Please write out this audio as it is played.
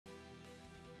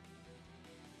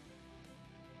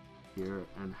here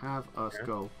and have us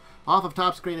go off of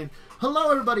top screen. And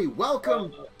hello, everybody.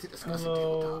 Welcome to Discussing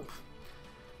Tabletop.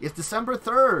 It's December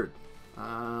 3rd,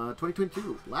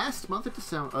 2022. Last month of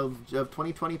December of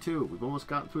 2022. We've almost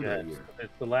gotten through that year.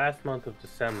 It's the last month of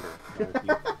December,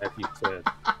 as you said.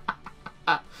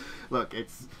 Look,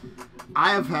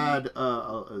 I have had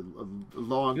a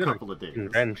long couple of days.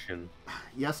 Convention.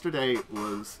 Yesterday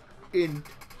was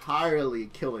entirely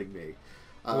killing me.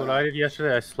 What I did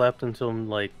yesterday, I slept until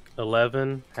like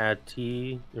 11, had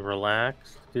tea,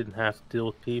 relaxed, didn't have to deal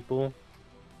with people.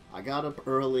 I got up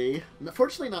early.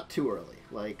 Fortunately, not too early.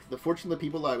 Like, the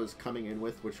people I was coming in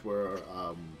with, which were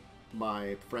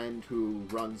my friend who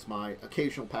runs my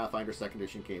occasional Pathfinder 2nd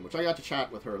Edition game, which I got to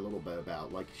chat with her a little bit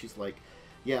about. Like, she's like,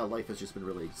 yeah, life has just been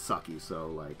really sucky. So,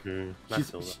 like,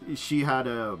 she had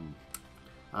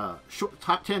short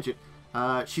top tangent.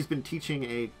 She's been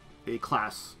teaching a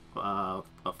class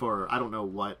for I don't know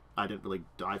what. I didn't really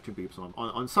dive too deep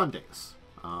on Sundays.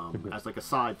 As like a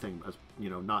side thing, as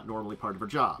not normally part of her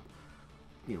job,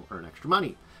 earn extra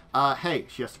money. Hey,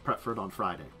 she has to prep for it on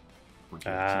Friday when she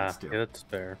has a chance to. That's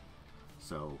fair.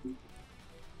 So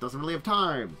doesn't really have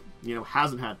time.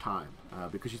 Hasn't had time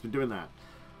because she's been doing that.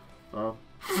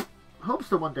 Hopes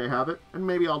to one day have it, and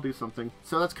maybe I'll do something.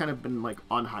 So that's kind of been like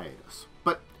on hiatus.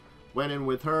 But went in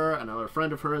with her, another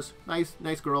friend of hers,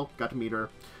 nice girl. Got to meet her.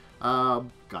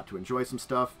 Got to enjoy some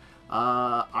stuff.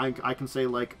 I can say,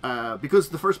 like, because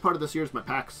the first part of this year is my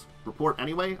PAX report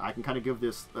anyway, I can kind of give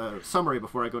this summary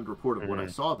before I go into report of what I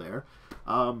saw there.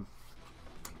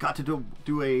 Got to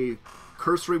do a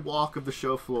cursory walk of the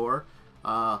show floor,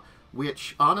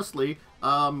 which, honestly,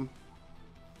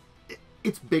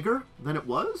 it's bigger than it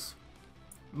was.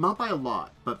 Not by a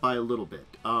lot, but by a little bit.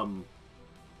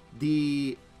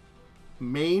 The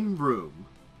main room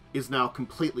is now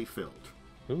completely filled.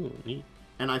 Ooh, neat.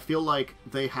 And I feel like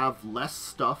they have less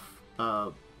stuff.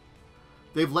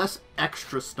 They have less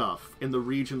extra stuff in the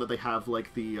region that they have,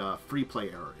 like, the free play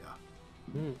area.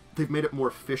 They've made it more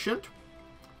efficient.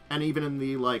 And even in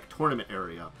the, like, tournament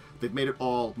area, they've made it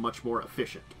all much more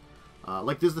efficient.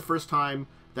 Like, this is the first time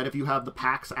that if you have the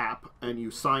PAX app and you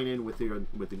sign in with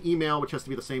an email, which has to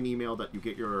be the same email that you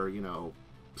get your,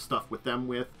 stuff with them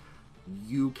with,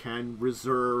 you can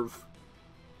reserve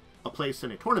a place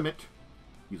in a tournament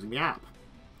using the app.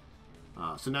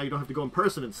 So now you don't have to go in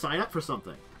person and sign up for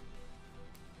something.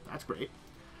 That's great.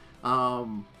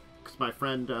 Because my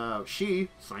friend, she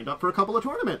signed up for a couple of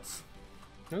tournaments.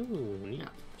 Ooh, neat. Yeah.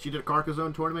 She did a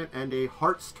Carcassonne tournament and a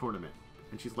Hearts tournament.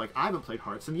 And she's like, I haven't played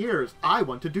Hearts in years. I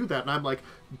want to do that. And I'm like,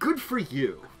 good for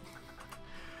you.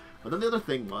 But then the other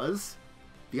thing was,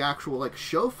 the actual, like,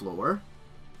 show floor,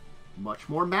 much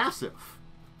more massive.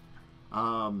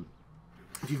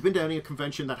 If you've been to any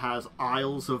convention that has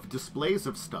aisles of displays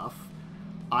of stuff,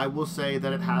 I will say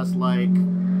that it has, like,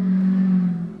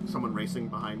 someone racing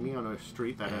behind me on a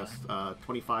street that has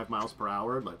 25 miles per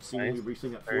hour, like, seemingly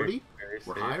racing at 40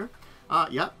 or higher.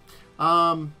 Yeah.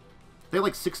 They have,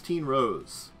 like, 16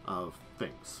 rows of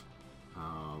things.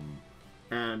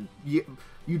 And you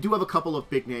do have a couple of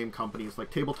big-name companies,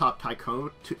 like Tabletop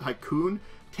Tycoon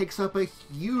takes up a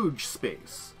huge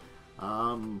space.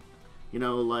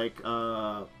 Like,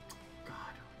 God,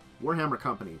 Warhammer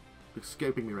Company,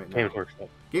 escaping me right now.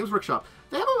 Games Workshop.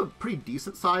 They have a pretty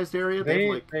decent-sized area.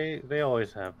 They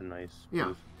always have a nice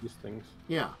these things.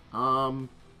 Yeah.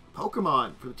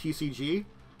 Pokemon for the TCG,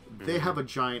 they have a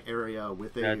giant area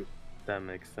with that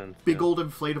makes sense. Big old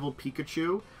inflatable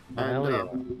Pikachu.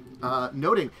 And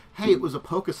noting, hey, it was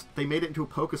they made it into a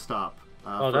Pokestop.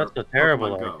 That's a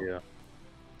terrible idea.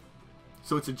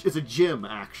 So it's a gym,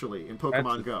 actually, in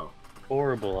Pokemon Go.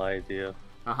 Horrible idea.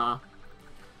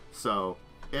 So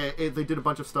they did a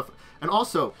bunch of stuff, and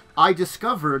also I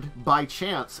discovered by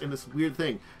chance in this weird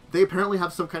thing, they apparently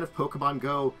have some kind of Pokemon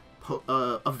Go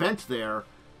event there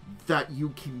that you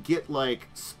can get, like,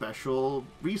 special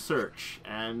research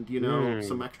and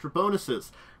some extra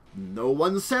bonuses. No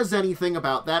one says anything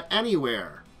about that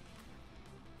anywhere.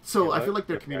 So I feel like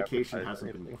their communication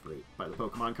hasn't been great by the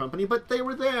Pokemon Company, but they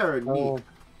were there and neat.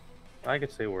 I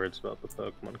could say words about the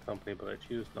Pokemon Company, but I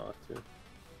choose not to.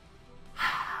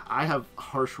 I have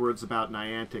harsh words about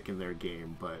Niantic in their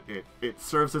game, but it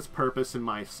serves its purpose in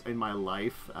my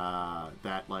life.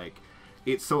 That, like,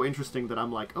 it's so interesting that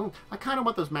I'm like, oh, I kind of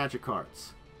want those magic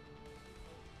cards,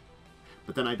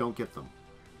 but then I don't get them.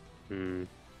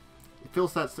 It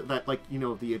feels that like,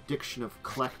 the addiction of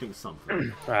collecting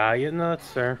something. That's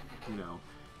fair.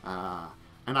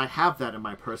 And I have that in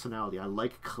my personality. I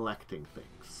like collecting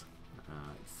things.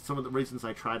 Some of the reasons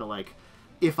I try to, like,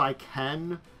 if I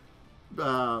can,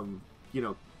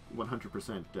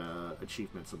 100%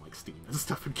 achievements in like Steam and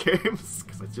stuff in games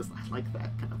because I like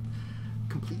that kind of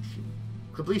completion.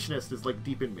 Completionist is like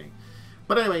deep in me.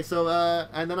 But anyway, so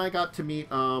and then I got to meet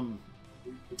 2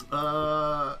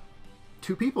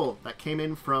 people that came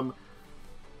in from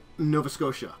Nova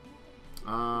Scotia.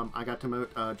 I got to meet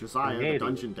Josiah, the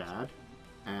Dungeon Dad,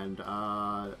 and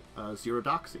Zero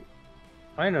Doxy.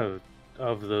 I know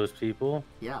of those people.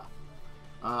 Yeah.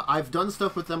 I've done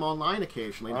stuff with them online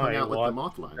occasionally and hung out with them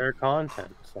offline. Their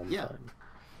content sometimes.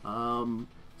 Yeah.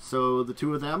 So the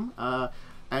 2 of them,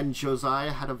 and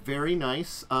Josiah had a very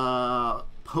nice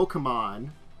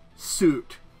Pokemon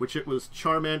suit, which it was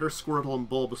Charmander, Squirtle, and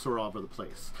Bulbasaur all over the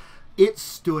place. It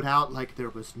stood out like there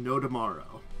was no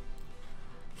tomorrow.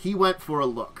 He went for a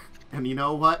look, and you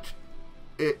know what?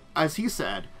 As he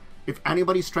said, if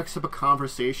anybody strikes up a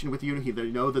conversation with you,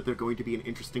 they know that they're going to be an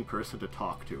interesting person to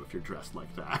talk to if you're dressed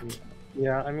like that.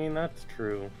 Yeah, I mean, that's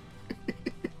true.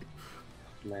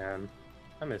 Man,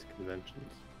 I miss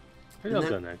conventions. Maybe I'll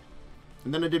go next.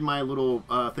 And then I did my little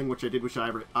thing, which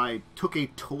I took a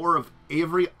tour of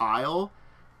every aisle,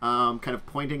 kind of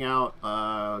pointing out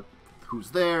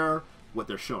who's there, what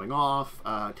they're showing off,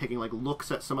 taking like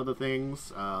looks at some of the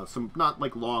things, some not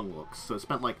like long looks. So I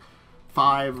spent like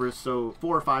 4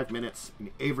 or 5 minutes in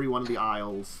every one of the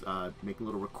aisles, making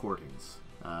little recordings.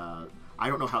 I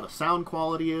don't know how the sound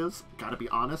quality is, gotta be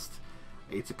honest.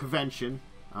 It's a convention.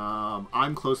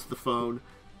 I'm close to the phone.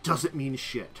 Doesn't mean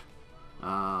shit.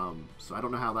 So I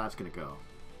don't know how that's gonna go.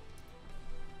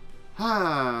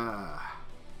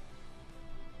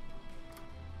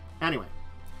 Anyway.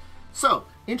 So,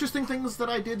 interesting things that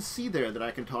I did see there that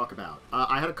I can talk about.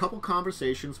 I had a couple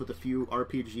conversations with a few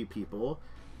RPG people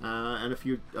and a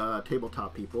few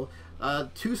tabletop people.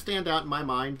 2 stand out in my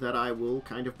mind that I will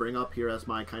kind of bring up here as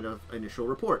my kind of initial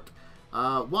report.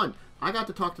 1, I got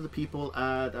to talk to the people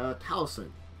at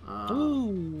Taliesin.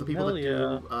 The people that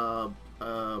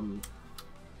do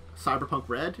Cyberpunk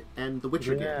Red and the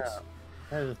Witcher games.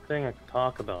 There's a thing I could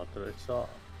talk about that I saw.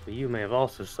 But you may have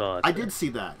also saw it. I did see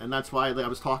that, and that's why I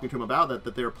was talking to him about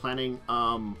that they're planning...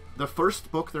 the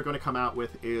first book they're going to come out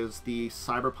with is the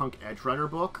Cyberpunk Edgerunner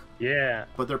book. Yeah.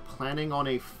 But they're planning on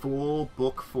a full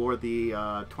book for the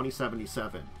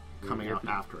 2077 coming out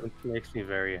after it. It makes me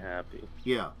very happy.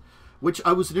 Yeah. Which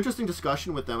was an interesting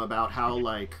discussion with them about how,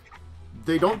 like,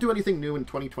 they don't do anything new in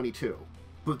 2022,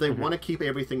 but they want to keep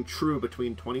everything true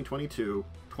between 2022,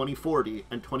 2040,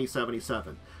 and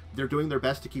 2077. They're doing their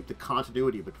best to keep the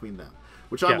continuity between them.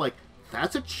 Which I'm like,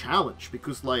 that's a challenge,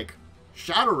 because, like,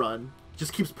 Shadowrun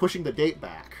just keeps pushing the date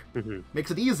back.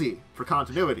 Makes it easy for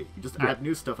continuity. You just add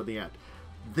new stuff at the end.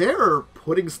 They're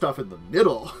putting stuff in the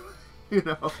middle, you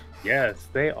know? Yes,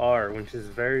 they are, which is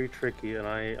very tricky, and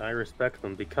I respect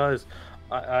them, because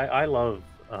I love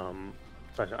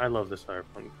I love the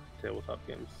Cyberpunk tabletop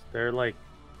games. They're like,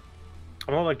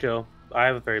 I'm not like Joe. I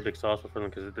have a very big soft spot for them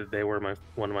because they were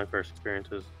one of my first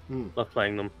experiences. Love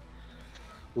playing them.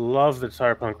 Love that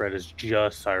Cyberpunk Red is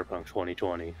just Cyberpunk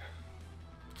 2020,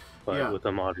 but with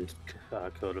a modern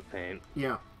coat of paint.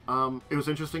 Yeah. It was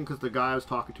interesting because the guy I was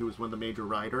talking to is one of the major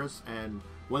writers, and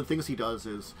one of the things he does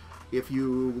is if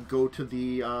you go to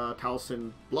the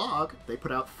Taliesin blog, they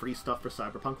put out free stuff for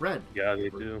Cyberpunk Red. Yeah, they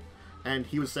do. And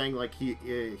he was saying, like,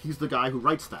 he's the guy who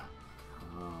writes that.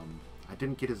 I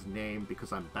didn't get his name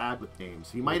because I'm bad with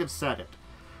names. He might have said it,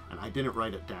 and I didn't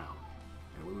write it down.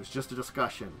 And it was just a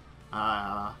discussion.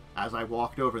 As I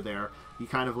walked over there, he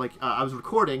kind of like I was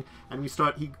recording, and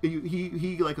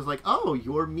he like was like, "Oh,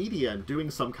 you're media and doing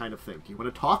some kind of thing. Do you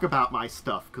want to talk about my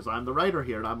stuff? Because I'm the writer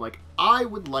here." And I'm like, "I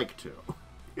would like to."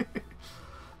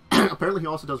 Apparently, he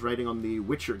also does writing on the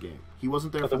Witcher game. He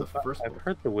wasn't there for the first book. I've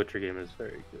heard the Witcher game is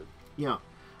very good. Yeah,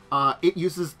 it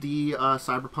uses the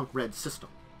Cyberpunk Red system.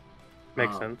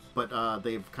 Makes sense. But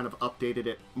they've kind of updated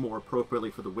it more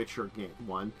appropriately for the Witcher game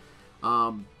one.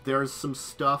 There's some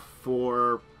stuff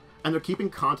for... And they're keeping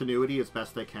continuity as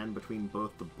best they can between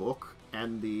both the book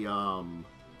and the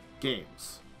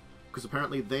games. Because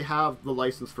apparently they have the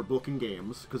license for book and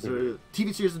games, because the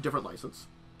TV series is a different license.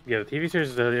 Yeah, the TV series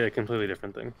is a completely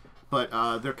different thing. But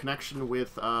their connection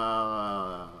with...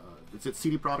 is it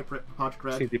CD Projekt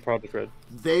Red? CD Projekt Red.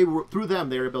 Through them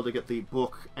they were able to get the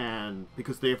book, and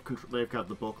because they've got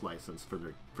the book license for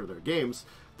their games,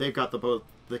 they've got the both.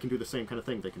 They can do the same kind of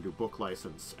thing. They can do book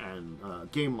license and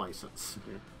game license.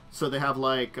 So they have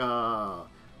like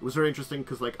it was very interesting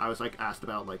because like I was like asked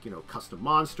about like custom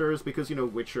monsters, because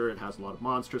Witcher, it has a lot of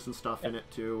monsters and stuff in it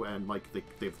too, and like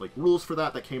they've like rules for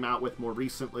that came out with more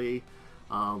recently.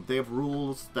 They have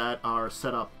rules that are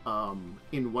set up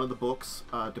in one of the books,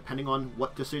 depending on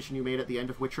what decision you made at the end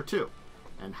of Witcher 2.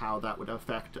 and how that would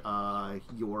affect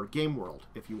your game world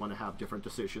if you want to have different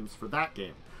decisions for that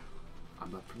game.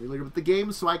 I'm not familiar with the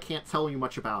game, so I can't tell you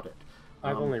much about it.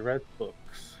 I've only read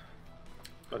books.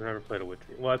 I've never played a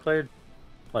Witcher. Well, I played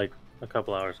like a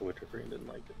couple hours of Witcher 3 and didn't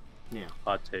like it. Yeah.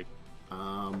 Hot take.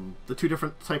 The two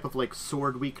different type of like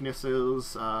sword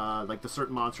weaknesses, like the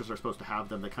certain monsters are supposed to have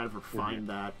them. They kind of refine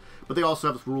that, but they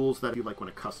also have rules that if you like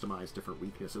want to customize different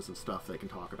weaknesses and stuff, they can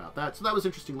talk about that. So that was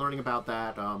interesting learning about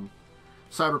that.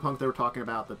 Cyberpunk, they were talking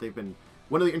about that they've been.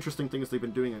 One of the interesting things they've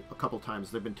been doing a couple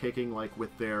times, they've been taking, like,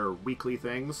 with their weekly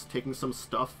things, taking some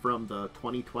stuff from the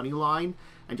 2020 line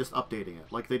and just updating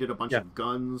it. Like, they did a bunch of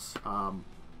guns.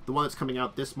 The one that's coming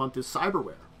out this month is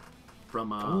Cyberware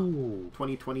from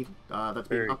 2020 that's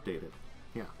being updated.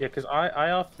 Yeah. Yeah, because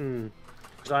I often...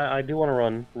 Because I do want to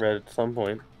run Red at some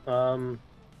point. The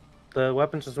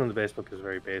weapon system in the base book is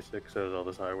very basic, so is all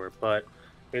this hardware. But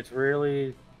it's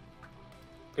really...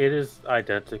 It is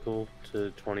identical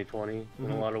to 2020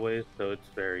 in a lot of ways, so it's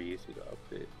very easy to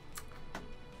update.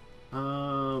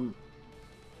 I'm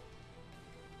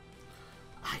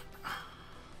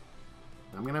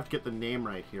gonna have to get the name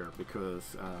right here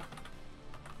because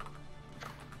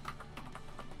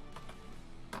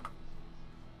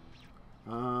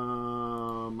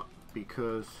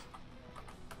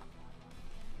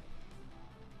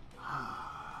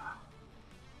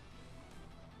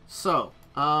so.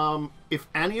 If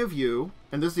any of you,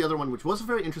 and this is the other one, which was a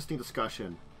very interesting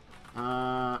discussion,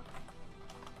 how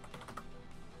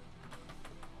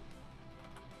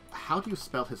do you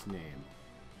spell his name?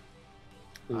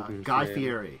 Guy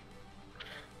Fieri.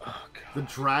 Oh, God. The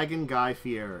Dragon Guy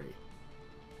Fieri.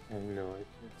 I have no idea.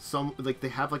 Some, like, they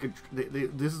have, like,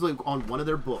 this is, like, on one of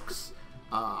their books.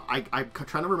 I'm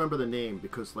trying to remember the name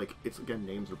because, like, it's, again,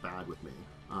 names are bad with me.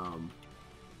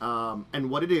 And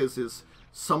what it is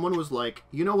someone was like,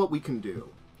 you know what we can do?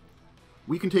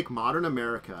 We can take modern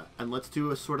America and let's do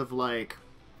a sort of like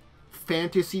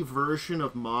fantasy version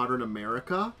of modern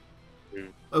America.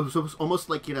 It was almost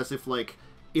like, you know, as if like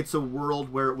it's a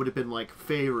world where it would have been like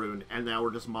Faerun and now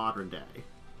we're just modern day.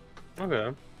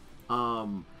 Okay.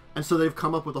 And so they've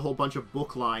come up with a whole bunch of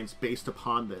book lines based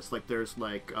upon this. Like there's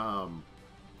like they've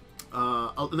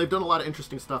done a lot of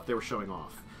interesting stuff they were showing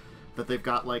off. That they've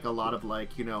got like a lot of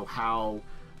like, you know, how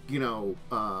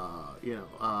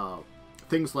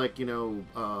things like, you know,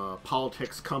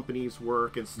 politics companies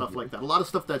work and stuff like that. A lot of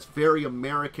stuff that's very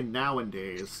American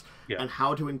nowadays, and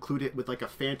how to include it with like a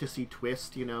fantasy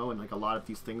twist, you know, and like a lot of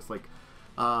these things like,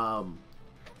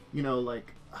 you know,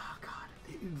 like, oh God,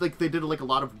 like they did like a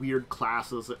lot of weird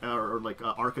classes or like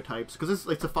archetypes because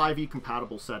it's a 5e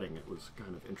compatible setting. It was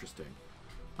kind of interesting.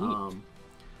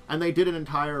 And they did an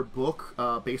entire book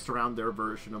based around their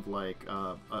version of like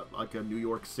a New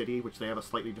York City, which they have a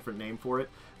slightly different name for it,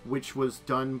 which was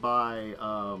done by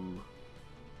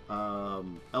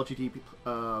LGBT.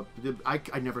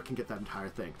 I never can get that entire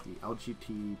thing. The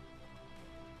LGBT.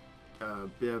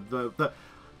 The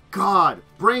God,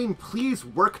 brain, please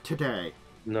work today.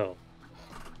 No.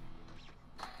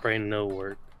 Brain, no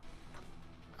work.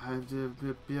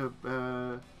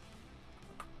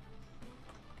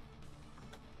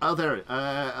 Oh, there.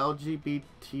 LGBTQ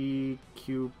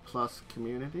plus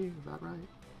community. Is that right?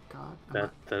 God.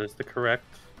 That is the correct.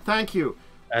 Thank you.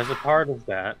 As a part of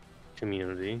that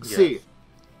community. See,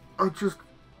 yes.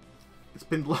 It's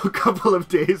been a couple of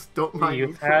days. Don't mind.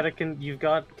 You've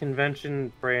got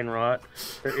convention brain rot.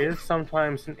 There is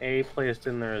sometimes an A placed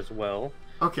in there as well.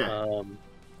 Okay.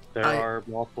 There are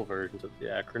multiple versions of the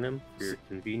acronym for your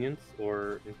convenience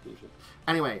or inclusion.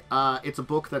 Anyway, it's a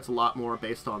book that's a lot more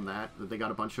based on that. They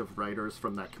got a bunch of writers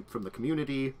from the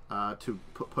community to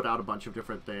put out a bunch of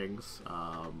different things.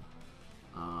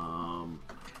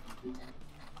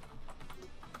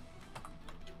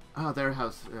 Their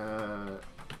house.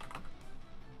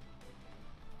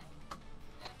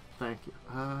 Thank you.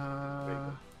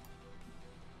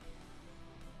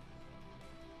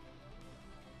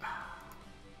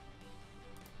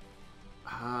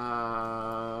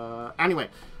 Anyway,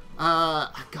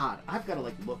 God, I've got to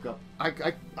like look up.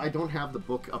 I don't have the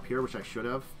book up here, which I should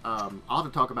have. I'll have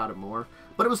to talk about it more.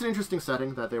 But it was an interesting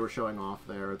setting that they were showing off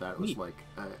there. That was like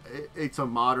it's a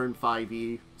modern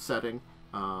 5e setting,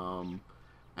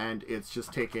 and it's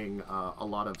just taking a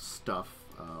lot of stuff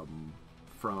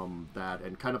from that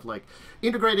and kind of like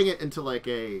integrating it into like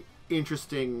a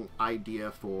interesting idea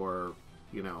for,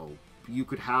 you know, you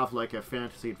could have like a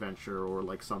fantasy adventure or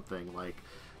like something like,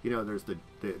 you know, there's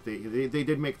they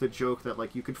did make the joke that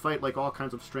like you could fight like all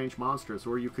kinds of strange monsters,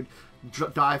 or you could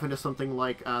dive into something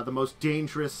like the most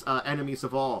dangerous enemies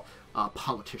of all,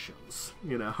 politicians,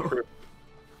 you know.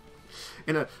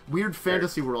 In a weird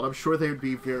fantasy world, I'm sure they would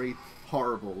be very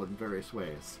horrible in various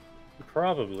ways.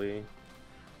 Probably.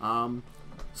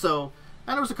 So,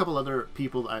 and there was a couple other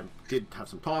people that I did have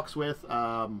some talks with.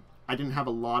 I didn't have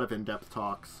a lot of in-depth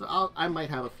talks. I might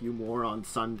have a few more on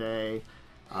Sunday.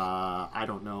 I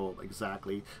don't know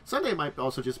exactly. Sunday might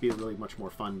also just be a really much more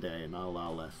fun day, and I'll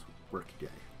allow less work day.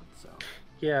 So.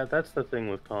 Yeah, that's the thing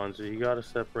with cons. You got to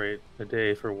separate a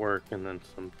day for work and then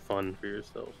some fun for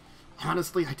yourself.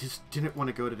 Honestly, I just didn't want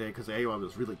to go today because I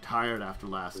was really tired after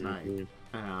last night.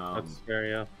 That's fair,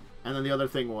 yeah. And then the other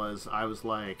thing was, I was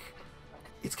like,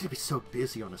 it's gonna be so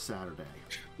busy on a Saturday.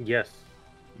 Yes.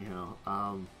 You know,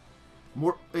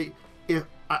 more if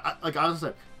like I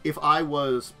said, if I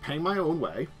was paying my own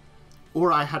way,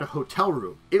 or I had a hotel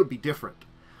room, it would be different.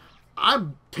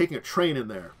 I'm taking a train in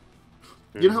there.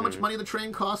 You know how much money the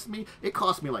train cost me? It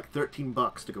cost me like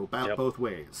 $13 to go back both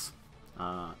ways.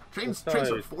 Trains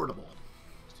are affordable.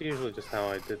 It's usually just how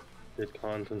I did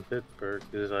cons in Pittsburgh,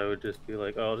 is I would just be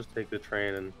like, oh, I'll just take the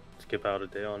train and skip out a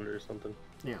day on it or something.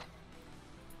 Yeah.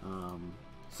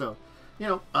 So, you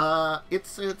know,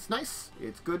 it's nice.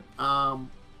 It's good.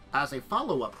 As a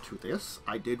follow-up to this,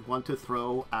 I did want to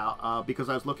throw out, because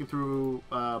I was looking through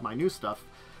my new stuff,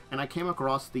 and I came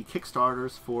across the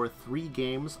Kickstarters for 3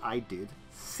 games I did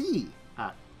see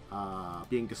at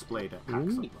being displayed at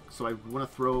PAX Unplugged. So I want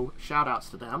to throw shout-outs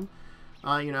to them.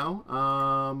 You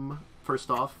know,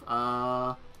 first off,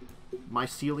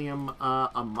 Mycelium,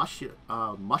 a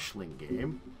mushling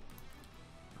game.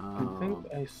 I think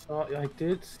I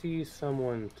did see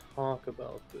someone talk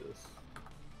about this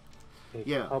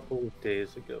a couple of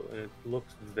days ago, and it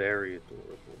looks very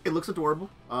adorable. It looks adorable.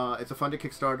 It's a funded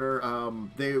Kickstarter.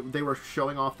 They were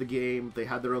showing off the game. They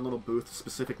had their own little booth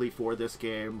specifically for this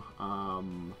game.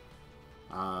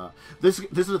 This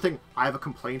is the thing. I have a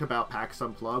complaint about PAX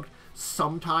Unplugged.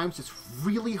 Sometimes it's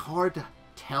really hard to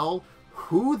tell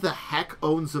who the heck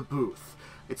owns a booth.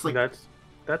 It's like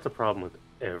that's a problem with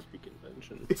every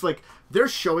convention. It's like they're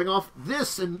showing off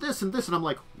this and this and this, and I'm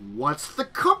like, what's the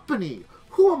company?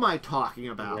 Who am I talking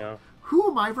about? Yeah. Who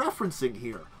am I referencing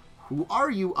here? Who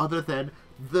are you other than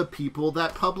the people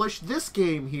that published this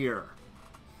game here?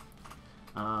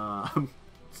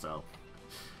 So,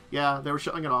 yeah, they were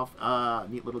showing it off.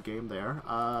 Neat little game there.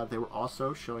 They were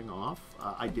also showing off.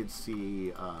 I did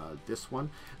see this one.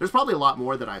 There's probably a lot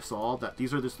more that I saw. That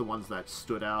these are just the ones that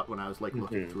stood out when I was like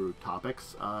looking through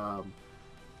topics.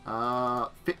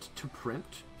 Fit to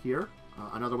print here.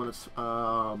 Another one that's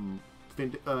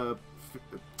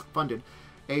funded.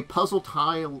 A puzzle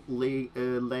tile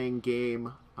laying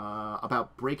game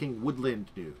about breaking woodland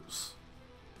news.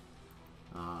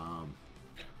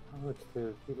 It's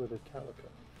the people that Calico.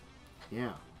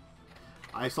 Yeah,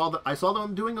 I saw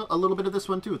them doing a little bit of this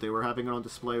one too. They were having it on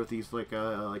display with these like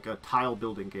a tile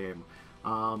building game,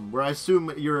 where I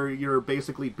assume you're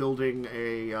basically building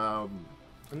a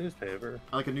newspaper,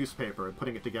 like a newspaper, and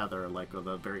putting it together like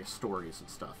the various stories and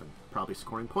stuff, and probably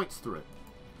scoring points through it.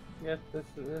 Yeah,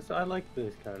 I like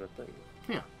this kind of thing.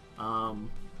 Yeah.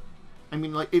 I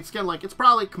mean, like, it's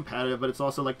probably competitive, but it's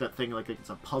also like that thing, like it's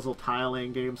a puzzle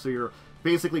tiling game, so you're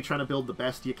basically trying to build the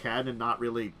best you can and not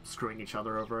really screwing each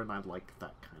other over, and I like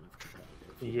that kind of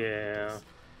competitive. Yeah.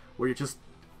 Where you're just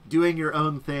doing your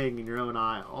own thing in your own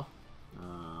aisle.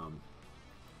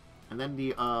 And then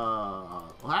the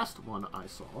last one I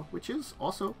saw, which is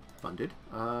also funded,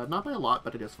 not by a lot,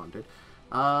 but it is funded,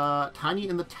 Tiny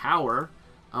in the Tower.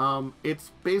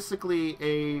 It's basically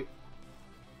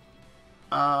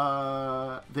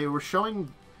they were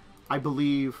showing, I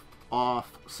believe,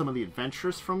 off some of the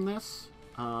adventures from this.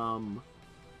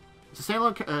 It's a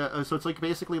standalone, so it's like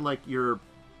basically like your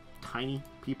tiny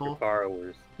people. Your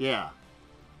borrowers. Yeah.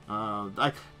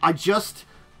 I just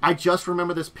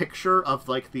remember this picture of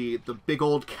like the big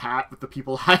old cat with the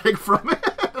people hiding from it,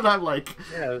 and I'm like,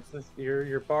 yeah, it's just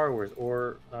your borrowers,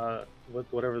 or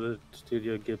whatever the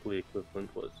Studio Ghibli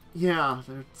equivalent was. Yeah,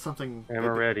 there's something.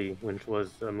 Amaretti, which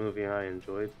was a movie I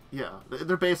enjoyed. Yeah,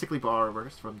 they're basically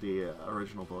borrowers from the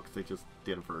original books. They just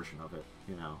did a version of it,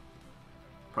 you know.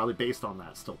 Probably based on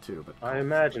that still too, but I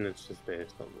imagine it's just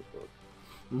based on the book.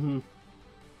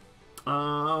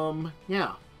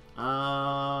 Yeah.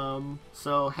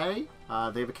 So hey,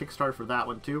 they have a Kickstarter for that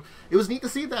one too. It was neat to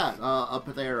see that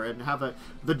up there and have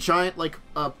the giant like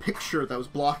picture that was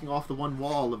blocking off the one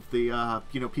wall of the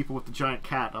people with the giant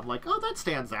cat. I'm like, oh, that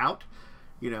stands out.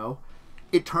 You know,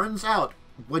 it turns out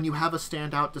when you have a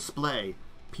standout display,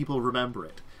 people remember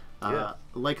it. Yeah.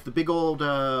 Like the big old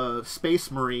Space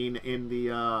Marine in the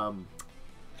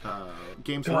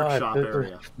Games Workshop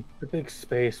area. The big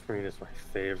Space Marine is my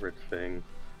favorite thing.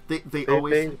 They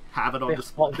always have it on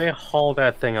display. They haul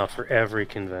that thing out for every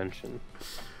convention.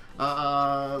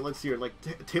 Let's see here. Like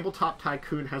Tabletop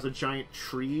Tycoon has a giant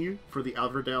tree for the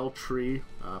Everdell tree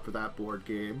for that board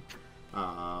game.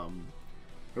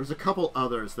 There was a couple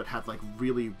others that had like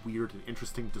really weird and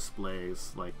interesting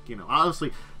displays. Like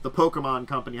honestly, the Pokemon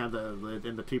Company had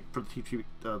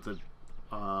the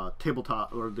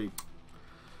tabletop or the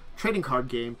trading card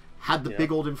game had the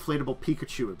big old inflatable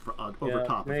Pikachu over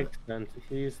top of it. Makes sense.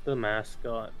 He's the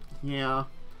mascot. Yeah.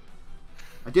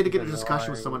 I did get a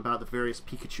discussion with someone about the various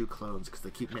Pikachu clones because they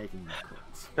keep making these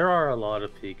clones. There are a lot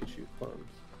of Pikachu clones,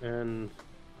 and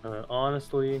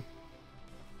honestly,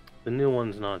 the new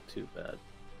one's not too bad.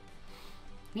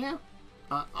 Yeah,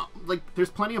 like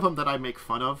there's plenty of them that I make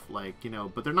fun of, like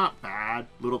but they're not bad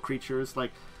little creatures.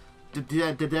 Like is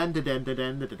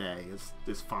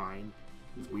fine.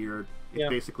 It's weird. It's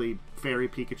basically fairy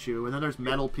Pikachu, and then there's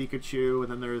metal Pikachu,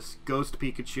 and then there's ghost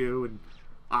Pikachu, and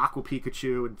Aqua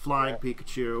Pikachu and Flying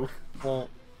Pikachu. Well,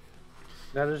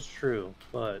 that is true,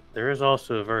 but there is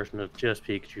also a version of just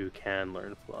Pikachu who can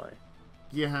learn fly.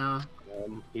 Yeah.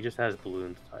 He just has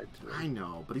balloons tied to him. I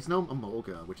know, but he's no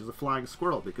Emolga, which is a flying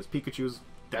squirrel, because Pikachu's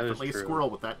definitely a squirrel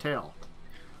with that tail.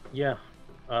 Yeah.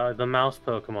 The mouse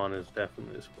Pokemon is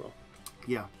definitely a squirrel.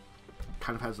 Yeah.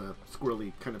 Kind of has a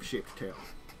squirrely kind of shaped tail.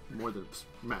 More than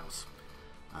a mouse.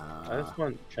 I just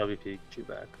want Chubby Pikachu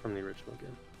back from the original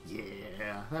game.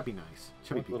 Yeah, that'd be nice.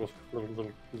 Chubby Little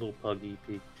puggy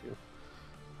Pikachu.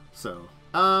 So,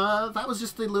 that was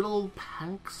just a little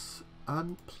PAX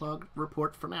Unplugged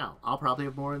report for now. I'll probably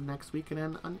have more next week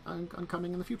and then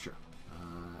coming in the future.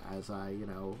 As I,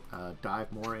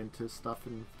 dive more into stuff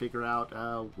and figure out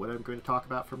what I'm going to talk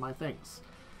about for my things.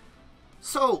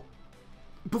 So,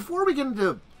 before we get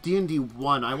into D&D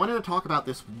 1, I wanted to talk about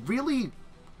this really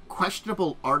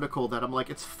questionable article that I'm like,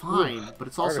 it's fine, but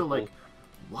it's also like,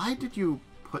 why did you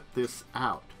put this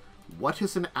out? What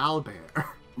is an owlbear?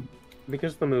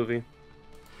 Because the movie.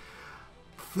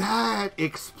 That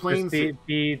explains it.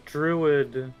 The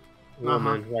druid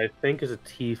woman, who I think is a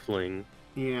tiefling,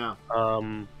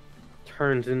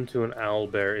 turns into an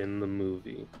owlbear in the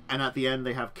movie. And at the end,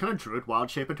 they have kind of druid wild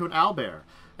shape into an owlbear.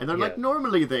 And they're like,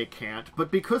 normally they can't, but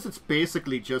because it's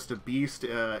basically just a beast,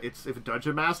 if a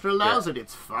dungeon master allows it,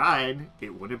 it's fine.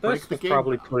 It wouldn't break the game.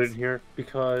 Probably put it here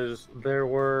because there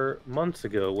were months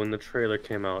ago when the trailer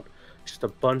came out, just a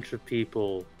bunch of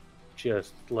people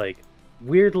just like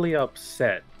weirdly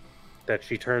upset that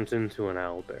she turns into an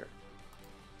owlbear.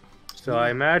 So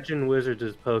I imagine Wizards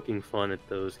is poking fun at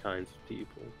those kinds of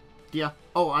people. Yeah.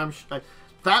 Oh,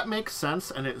 that makes sense,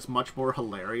 and it's much more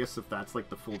hilarious if that's like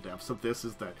the full depths of this.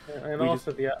 Is that? And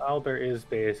also, the owlbear is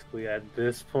basically at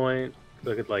this point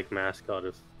like mascot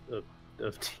of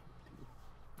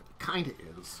kind of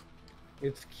is.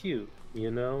 It's cute,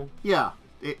 Yeah.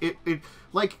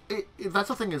 That's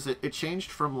the thing is it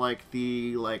changed from like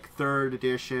the third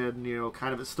edition,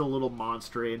 kind of it's still a little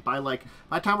monstery, and by the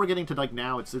time we're getting to like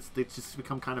now it's just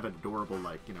become kind of an adorable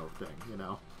thing,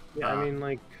 Yeah, I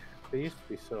mean they used to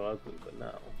be so ugly, but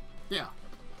now. Yeah.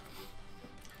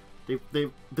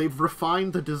 They've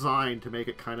refined the design to make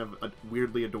it kind of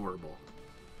weirdly adorable.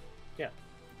 Yeah.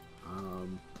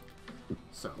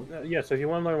 So. Yeah. So if you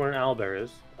want to learn what an owlbear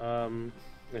is,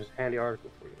 there's a handy article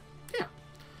for you. Yeah.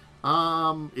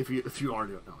 If you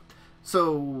already don't know it.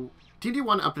 So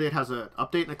DD1 update has an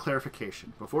update and a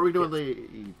clarification. Before we do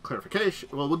the clarification,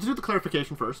 well, we'll do the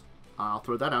clarification first. I'll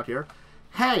throw that out here.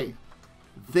 Hey,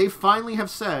 they finally have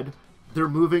said they're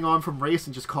moving on from race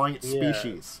and just calling it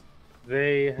species.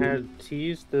 They had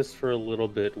teased this for a little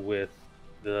bit with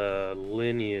the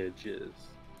lineages.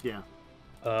 Yeah.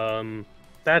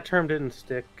 That term didn't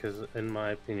stick because, in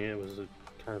my opinion, it was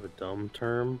kind of a dumb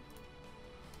term.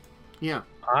 Yeah.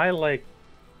 I like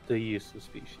the use of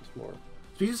species more.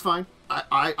 Species is fine.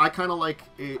 I kind of like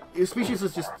it. Species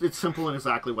is just, it's simple and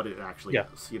exactly what it actually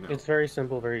is. It's very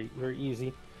simple, very, very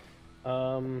easy.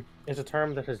 It's a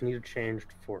term that has needed changed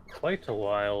for quite a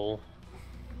while.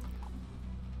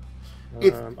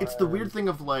 It's the weird thing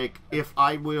of if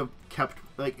I would have kept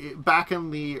back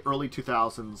in the early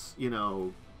 2000s,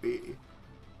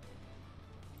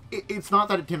 it's not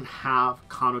that it didn't have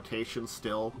connotations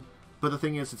still, but the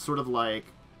thing is, it's sort of like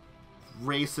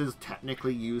race is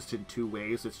technically used in two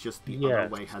ways. It's just the other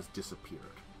way has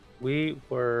disappeared. We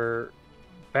were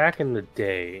back in the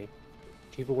day.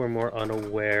 People were more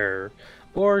unaware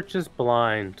or just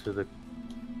blind to the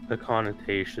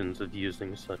connotations of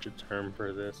using such a term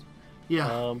for this.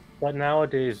 Yeah. But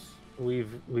nowadays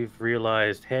we've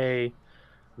realized, hey,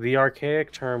 the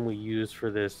archaic term we use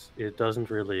for this, it doesn't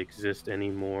really exist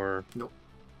anymore. Nope.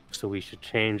 so we should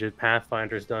change it.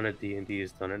 Pathfinder's done it,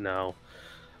 D&D's done it now.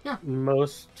 Yeah.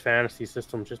 Most fantasy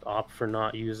systems just opt for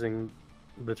not using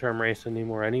the term race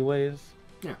anymore anyways.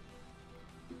 Yeah.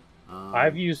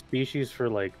 I've used species for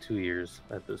like 2 years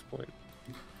at this point.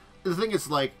 The thing is,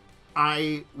 like,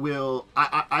 I'm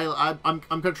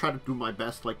gonna try to do my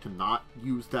best, like, to not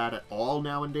use that at all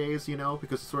nowadays, you know,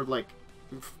 because it's sort of like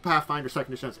Pathfinder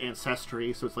Second Edition has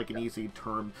ancestry, so it's like an easy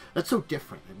term that's so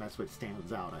different, and that's what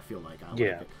stands out. I feel like I like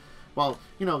it. Well,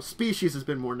 you know, species has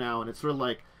been more now, and it's sort of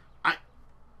like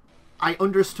I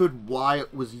understood why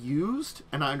it was used,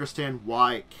 and I understand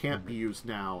why it can't be used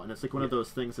now, and it's like one of those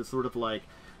things. It's sort of like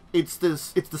it's the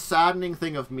saddening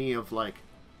thing of me of like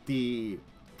it's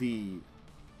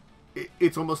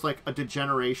almost like a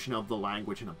degeneration of the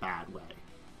language in a bad way.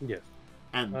 Yes.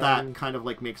 And that kind of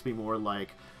like makes me more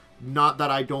like, not that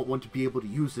I don't want to be able to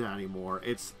use it anymore.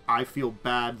 It's, I feel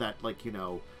bad that, like, you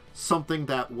know, something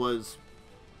that was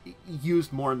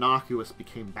used more innocuous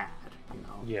became bad, you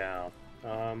know? Yeah.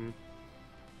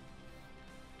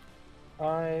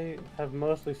 I have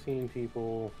mostly seen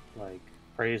people, like,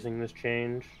 praising this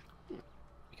change.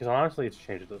 Because honestly, it's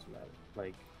change that doesn't matter.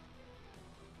 Like,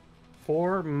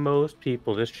 for most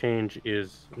people, this change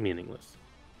is meaningless.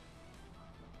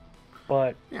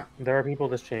 But there are people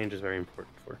this change is very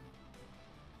important for.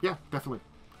 Yeah, definitely.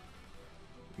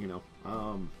 You know,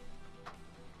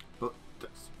 but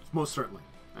most certainly.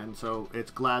 And so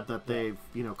it's glad that they've,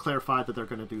 you know, clarified that they're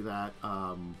going to do that.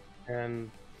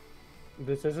 And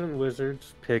this isn't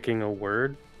Wizards picking a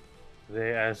word.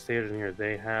 They, as stated in here,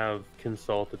 they have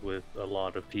consulted with a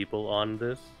lot of people on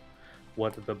this,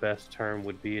 what the best term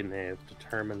would be, and they have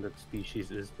determined that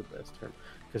species is the best term,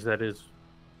 because that is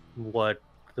what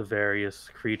the various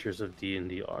creatures of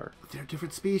D&D are. They're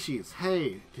different species.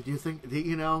 Hey, did you think,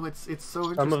 you know, it's so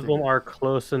interesting. Some of them are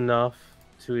close enough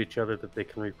to each other that they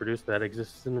can reproduce. That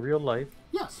exists in real life.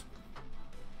 Yes.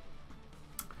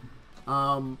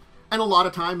 And a lot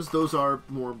of times those are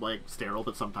more like sterile,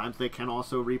 but sometimes they can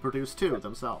also reproduce too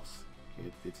themselves.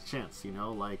 It's a chance, you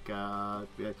know, like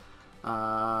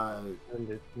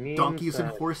donkeys and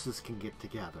horses can get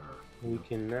together. We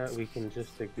can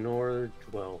just ignore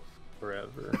Dwelf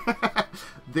forever.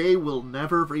 They will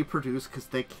never reproduce because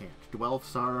they can't.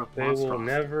 Dwelfs are a monstrosity. They will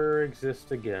never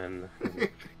exist again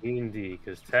in D&D,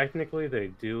 because technically they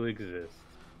do exist.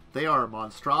 They are a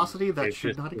monstrosity that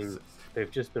should not exist. They've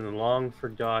just been long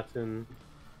forgotten.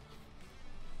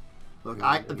 Look,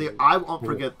 I won't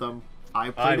forget them. I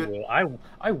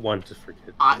want to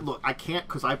forget them. Look, I can't,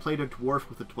 because I played a dwarf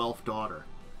with a Dwelf daughter.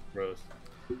 Rose.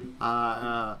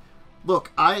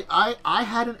 Look, I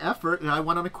had an effort, and I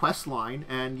went on a quest line,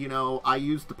 and, you know, I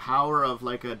used the power of,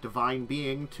 like, a divine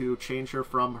being to change her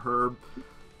from her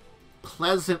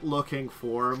pleasant-looking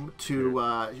form to,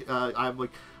 I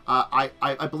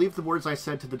believe the words I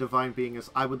said to the divine being is,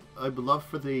 I would love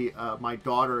for my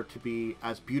daughter to be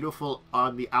as beautiful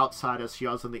on the outside as she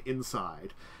is on the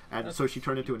inside, and so she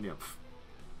turned into a nymph.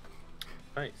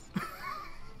 Nice.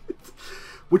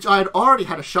 Which I had already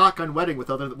had a shotgun wedding with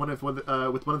one of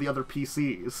the other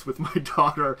PCs with my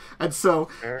daughter, and so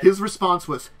his response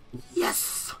was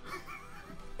yes.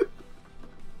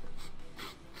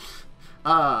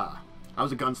 I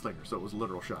was a gunslinger, so it was a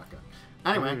literal shotgun.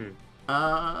 Anyway,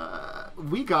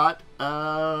 we got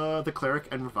the cleric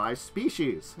and revised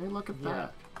species. Hey, look at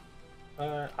that.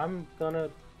 I'm gonna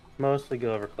mostly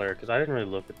go over cleric because I didn't really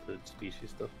look at the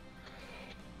species stuff.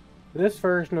 This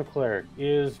version of cleric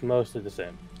is mostly the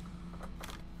same.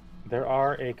 There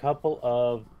are a couple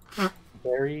of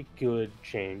very good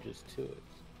changes to it.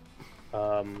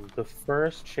 The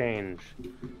first change,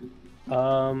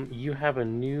 you have a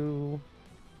new,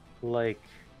 like,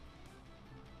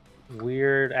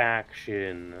 weird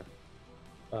action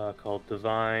called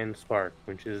Divine Spark,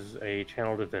 which is a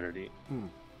channel divinity.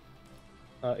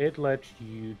 It lets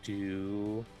you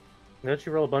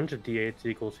roll a bunch of d8s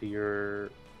equal to your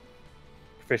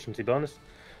proficiency bonus.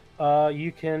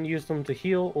 You can use them to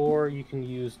heal, or you can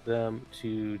use them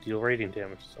to deal radiant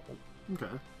damage to someone.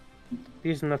 Okay.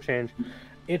 Decent enough change.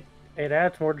 It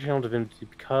adds more to channel divinity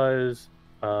because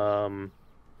turn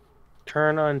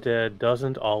undead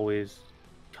doesn't always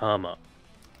come up.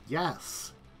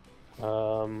 Yes. They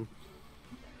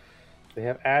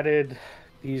have added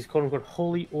these quote-unquote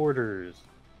holy orders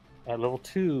at level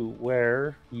 2,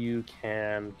 where you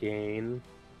can gain,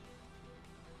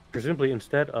 presumably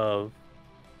instead of...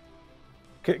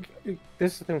 This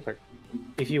is the thing with cleric.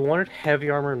 If you wanted heavy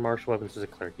armor and martial weapons as a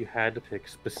cleric, you had to pick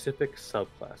specific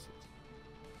subclasses.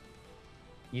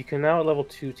 You can now at level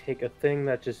 2 take a thing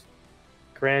that just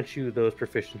grants you those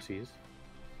proficiencies.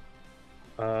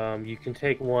 You can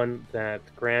take one that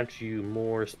grants you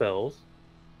more spells,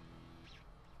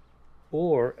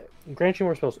 or grants you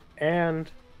more spells and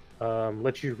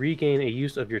lets you regain a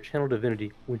use of your channel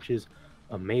divinity, which is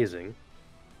amazing.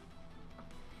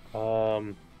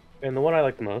 And the one I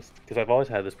like the most, because I've always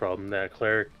had this problem, that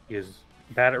cleric is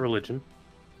bad at religion.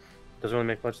 Doesn't really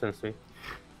make much sense to me.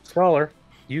 Scholar,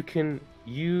 you can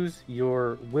use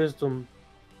your wisdom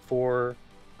for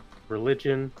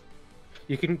religion.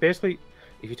 You can basically,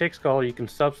 if you take Scholar, you can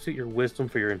substitute your wisdom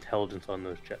for your intelligence on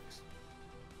those checks.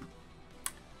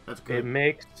 That's good. It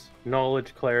makes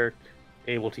knowledge cleric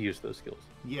able to use those skills.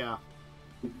 Yeah.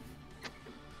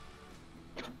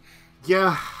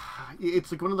 Yeah.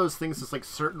 It's like one of those things. It's like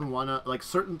certain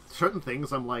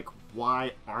things. I'm like,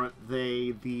 why aren't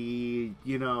they the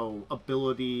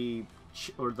ability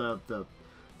or the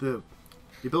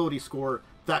ability score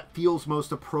that feels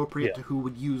most appropriate to who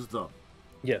would use them?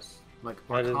 Yes, like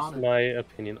that is my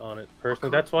opinion on it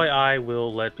personally. That's why I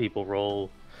will let people roll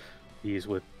these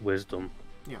with wisdom.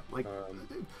 Yeah,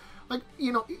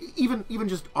 even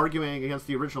just arguing against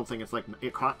the original thing, it's like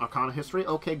Arcana history,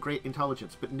 okay, great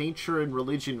intelligence, but nature and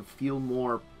religion feel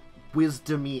more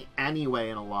wisdomy anyway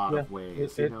in a lot of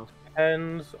ways. It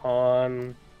depends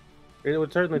on. It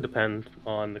would certainly depend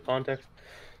on the context.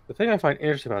 The thing I find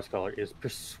interesting about Scholar is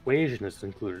persuasion is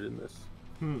included in this.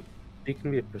 You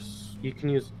can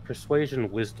use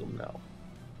persuasion wisdom now,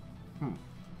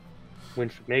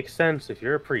 which makes sense if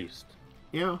you're a priest.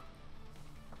 Yeah.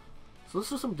 So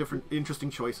those are some different, interesting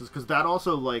choices, because that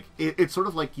also, like, it's sort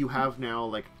of like you have now,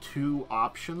 like, two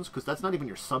options, because that's not even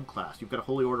your subclass. You've got a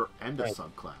Holy Order and a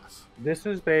subclass. This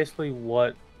is basically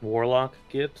what Warlock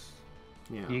gets.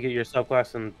 Yeah. You get your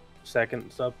subclass and second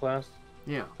subclass.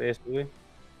 Yeah. Basically.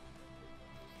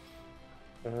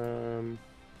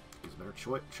 Gives better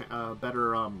choice,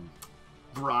 better,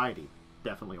 variety,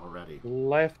 definitely already.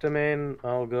 Life Domain,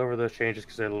 I'll go over those changes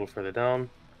because they're a little further down.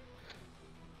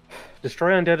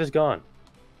 Destroy Undead is gone.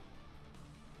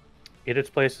 In its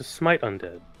place is Smite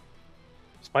Undead.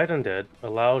 Smite Undead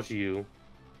allows you,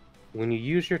 when you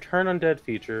use your Turn Undead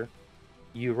feature,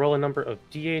 you roll a number of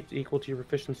d8 equal to your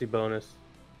proficiency bonus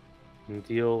and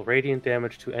deal radiant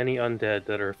damage to any undead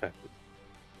that are affected.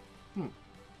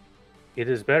 It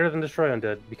is better than Destroy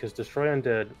Undead because Destroy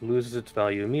Undead loses its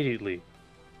value immediately.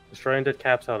 Destroy Undead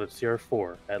caps out at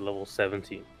CR4 at level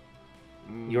 17.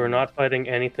 You are not fighting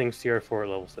anything CR4 at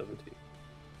level 17.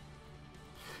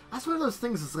 That's one of those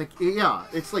things. It's like, yeah,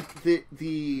 it's like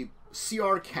the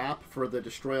CR cap for the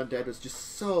Destroy Undead is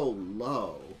just so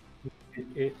low.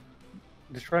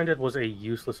 Destroy Undead was a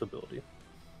useless ability.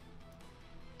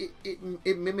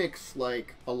 It mimics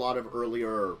like a lot of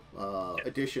earlier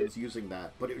editions using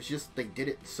that, but it was just they did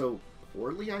it so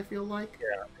poorly. I feel like.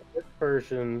 Yeah, this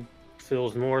version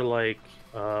feels more like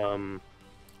the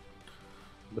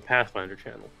Pathfinder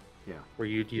channel. Yeah, where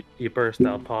you burst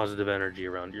out positive energy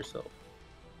around yourself.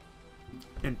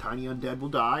 And tiny undead will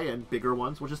die, and bigger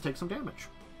ones will just take some damage.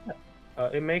 Yeah.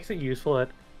 It makes it useful at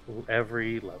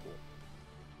every level.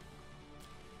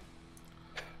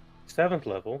 7th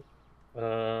level,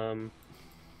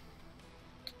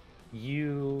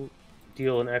 you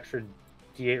deal an extra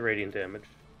d8 radiant damage.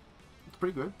 It's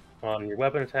pretty good. On your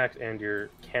weapon attacks and your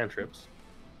cantrips.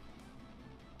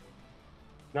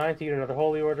 9th, you get another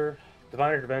Holy Order.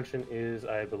 Divine Intervention is,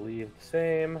 I believe, the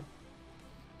same.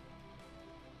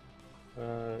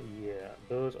 Yeah,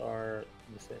 those are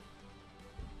the same.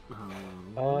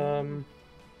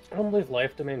 I don't believe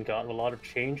Life Domain got a lot of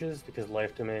changes because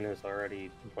Life Domain is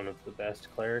already one of the best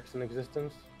clerics in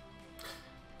existence.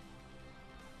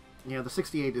 Yeah, the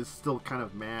 68 is still kind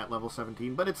of meh at level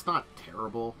 17, but it's not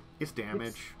terrible. It's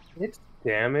damage. It's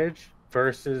damage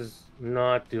versus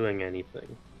not doing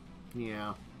anything.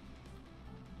 Yeah.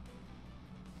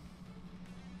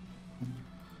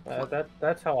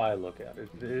 That's how I look at it.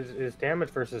 Is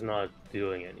damage versus not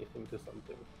doing anything to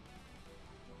something.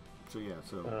 So yeah,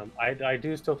 so I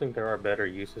do still think there are better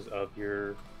uses of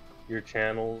your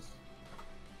channels.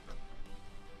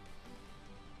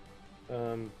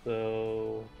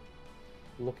 Though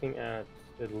looking at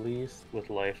least with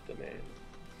Life Domain,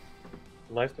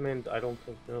 I don't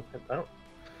think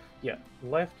yeah,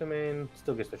 Life Domain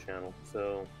still gets the channel.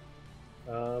 So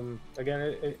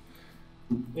again,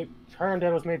 Turn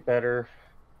Undead was made better,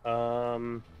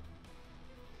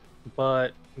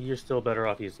 but you're still better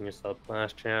off using your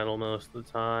subclass channel most of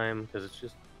the time because it's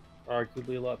just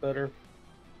arguably a lot better.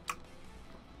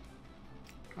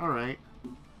 All right,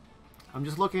 I'm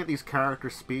just looking at these character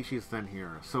species then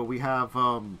here. So we have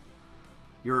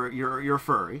your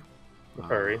furry.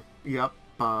 Furry. Yep.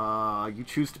 You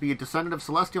choose to be a descendant of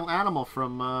celestial animal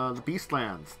from the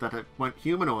Beastlands that went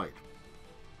humanoid.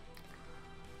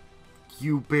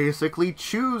 You basically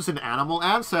choose an animal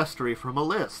ancestry from a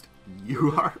list.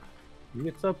 You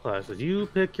get subclasses. You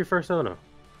pick your fursona.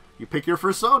 You pick your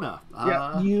fursona.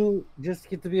 You just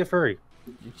get to be a furry.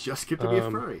 You just get to be a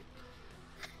furry.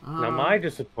 Now, my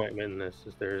disappointment in this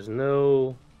is there's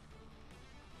no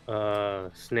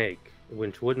snake,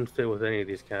 which wouldn't fit with any of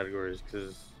these categories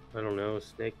because, I don't know,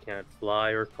 snake can't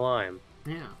fly or climb.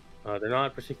 Yeah. They're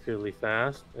not particularly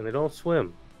fast, and they don't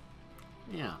swim.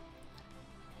 Yeah.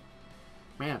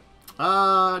 Man.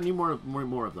 Need more of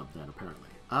them then, apparently.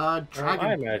 Dragon...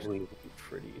 I imagine these would be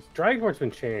pretty. Dragonborn's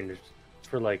been changed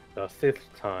for like the 5th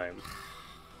time.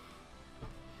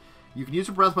 You can use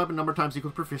your breath weapon number of times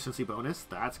equals proficiency bonus.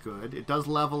 That's good. It does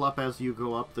level up as you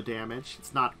go up the damage.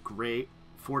 It's not great.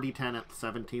 40-10 at the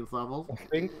 17th level.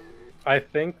 I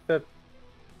think that...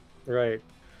 Right.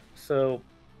 So,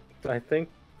 I think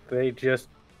they just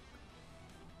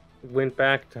went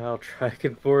back to how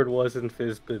Dragonborn was in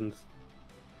Fizbin's,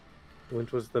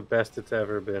 which was the best it's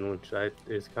ever been, which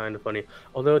is kind of funny.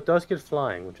 Although it does get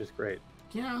flying, which is great.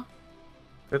 Yeah.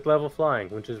 5th level flying,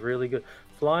 which is really good.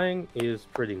 Flying is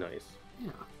pretty nice.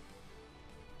 Yeah.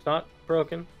 It's not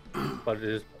broken, but it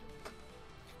is.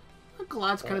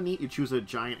 Glad's kind of neat. You choose a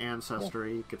giant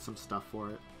ancestry, get some stuff for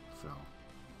it.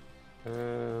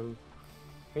 So.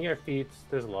 Your feats,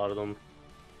 there's a lot of them.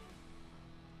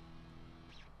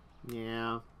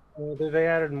 Yeah. They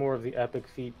added more of the epic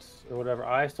feats or whatever.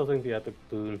 I still think the epic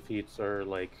boon feats are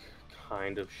like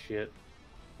kind of shit,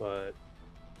 but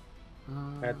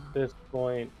at this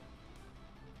point,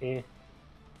 you're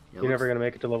never gonna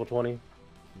make it to level 20.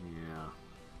 Yeah.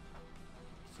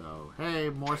 So hey,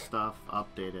 more stuff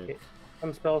updated.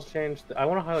 Some spells changed. I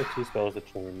want to highlight 2 spells that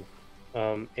changed.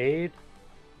 Aid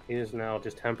is now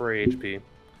just temporary HP,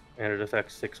 and it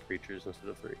affects 6 creatures instead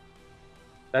of 3.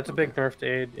 That's a big nerf to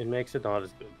Aid. It makes it not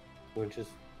as good, which is,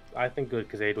 I think, good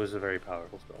because Aid was a very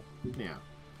powerful spell. Yeah.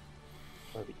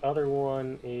 The other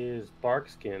one is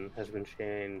Barkskin has been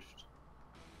changed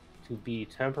to be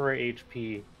temporary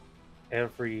HP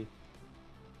every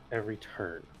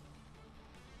turn.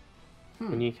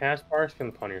 When you cast Barkskin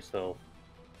upon yourself,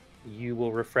 you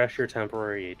will refresh your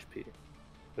temporary HP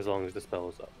as long as the spell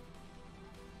is up.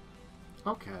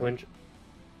 Okay. Which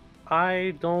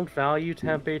I don't value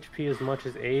temp HP as much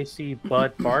as AC,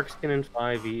 but Barkskin in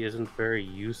 5e isn't very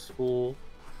useful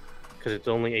because it's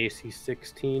only AC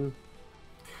 16.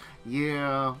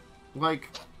 Yeah, like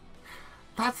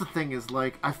that's the thing is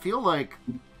like I feel like,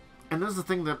 and this is the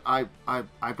thing that I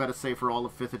gotta say for all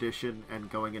of 5th edition and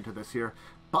going into this year,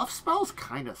 buff spells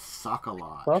kind of suck a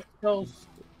lot. Buff spells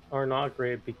are not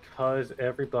great because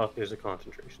every buff is a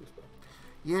concentration spell.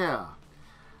 Yeah,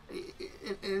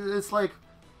 it's like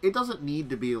it doesn't need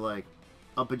to be like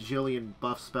a bajillion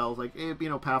buff spells. Like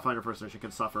Pathfinder First Edition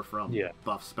can suffer from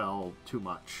buff spell too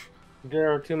much.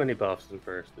 There are too many buffs in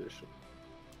First Edition.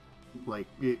 Like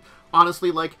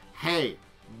honestly, like hey,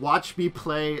 watch me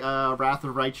play Wrath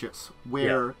of Righteous,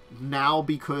 where now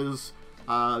because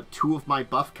 2 of my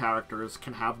buff characters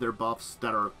can have their buffs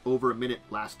that are over a minute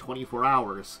last 24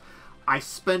 hours. I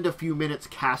spend a few minutes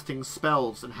casting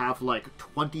spells and have like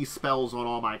 20 spells on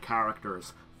all my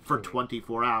characters for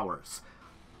 24 hours.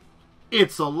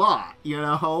 It's a lot,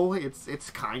 It's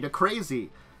kind of crazy.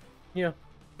 Yeah.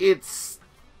 It's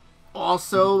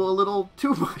also a little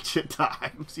too much at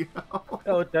times,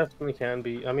 Oh, it definitely can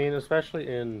be. I mean, especially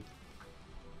when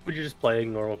you're just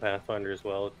playing normal Pathfinder as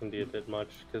well, it can be a bit much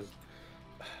because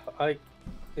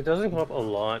it doesn't come up a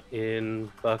lot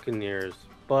in Buccaneers,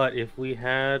 but if we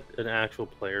had an actual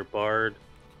player bard,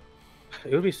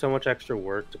 it would be so much extra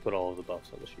work to put all of the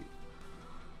buffs on the sheet.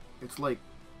 It's like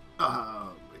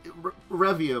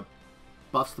Revia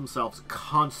buffs themselves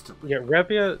constantly. Yeah,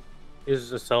 Revia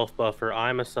is a self-buffer.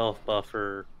 I'm a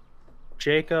self-buffer.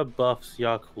 Jacob buffs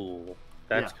Yakul.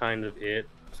 That's kind of it.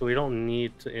 So we don't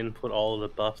need to input all of the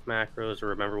buff macros or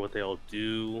remember what they all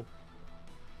do,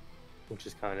 which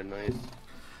is kind of nice.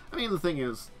 I mean, the thing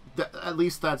is, at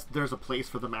least there's a place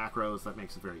for the macros that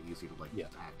makes it very easy to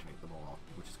activate them all,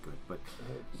 which is good. But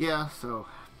yeah, so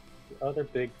the other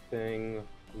big thing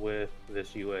with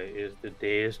this UA is the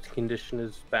dazed condition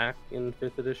is back in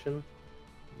 5th edition.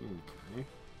 Okay.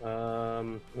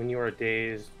 When you are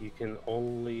dazed, you can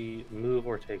only move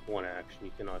or take 1 action.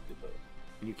 You cannot do both.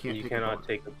 You can't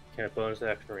take a bonus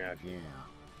action or reaction.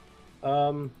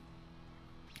 Yeah.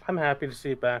 I'm happy to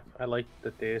see it back. I like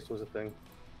that dazed was a thing.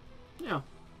 Yeah.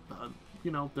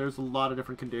 There's a lot of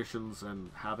different conditions, and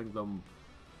having them,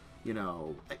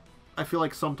 I feel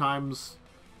like sometimes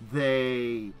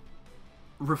they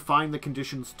refine the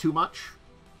conditions too much.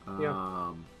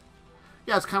 Yeah.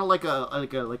 Yeah, it's kind of like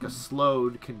a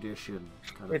slowed condition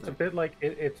kind of It's thing. a bit like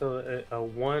it's a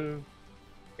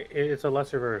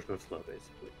lesser version of slow,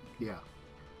 basically. Yeah.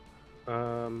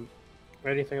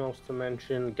 Anything else to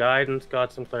mention? Guidance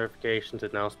got some clarifications.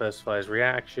 It now specifies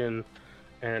reaction,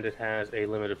 and it has a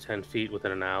limit of 10 feet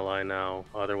within an ally now.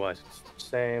 Otherwise, it's the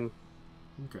same.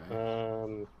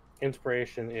 Okay.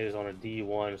 Inspiration is on a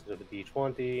D1 instead of a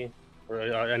D20, or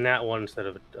a Nat 1 instead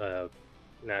of a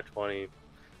Nat 20. I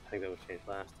think that was changed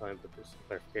last time, but there's some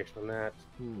clarification on that.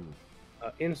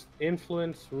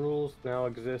 Influence rules now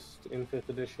exist in 5th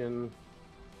edition.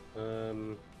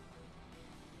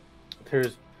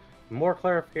 There's more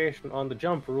clarification on the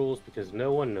jump rules because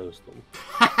no one knows them.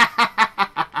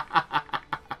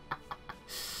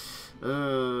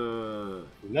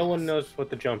 No one knows what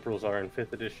the jump rules are in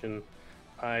 5th edition.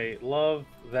 I love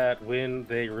that when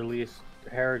they released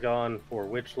Haragon for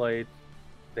Witchlight,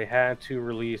 they had to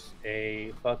release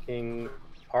a fucking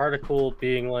article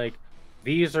being like,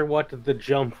 these are what the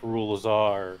jump rules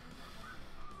are.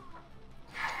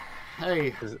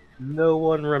 Hey, no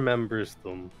one remembers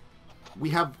them. We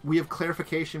have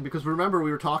clarification because remember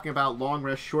we were talking about long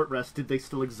rest, short rest. Did they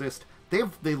still exist?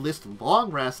 They list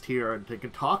long rest here and they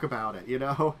can talk about it. You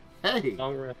know, hey.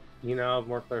 Long rest. You now have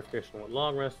more clarification on what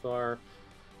long rests are.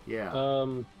 Yeah.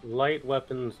 Light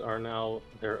weapons are now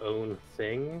their own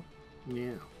thing.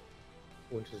 Yeah.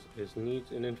 Which is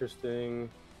neat and interesting.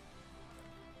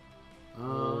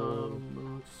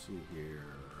 Let's see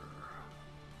here.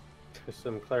 There's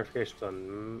some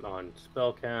clarifications on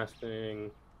spell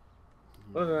casting.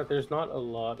 Other than that, there's not a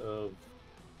lot of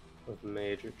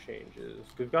major changes.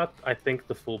 We've got, I think,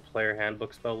 the full player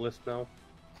handbook spell list now.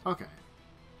 Okay.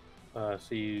 So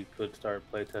you could start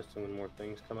playtesting when more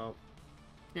things come out.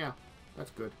 Yeah,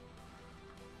 that's good.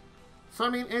 So I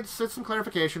mean, it's some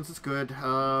clarifications. It's good.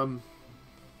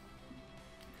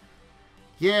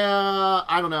 Yeah,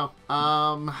 I don't know.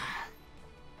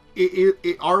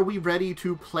 Are we ready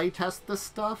to playtest this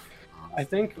stuff? I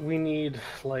think we need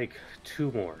like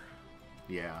 2 more.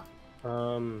 Yeah.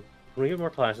 When we get more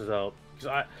classes out,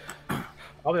 because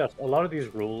I'll be honest, a lot of these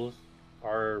rules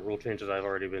are rule changes I've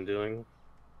already been doing.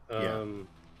 Because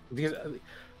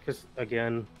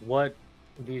again, what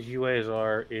these UAs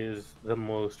are is the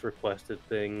most requested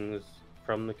things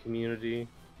from the community.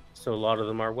 So a lot of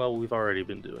them are, well, we've already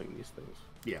been doing these things.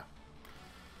 Yeah.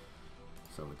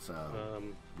 So it's I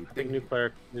think new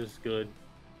cleric is good.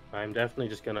 I'm definitely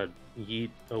just gonna yeet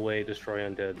away Destroy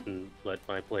Undead and let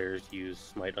my players use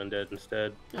Smite Undead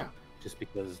instead. Yeah. Just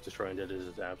because Destroy Undead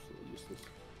is absolutely useless.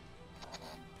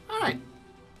 Alright.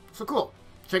 So cool.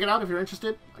 Check it out if you're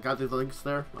interested. I got the links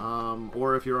there.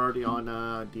 Or if you're already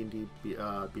on D&D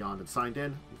Beyond and signed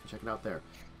in, you can check it out there.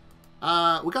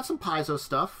 We got some Paizo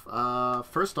stuff.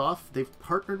 First off, they've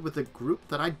partnered with a group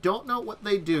that I don't know what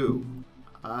they do.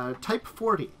 Type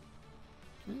 40.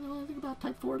 Do you know anything about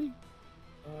Type 40?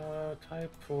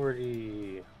 Type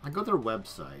 40. I go to their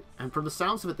website, and from the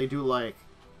sounds of it, they do like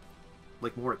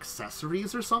more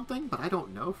accessories or something, but I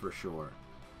don't know for sure.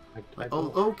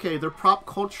 Okay, they're prop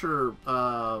culture,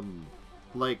 and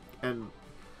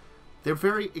they're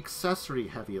very accessory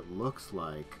heavy. It looks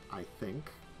like, I think.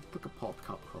 Look at pop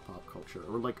culture,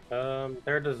 or like.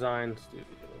 Their design studio.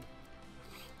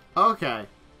 Okay,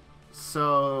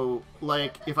 so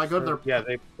like if I go to their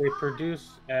they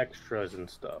produce extras and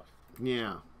stuff.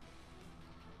 Yeah.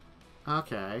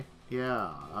 Okay.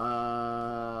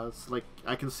 Yeah. It's like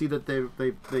I can see that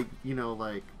they you know,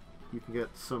 like you can get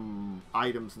some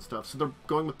items and stuff. So they're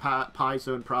going with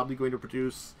Paizo and probably going to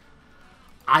produce.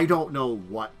 I don't know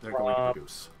what they're going to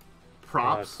produce.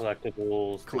 Props,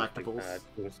 collectibles. Like that.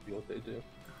 Let's see what they do.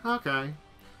 Okay.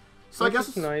 So I guess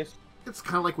it's nice. It's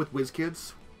kind of like with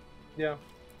WizKids. Yeah.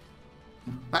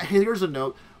 Here's a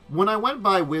note. When I went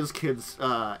by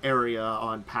WizKids area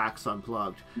on PAX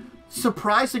Unplugged,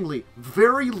 surprisingly,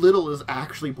 very little is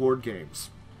actually board games.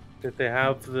 Did they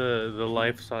have the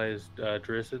life-sized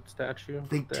Drizzt statue?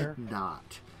 They did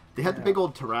not. They had the big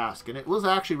old Tarrasque, and it was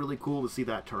actually really cool to see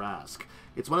that Tarrasque.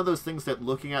 It's one of those things that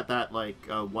looking at that, like,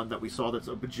 one that we saw that's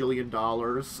 $1 bajillion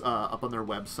up on their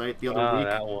website the other week.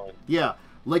 That one. Yeah.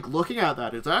 Like, looking at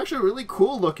that, it's actually really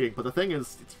cool looking, but the thing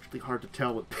is, it's really hard to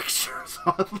tell with pictures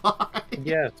online.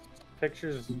 Yes,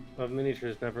 pictures of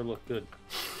miniatures never look good.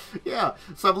 Yeah,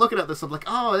 so I'm looking at this, I'm like,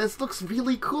 oh, this looks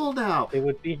really cool now. It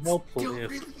would be helpful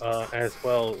if, as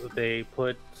well, they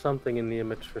put something in the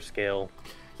image for scale.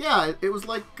 Yeah, it was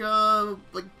like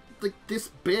this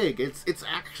big. It's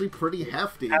actually pretty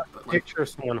hefty. But like, picture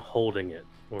someone holding it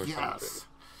or something.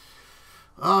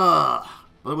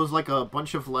 But it was like a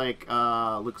bunch of like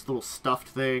looks little stuffed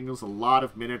things, a lot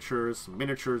of miniatures,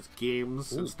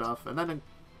 games and stuff, and then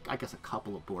I guess a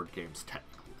couple of board games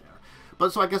technically there.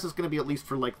 But so I guess it's going to be at least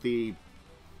for like the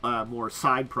more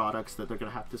side products that they're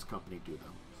going to have this company do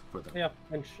them for them. Yeah,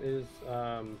 which is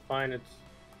fine. It's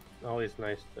always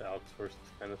nice to outsource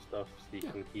this kind of stuff so you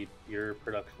can keep your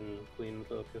production clean and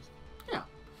focused. Yeah.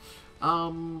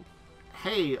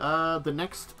 Hey, the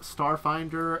next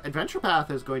Starfinder Adventure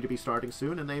Path is going to be starting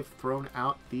soon, and they've thrown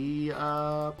out the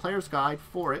player's guide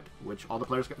for it, which all the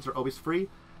player's guides are always free.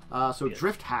 So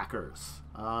Drift Hackers.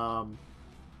 So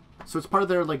it's part of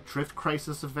their like Drift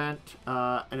Crisis event,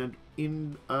 and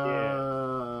it's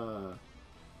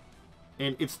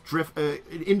an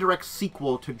indirect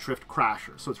sequel to Drift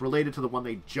Crasher. So it's related to the one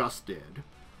they just did.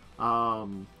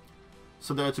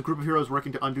 So that it's a group of heroes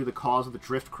working to undo the cause of the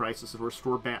drift crisis and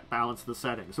restore balance to the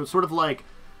setting. So it's sort of like,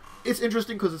 it's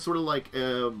interesting because it's sort of like,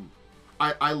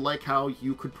 I like how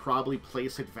you could probably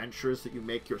place adventures that you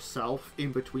make yourself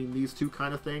in between these two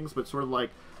kind of things, but sort of like,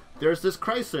 there's this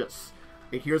crisis,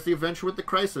 and here's the adventure with the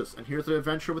crisis, and here's the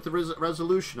adventure with the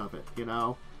resolution of it, you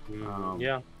know?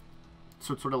 Yeah.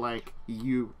 So it's sort of like,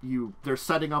 they're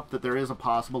setting up that there is a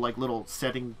possible, like, little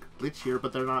setting glitch here,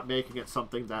 but they're not making it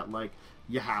something that, like,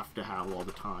 you have to have all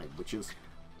the time, which is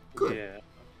good. Yeah,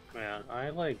 man, I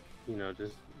like,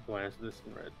 just glance at this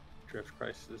and read Drift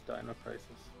Crisis, Dino Crisis.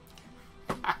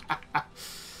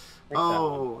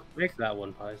 Make that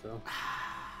one, Paizo.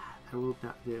 There will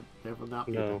not be a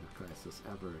Dino Crisis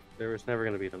ever. There was never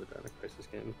going to be another Dino Crisis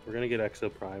game. We're going to get Exo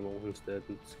Primal instead.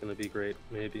 It's going to be great.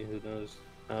 Maybe, who knows?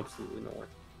 Absolutely not.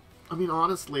 I mean,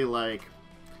 honestly, like,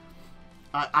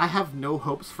 I have no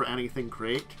hopes for anything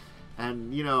great,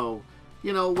 and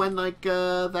when like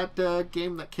that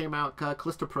game that came out,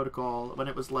 Callisto Protocol, when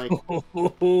it was like,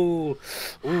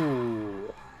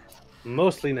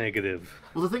 mostly negative.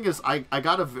 Well, the thing is, I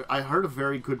heard a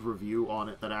very good review on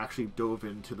it that actually dove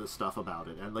into the stuff about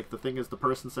it, and like the thing is, the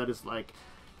person said is like,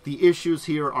 the issues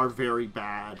here are very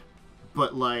bad,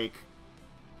 but like,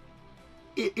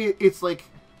 it's like,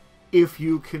 if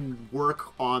you can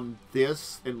work on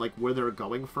this and like where they're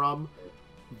going from,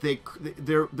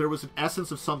 there was an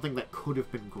essence of something that could have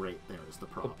been great. There is the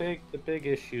problem. The big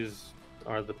issues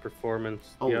are the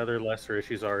performance. The other lesser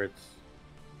issues are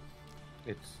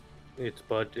it's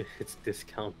budget, it's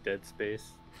discount Dead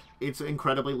Space. It's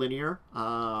incredibly linear.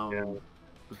 To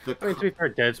be fair,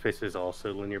 Dead Space is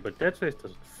also linear, but Dead Space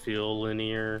doesn't feel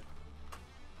linear.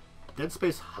 Dead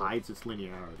Space hides its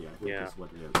linearity, I think is what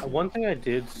it is. One thing I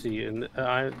did see, and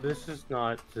this is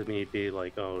not to me be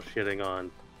like, shitting on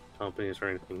companies or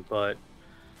anything, but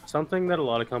something that a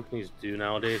lot of companies do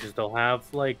nowadays is they'll have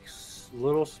like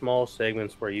little small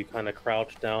segments where you kind of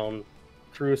crouch down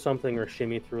through something or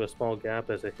shimmy through a small gap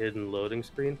as a hidden loading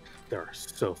screen. There are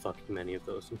so fucking many of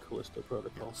those in Callisto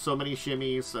Protocol. So many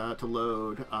shimmies to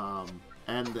load,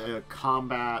 and the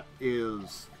combat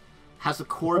has a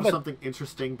core of something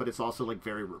interesting, but it's also like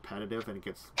very repetitive, and it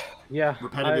gets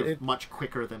repetitive much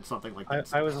quicker than something like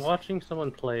that. I was watching someone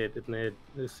play it, and they had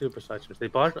super such. They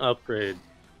bought an upgrade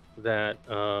that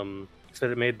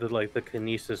said it made the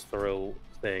kinesis throw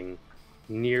thing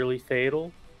nearly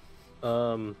fatal.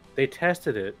 They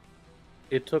tested it.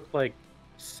 It took like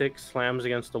 6 slams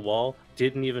against the wall,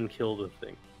 didn't even kill the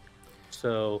thing.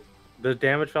 So the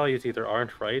damage values either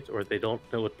aren't right or they don't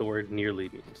know what the word nearly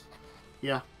means.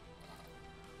 Yeah.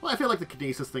 Well, I feel like the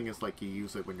kinesis thing is like you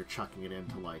use it when you're chucking it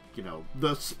into like,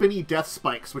 the spinny death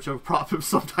spikes, which are problems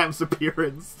sometimes appear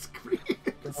in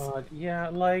screens. Yeah,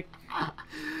 like...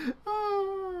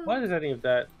 why does any of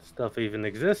that stuff even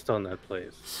exist on that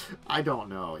place? I don't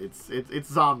know. It's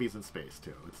zombies in space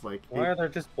too. It's like, why are there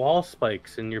just wall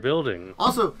spikes in your building?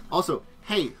 Also,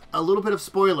 hey, a little bit of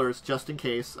spoilers just in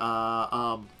case.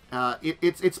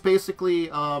 It's basically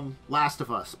Last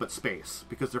of Us but space,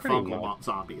 because they're fungal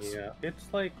zombies. Yeah, it's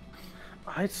like,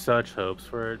 I had such hopes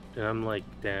for it, and I'm like,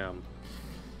 damn.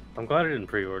 I'm glad I didn't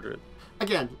pre-order it.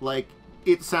 Again, like,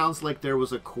 it sounds like there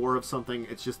was a core of something.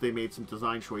 It's just they made some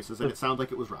design choices, and it sounds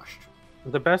like it was rushed.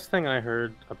 The best thing I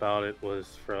heard about it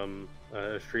was from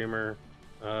a streamer.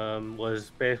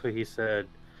 Was basically, he said,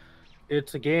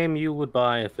 it's a game you would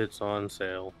buy if it's on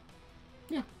sale.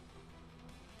 Yeah.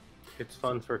 It's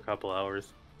fun for a couple hours.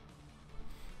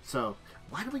 So,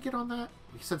 why did we get on that?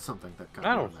 We said something that got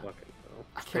I don't on that. fucking know.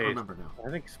 I can't remember now. I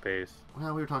think space.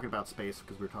 Well, we were talking about space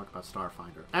because we were talking about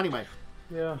Starfinder. Anyway.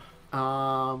 Yeah.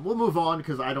 We'll move on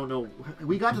because I don't know.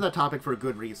 We got to that topic for a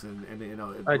good reason, and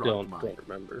I don't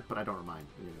remember, but I don't remind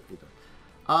either.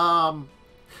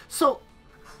 So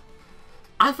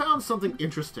I found something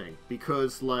interesting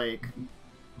because, like,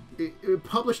 it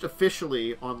published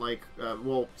officially on like,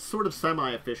 well, sort of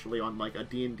semi-officially on like a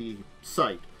D&D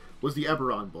site, was the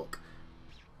Eberron book.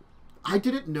 I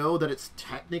didn't know that it's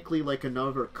technically like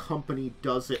another company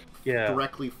does it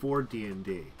directly for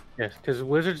D&D. Yes, because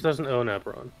Wizards doesn't own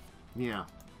Eberron. Yeah.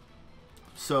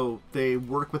 So they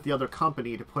work with the other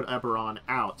company to put Eberron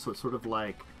out. So it's sort of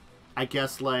like, I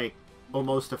guess, like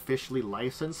almost officially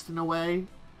licensed in a way.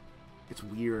 It's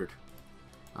weird.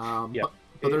 But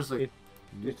there's like...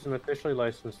 It's an officially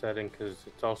licensed setting because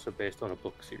it's also based on a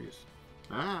book series.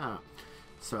 Ah.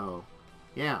 So,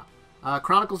 yeah.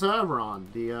 Chronicles of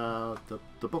Eberron, the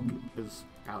book is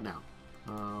out now.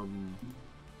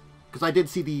 Because I did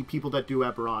see the people that do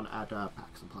Eberron at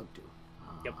PAX Unplugged too.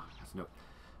 Yep. As a note.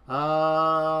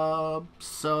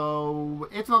 So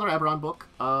it's another Eberron book.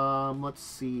 Let's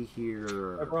see here.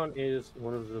 Eberron is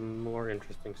one of the more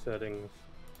interesting settings,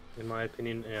 in my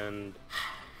opinion, and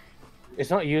it's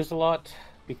not used a lot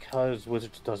because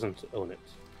Wizards doesn't own it.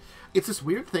 It's this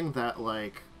weird thing that,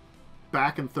 like,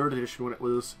 back in 3rd edition when it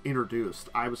was introduced,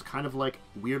 I was kind of, like,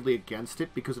 weirdly against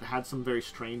it because it had some very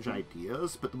strange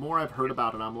ideas, but the more I've heard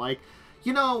about it, I'm like,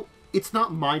 you know, it's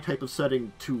not my type of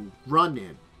setting to run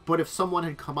in, but if someone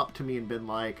had come up to me and been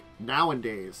like,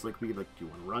 nowadays, like, be like, do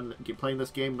you want to playing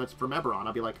this game that's from Eberron?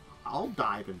 I'll be like, I'll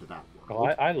dive into that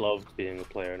world. Oh, I loved being a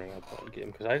player in an Eberron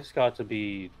game because I just got to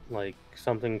be, like,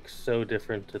 something so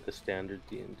different to the standard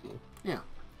D&D. Yeah.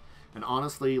 And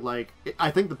honestly, like,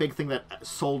 I think the big thing that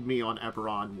sold me on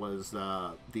Eberron was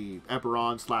the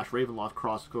Eberron / Ravenloft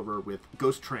crossover with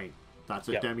Ghost Train. That's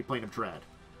a Demi-Plane of Dread.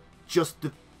 Just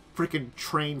the freaking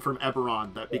train from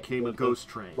Eberron that became a Ghost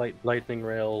Train. Lightning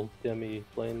Rail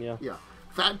Demi-Plane, yeah. Yeah.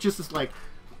 That just is like,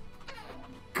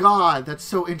 God, that's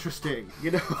so interesting.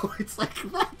 You know, it's like,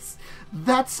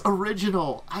 that's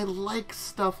original. I like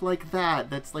stuff like that.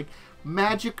 That's like,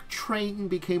 Magic Train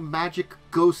became Magic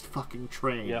Ghost fucking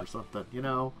Train or something, you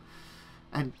know?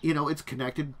 And, you know, it's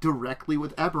connected directly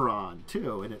with Eberron,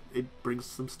 too, and it brings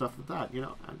some stuff with that, you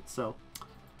know? And so,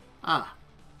 I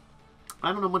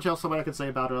don't know much else I can say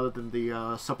about it other than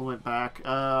the supplement back.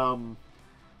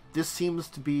 This seems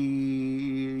to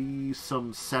be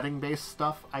some setting-based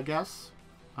stuff, I guess.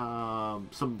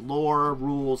 Some lore,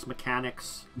 rules,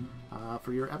 mechanics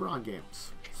for your Eberron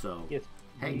games. So, yes,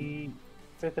 hey.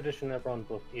 The 5th edition Eberron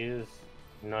book is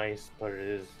nice, but it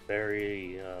is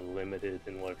very limited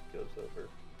in what it goes over.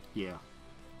 Yeah.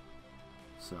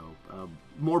 So,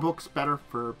 more books, better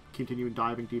for continuing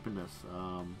diving deep in this.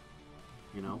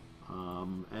 You know?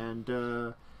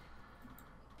 And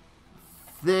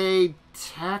they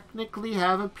technically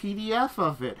have a PDF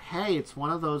of it. Hey, it's one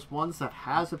of those ones that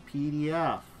has a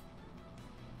PDF.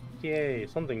 Yay,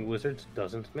 something Wizards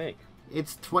doesn't make.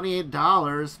 It's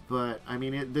 $28, but, I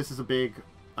mean, this is a big...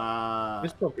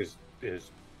 this book is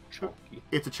chunky.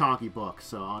 It's a chunky book,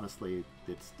 so honestly,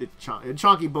 it's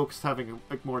chunky books having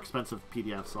like more expensive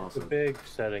PDFs also. It's a big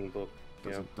setting book.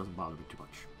 Doesn't bother me too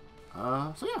much.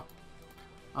 So yeah.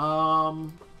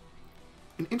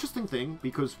 An interesting thing,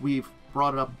 because we've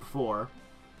brought it up before,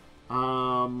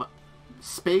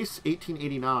 Space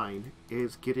 1889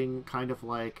 is getting kind of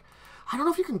like, I don't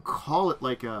know if you can call it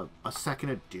like a second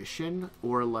edition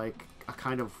or like a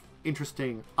kind of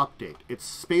interesting update. It's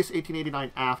Space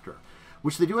 1889 After,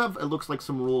 which they do have, it looks like,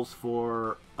 some rules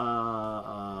for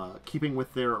keeping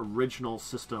with their original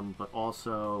system, but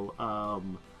also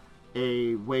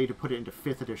a way to put it into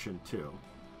 5th edition too.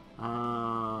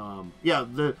 Yeah,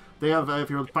 they have, if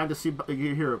you find a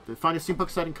steampunk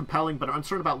setting compelling but are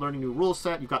uncertain about learning new rule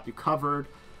set, you've got you covered.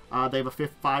 They have a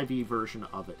 5e version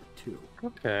of it too.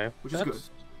 Okay, which is good.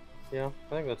 Yeah,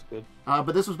 I think that's good.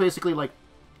 But this was basically like,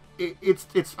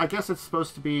 it's I guess it's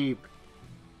supposed to be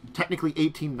technically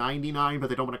 1899, but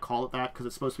they don't want to call it that because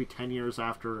it's supposed to be 10 years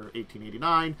after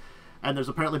 1889, and there's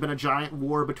apparently been a giant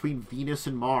war between Venus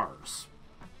and Mars.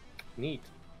 Neat.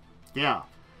 Yeah.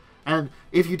 And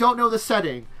if you don't know the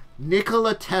setting,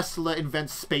 Nikola Tesla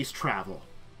invents space travel.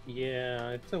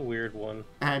 Yeah, it's a weird one.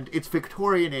 And it's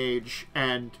Victorian age,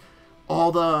 and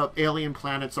all the alien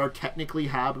planets are technically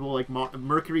habitable. Like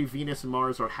Mercury, Venus, and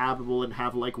Mars are habitable and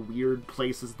have like weird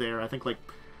places there. I think like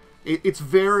it's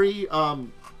very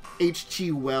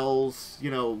H.G. Wells,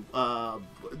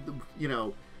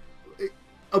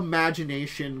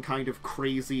 imagination kind of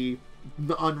crazy,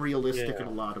 unrealistic in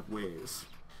a lot of ways.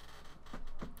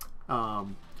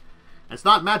 It's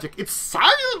not magic, it's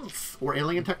science! Or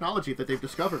alien technology that they've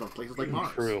discovered on places like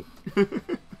Mars. True.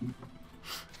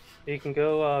 You can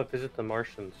go visit the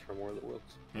Martians from War of the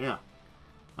Worlds. Yeah.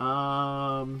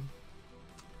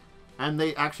 And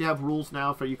they actually have rules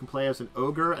now for you can play as an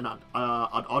ogre, an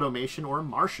automation, or a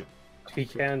Martian. You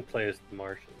can play as the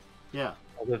Martians. Yeah.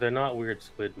 Although they're not weird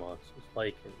squid monsters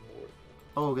like in War.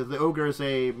 Oh, the ogre is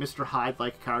a Mr.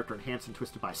 Hyde-like character enhanced and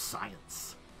twisted by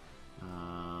science.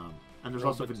 And there's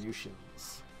also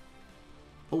Venusians.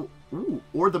 Oh, ooh,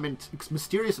 or the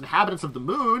mysterious inhabitants of the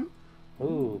moon.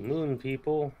 Ooh, moon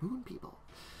people. Moon people.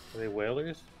 Are they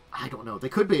whalers? I don't know. They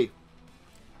could be.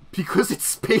 Because it's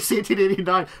Space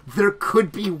 1889, there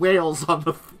could be whales on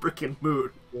the freaking moon.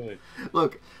 Good.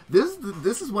 Look, this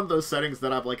is one of those settings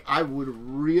that I'm like, I would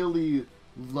really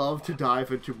love to dive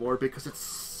into more because it's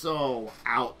so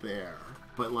out there.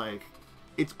 But, like,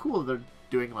 it's cool they're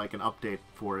doing, like, an update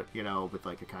for it, you know, with,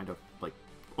 like, a kind of, like,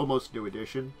 almost new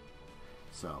edition.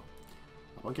 So,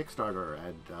 I'm on Kickstarter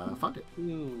and fund it.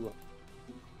 Ooh.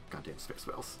 Goddamn space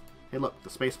whales. Hey, look, the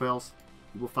space whales,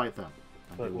 we will fight them.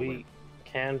 But we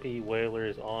can be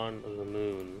whalers on the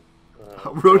moon.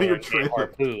 Rode your trailer.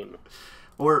 Harpoon.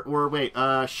 Or wait,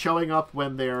 showing up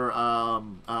when they're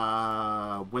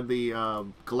when the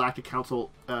Galactic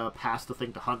Council passed the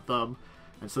thing to hunt them,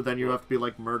 and so then you have to be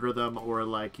like murder them, or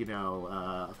like, you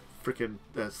know, freaking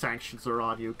sanctions are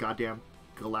on you, goddamn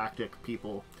galactic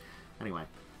people. Anyway,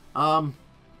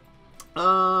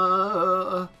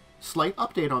 slight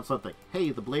update on something. Hey,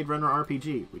 the Bladerunner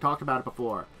RPG. We talked about it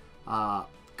before.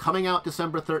 Coming out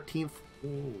December 13th.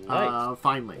 Ooh, nice.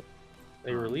 Finally.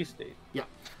 A release date. Yeah.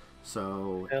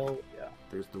 So, hell yeah.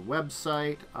 There's the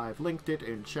website. I've linked it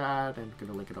in chat and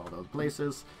going to link it all those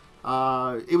places.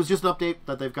 It was just an update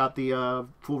that they've got the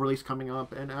full release coming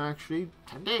up in actually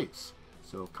 10 days.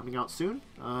 So, coming out soon.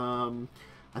 I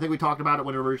think we talked about it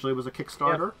when it originally was a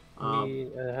Kickstarter. Yeah, we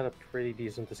had a pretty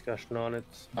decent discussion on it.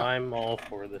 Yeah. I'm all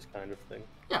for this kind of thing.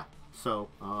 Yeah. So,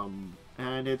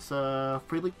 and it's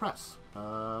Free League Press.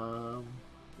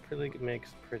 Free League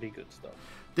makes pretty good stuff.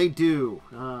 They do.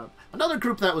 Another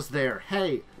group that was there.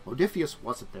 Hey, Modiphius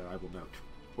wasn't there, I will note.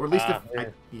 Or at least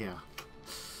yeah.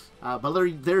 But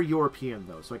they're European,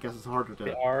 though, so I guess it's harder to...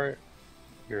 They are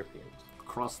Europeans.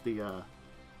 Cross the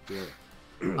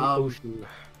ocean.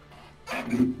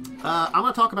 I'm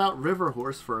going to talk about River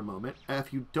Horse for a moment.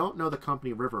 If you don't know the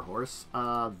company River Horse,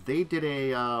 they did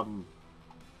a...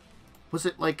 was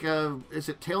it like... is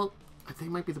it Tale... I think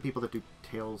it might be the people that do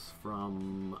Tales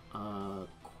from...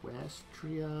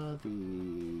 Equestria,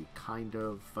 the kind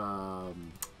of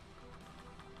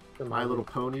My Little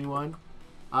Pony one.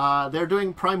 They're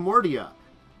doing Primordia.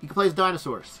 You can play as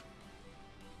dinosaurs.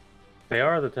 They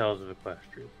are the Tales of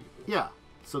Equestria people. Yeah,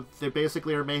 so they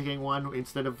basically are making one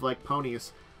instead of like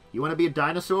ponies. You want to be a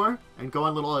dinosaur and go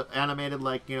on little animated,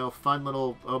 like, you know, fun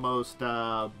little almost,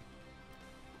 I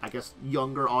guess,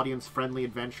 younger audience-friendly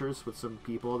adventures with some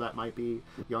people that might be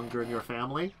younger in your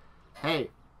family.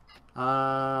 Hey.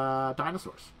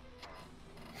 Dinosaurs.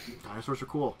 Dinosaurs are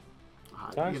cool.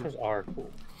 Dinosaurs are cool.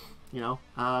 You know,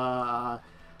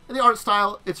 and the art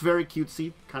style, it's very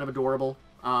cutesy, kind of adorable.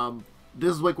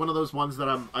 This is like one of those ones that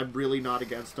I'm really not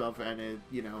against of, and it,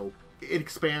 you know, it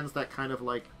expands that kind of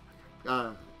like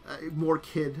more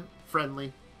kid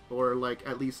friendly, or like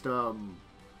at least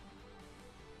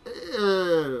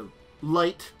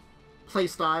light play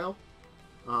style,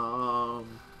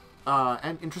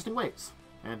 and interesting ways.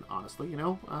 And honestly, you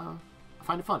know, I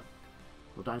find it fun.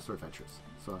 Little dinosaur adventures.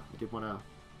 So I did want to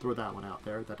throw that one out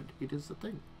there, that it is a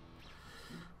thing.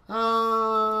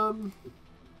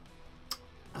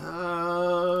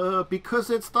 Because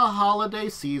it's the holiday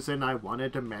season, I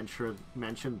wanted to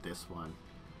mention this one.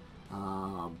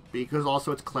 Because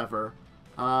also it's clever.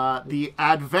 The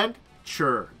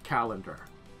Adventure Calendar.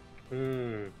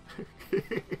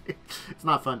 It's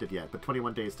not funded yet, but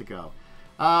 21 days to go.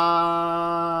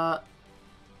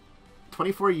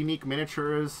 24 unique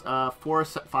miniatures, 4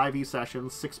 5e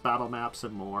sessions, 6 battle maps,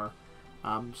 and more.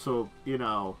 So, you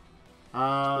know,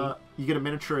 you get a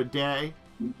miniature a day.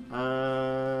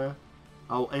 They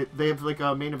have like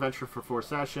a main adventure for 4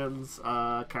 sessions,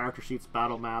 character sheets,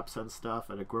 battle maps, and stuff,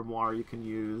 and a grimoire you can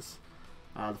use.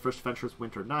 The first adventure is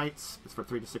Winter Nights. It's for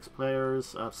 3 to 6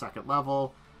 players, second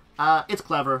level. It's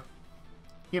clever.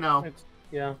 You know.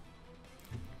 Yeah.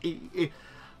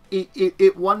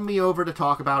 It won me over to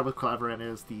talk about it with clever, and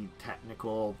is the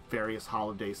technical various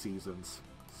holiday seasons.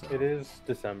 So, it is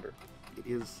December. It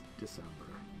is December.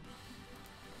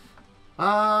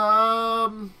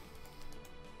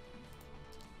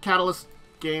 Catalyst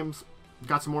Games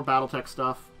got some more Battletech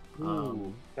stuff.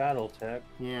 Ooh, Battletech.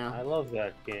 Yeah. I love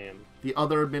that game. The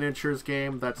other miniatures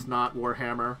game that's not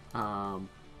Warhammer.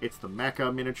 It's the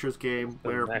Mecha miniatures game.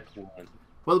 Mech one.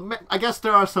 Well, I guess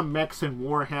there are some mechs in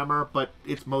Warhammer, but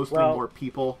it's mostly more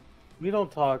people. People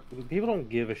don't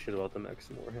give a shit about the mechs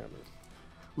in Warhammer.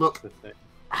 Look,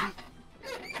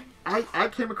 I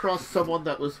came across someone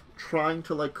that was trying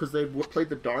to, like, because they played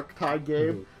the Dark Tide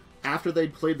game. After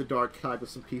they'd played the Dark Tide with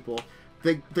some people,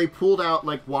 they pulled out,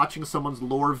 like, watching someone's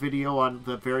lore video on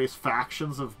the various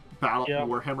factions of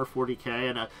Warhammer 40k,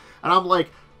 and I'm like,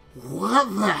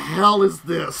 what the hell is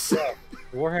this?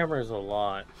 Warhammer is a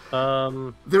lot.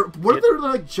 Weren't there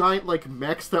like giant like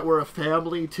mechs that were a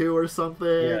family too or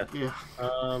something? Yeah.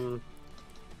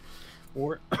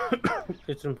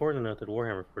 It's important to note that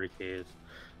Warhammer 40k is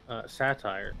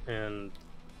satire and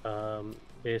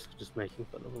basically just making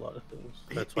fun of a lot of things.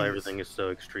 That's why everything is so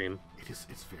extreme. It's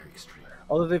very extreme.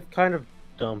 Although they've kind of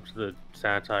dumped the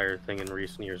satire thing in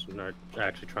recent years and are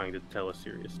actually trying to tell a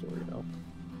serious story now.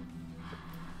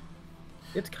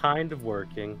 It's kind of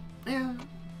working. Yeah.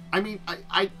 I mean,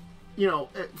 I you know,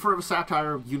 for a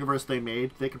satire universe they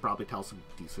made, they could probably tell some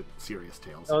decent, serious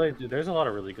tales. Oh, they do. There's a lot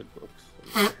of really good books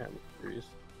in the Warhammer series.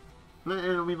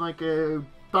 I mean, like,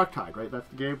 Dark Tide, right? That's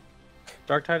the game?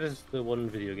 Dark Tide is the one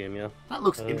video game, yeah. That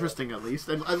looks interesting, at least.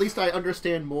 And at least I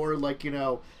understand more, like, you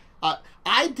know...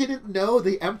 I didn't know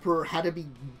the Emperor had to be...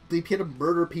 He had to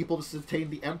murder people to sustain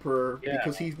the Emperor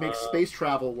because he makes space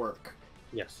travel work.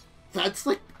 Yes. That's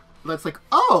like,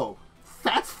 oh!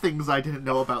 That's things I didn't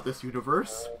know about this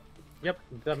universe. Yep.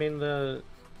 I mean, there's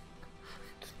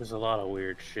a lot of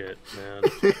weird shit, man.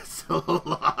 It's a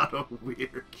lot of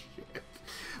weird shit.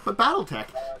 But Battletech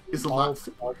is a lot...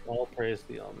 All praise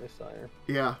the Omnisire.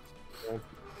 Yeah.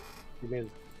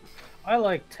 I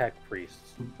like tech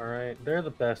priests, alright? They're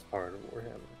the best part of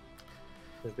Warhammer.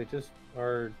 Because they just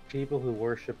are people who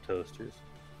worship toasters.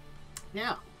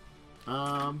 Yeah.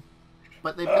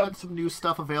 But they've got some new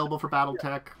stuff available for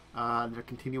Battletech. They're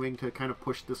continuing to kind of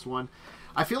push this one.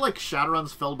 I feel like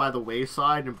Shadowrun's fell by the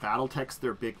wayside, and Battletech's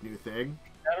their big new thing.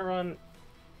 Shadowrun,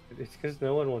 it's because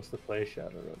no one wants to play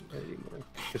Shadowrun anymore.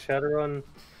 Because Shadowrun,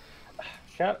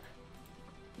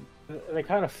 they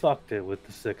kind of fucked it with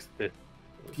the 6th edition.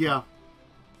 Yeah,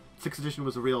 6th edition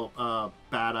was a real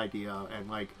bad idea, and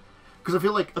like, because I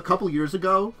feel like a couple years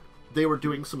ago they were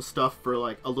doing some stuff for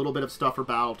like a little bit of stuff for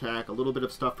Battletech, a little bit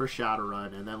of stuff for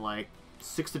Shadowrun, and then like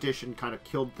 6th edition kind of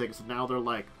killed things, and now they're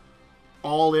like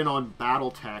all in on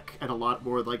Battletech and a lot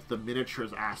more like the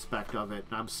miniatures aspect of it,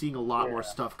 and I'm seeing a lot more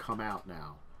stuff come out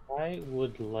now. I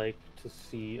would like to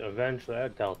see eventually, I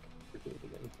doubt they'll do it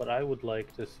again, but I would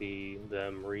like to see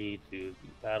them redo the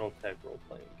Battletech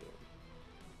role-playing game.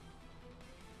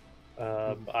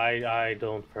 I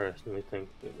don't personally think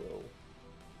they will.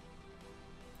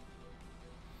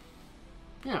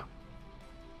 Yeah.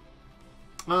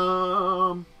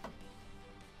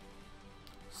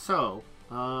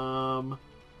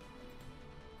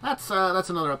 That's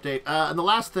another update. And the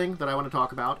last thing that I want to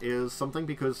talk about is something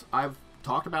because I've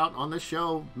talked about on this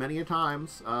show many a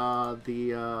times. Conan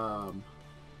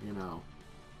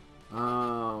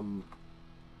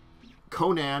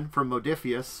from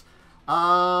Modiphius.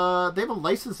 They have a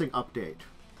licensing update.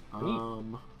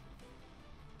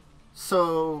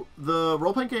 So, the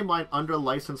role-playing game line under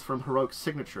license from Heroic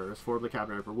Signatures for the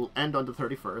Cabinet will end on the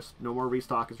 31st. No more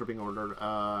restockings are being ordered,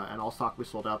 and all stock will be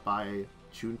sold out by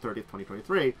June 30th,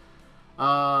 2023.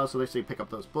 So they say pick up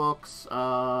those books.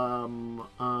 Howard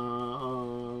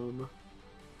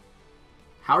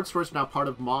Stores is now part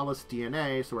of Monolith's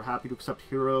DNA, so we're happy to accept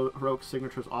Heroic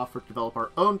Signatures' offer to develop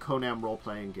our own Conan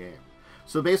role-playing game.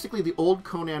 So basically the old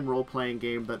Conan role-playing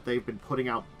game that they've been putting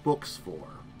out books for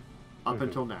up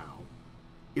until now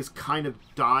is kind of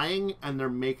dying, and they're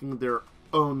making their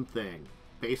own thing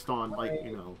based on, like,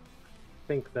 you know... I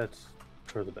think that's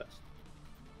for the best.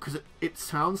 Because it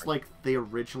sounds like they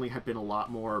originally had been a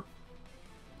lot more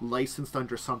licensed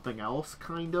under something else,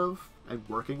 kind of, and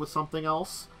working with something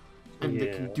else, and they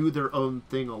can do their own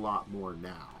thing a lot more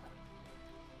now.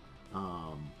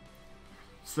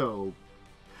 So,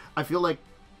 I feel like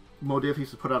Modiphius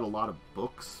has put out a lot of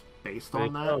books based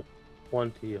on that.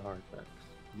 20 hardbacks.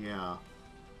 Yeah.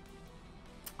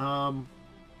 So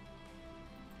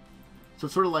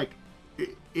it's sort of like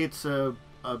it's a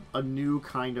new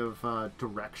kind of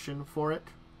direction for it.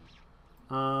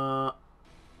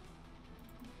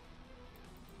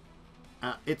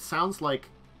 It sounds like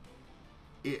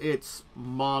it's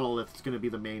Monolith is going to be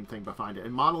the main thing behind it,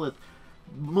 and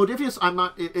Modiphius. I'm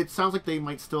not. It sounds like they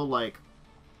might still like.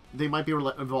 They might be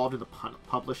involved in the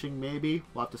publishing, maybe.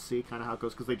 We'll have to see kind of how it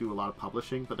goes, because they do a lot of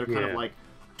publishing, but they're kind of like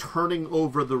turning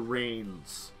over the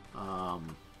reins.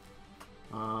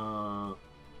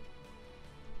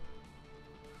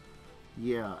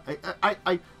 Yeah,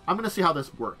 I'm going to see how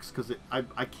this works, because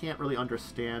I can't really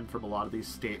understand from a lot of these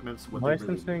statements what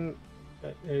licensing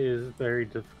is a very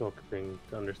difficult thing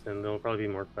to understand. There'll probably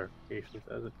be more clarifications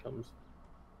as it comes.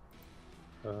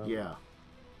 Yeah.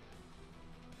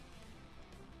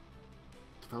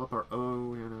 develop our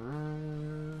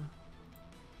own.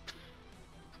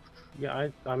 Yeah,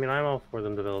 I mean, I'm all for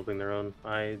them developing their own.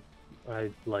 I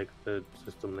like the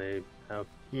system they have.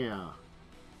 Yeah.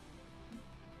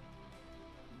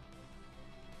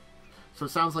 So it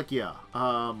sounds like, yeah.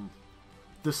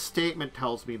 The statement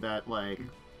tells me that, like,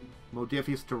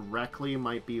 Modiphius directly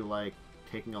might be, like,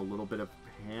 taking a little bit of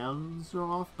hands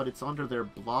off, but it's under their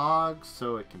blog,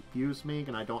 so it confused me,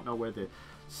 and I don't know where the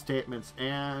statements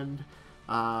end.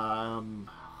 We'll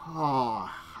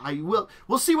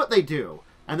see what they do,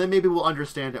 and then maybe we'll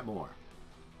understand it more.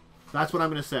 That's what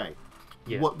I'm going to say.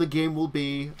 Yeah. What the game will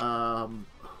be,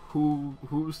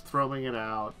 who's throwing it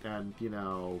out, and,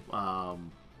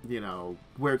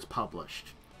 where it's published.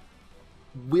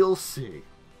 We'll see.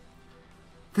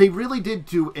 They really did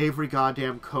do every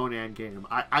goddamn Conan game.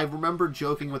 I remember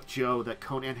joking with Joe that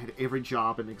Conan had every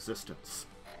job in existence.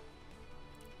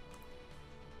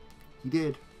 He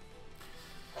did.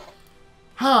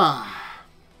 Well,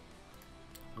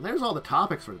 there's all the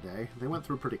topics for today. They went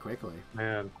through pretty quickly.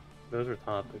 Man, those are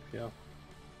topics, yeah.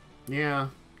 Yeah,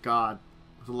 God.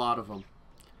 There's a lot of them.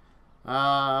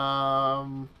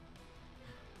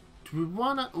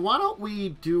 Why don't we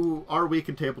do our week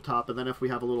in tabletop, and then if we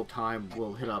have a little time,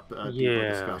 we'll hit up a deeper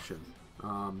discussion.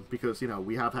 Because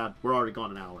we're already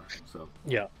gone an hour, so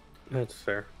yeah, that's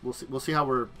fair. We'll see how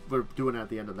we're doing at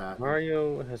the end of that.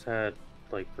 Mario has had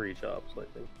like 3 jobs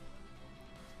lately.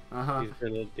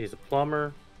 He's a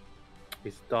plumber.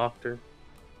 He's a doctor.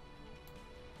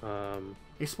 A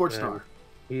sports star.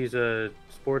 He's a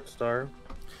sports star.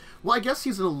 Well, I guess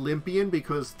he's an Olympian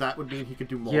because that would mean he could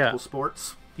do multiple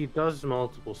sports. He does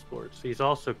multiple sports. He's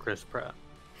also Chris Pratt.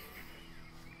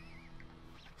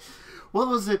 What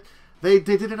was it? They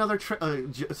did another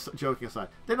joking aside.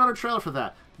 They did another trailer for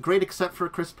that. Great, except for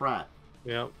Chris Pratt.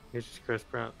 Yeah, he's just Chris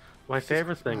Pratt. My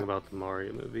favorite thing about the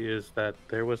Mario movie is that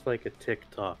there was like a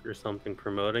TikTok or something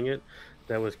promoting it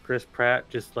that was Chris Pratt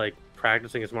just like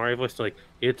practicing his Mario voice. Like,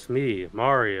 it's me,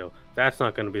 Mario. That's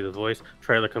not going to be the voice.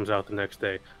 Trailer comes out the next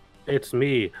day. It's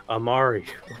me, a Mario.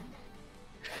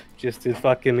 Just his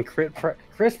fucking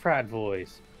Chris Pratt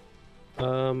voice.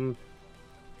 Jack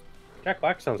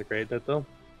Black sounds great, though.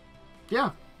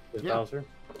 Yeah. Bowser.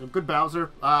 Good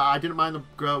Bowser. I didn't mind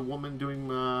the woman doing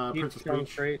Princess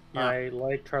Peach. Great. Yeah. I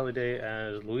like Charlie Day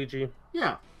as Luigi.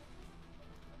 Yeah.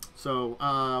 So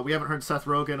we haven't heard Seth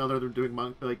Rogen other than doing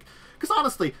because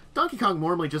honestly, Donkey Kong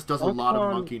normally just does a lot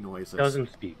of monkey noises.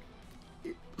 Doesn't speak.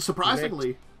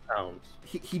 Surprisingly, sounds.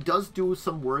 He does do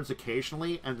some words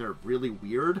occasionally, and they're really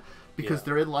weird because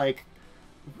they're in like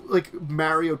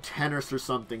Mario Tennis or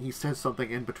something. He says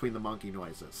something in between the monkey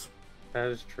noises. That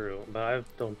is true, but I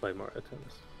don't play Mario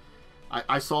Tennis.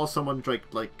 I saw someone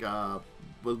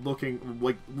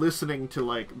listening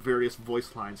to various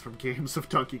voice lines from games of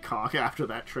Donkey Kong after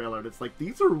that trailer, and it's like,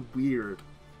 these are weird.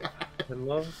 I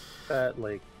love that,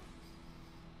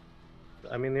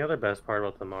 I mean, the other best part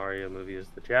about the Mario movie is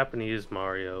the Japanese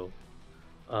Mario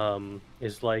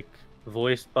is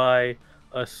voiced by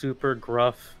a super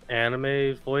gruff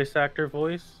anime voice actor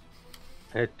voice.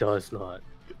 It does not.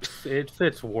 It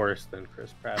fits worse than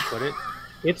Chris Pratt, but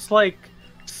it's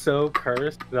so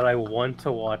cursed that I want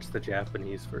to watch the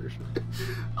Japanese version.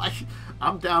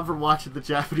 I'm down for watching the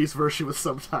Japanese version with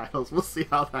subtitles. We'll see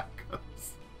how that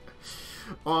goes.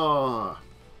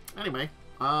 Anyway,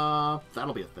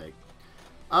 that'll be a thing.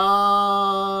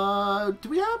 Do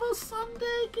we have a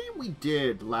Sunday game? We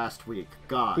did last week.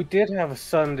 God. We did have a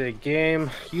Sunday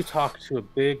game. You talked to a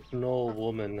big Knoll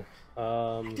woman.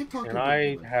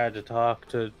 I had to talk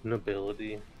to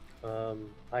nobility.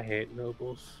 I hate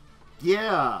nobles.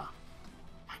 Yeah.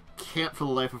 I can't for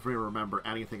the life of me remember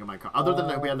anything in my other than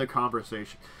that we had the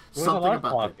conversation. Something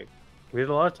about that. We did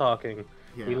a lot of talking.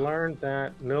 Yeah. We learned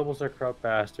that nobles are corrupt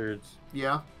bastards.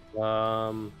 Yeah.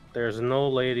 There's an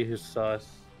old lady who's sus.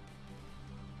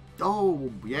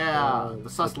 Oh, yeah. The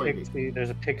sus lady.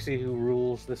 There's a pixie who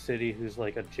rules the city who's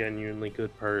a genuinely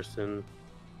good person.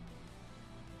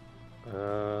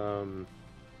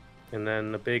 And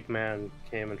then the big man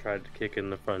came and tried to kick in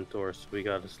the front door, so we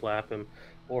got to slap him,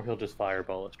 or he'll just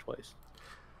fireball us twice.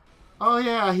 Oh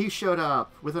yeah, he showed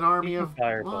up with an army of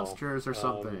monsters or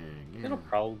something. Yeah. It'll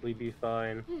probably be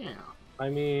fine. Yeah. I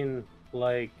mean,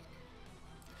 look,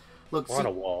 we're on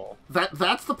a wall.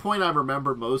 That's the point I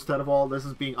remember most out of all this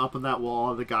is being up on that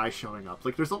wall and the guy showing up.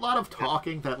 There's a lot of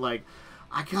talking that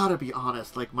I gotta be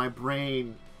honest, my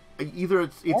brain. Either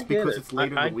it's because it's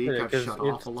later in the week, I've shut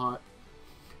off a lot.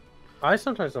 I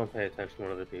sometimes don't pay attention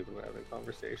when other people are having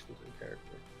conversations in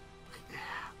character.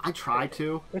 I try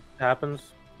to. It happens.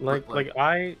 For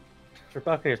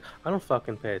Buccaneers, I don't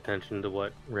fucking pay attention to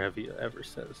what Revia ever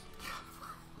says.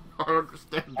 I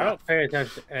understand that. I don't pay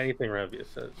attention to anything Revia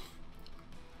says.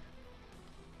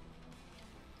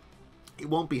 It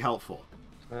won't be helpful.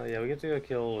 Yeah, we get to go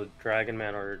kill a Dragon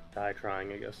Man or die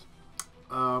trying, I guess.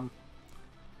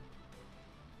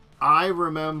 I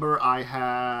remember I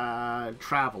had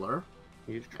Traveler.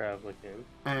 Huge Traveler game.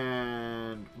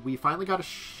 And we finally got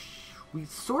we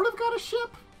sort of got a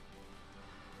ship.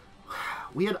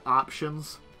 We had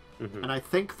options. Mm-hmm. And I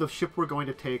think the ship we're going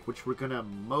to take, which we're going to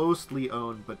mostly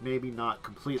own, but maybe not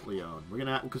completely own, we're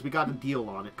gonna because we got a deal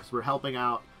on it because we're helping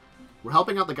out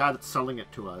the guy that's selling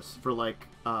it to us for like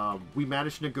we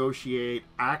managed to negotiate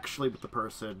actually with the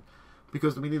person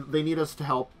because they need us to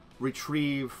help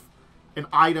retrieve an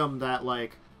item that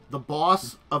like the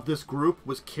boss of this group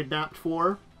was kidnapped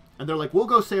for, and they're like, we'll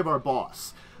go save our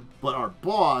boss, but our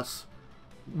boss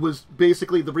was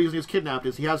basically the reason he was kidnapped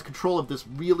is he has control of this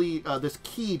this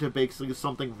key to basically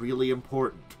something really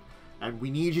important, and we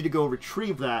need you to go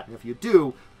retrieve that, and if you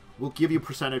do, we'll give you a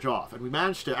percentage off. And we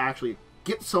managed to actually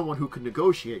get someone who can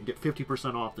negotiate and get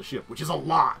 50% off the ship, which is a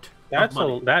lot. That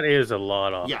is a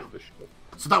lot off yeah. of the ship.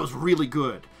 So that was really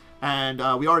good, and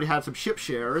we already had some ship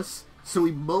shares, so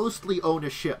we mostly own a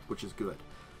ship, which is good.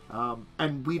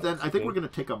 And we then I think we're going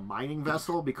to take a mining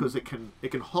vessel because it can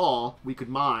haul, we could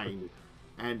mine.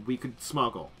 And we could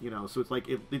smuggle, you know, so it's like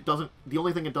it doesn't. The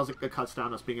only thing it cuts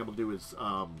down us being able to do is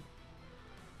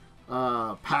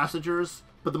passengers.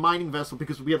 But the mining vessel,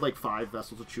 because we had like 5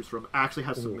 vessels to choose from, actually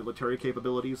has some military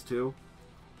capabilities too.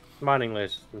 Mining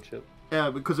lasers and shit. Yeah,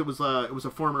 because it was a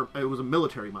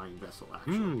military mining vessel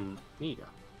actually. Neat. Yeah.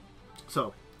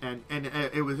 So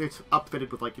it's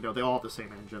upfitted with like they all have the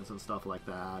same engines and stuff like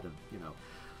that, and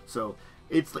so.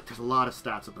 It's like there's a lot of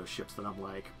stats of those ships that I'm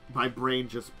like, my brain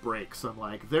just breaks. I'm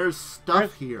like, there's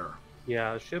stuff here.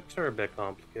 Yeah, ships are a bit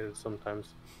complicated sometimes.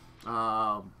 But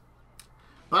I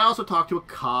also talked to a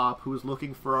cop who was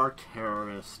looking for our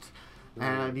terrorist.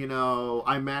 And,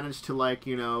 I managed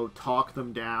to, talk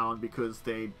them down because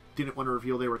they didn't want to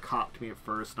reveal they were cop to me at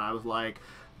first. And I was like,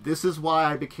 this is why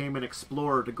I became an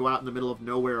explorer, to go out in the middle of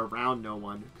nowhere around no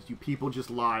one, because you people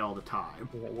just lie all the time.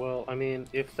 Yeah, well, I mean,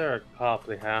 if they're a cop,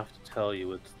 they have to tell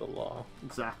you it's the law.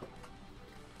 Exactly.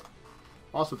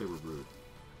 Also, they were rude.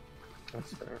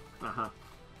 That's fair.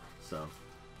 So,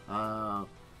 I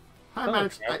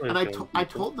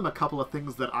told them a couple of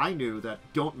things that I knew that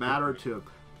don't matter to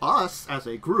us as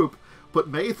a group, but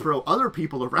may throw other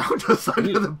people around us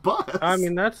under the bus. I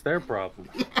mean, that's their problem.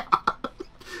 Yeah.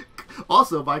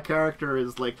 Also, my character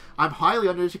is like, I'm highly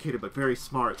uneducated but very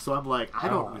smart, so I'm like, I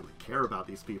don't really care about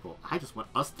these people. I just want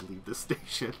us to leave this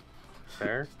station.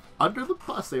 Fair. Under the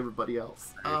bus, everybody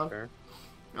else. Fair.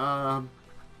 So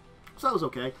that was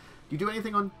okay. Do you do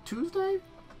anything on Tuesday?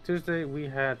 Tuesday, we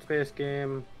had Space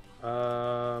Game.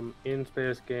 In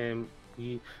Space Game,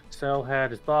 Cell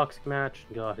had his boxing match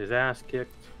and got his ass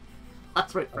kicked.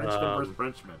 That's right, Frenchman versus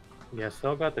Frenchman. Yeah,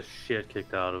 Cell got the shit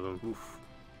kicked out of him. Oof.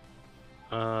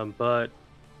 But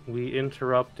we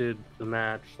interrupted the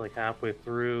match like halfway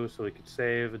through so we could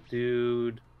save a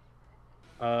dude.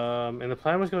 And the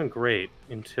plan was going great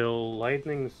until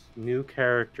Lightning's new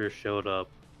character showed up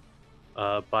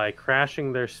by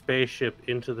crashing their spaceship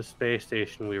into the space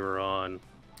station we were on,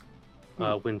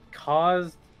 when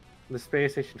caused the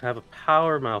space station to have a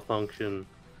power malfunction.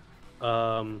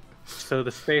 So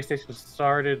the space station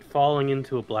started falling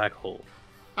into a black hole.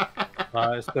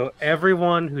 So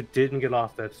everyone who didn't get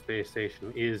off that space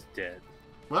station is dead.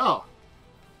 Well.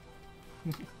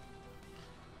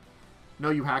 No,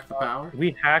 you hacked the power?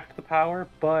 We hacked the power,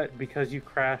 but because you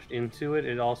crashed into it,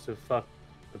 it also fucked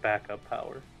the backup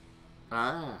power.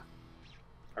 Ah.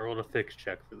 I rolled a fix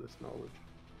check for this knowledge.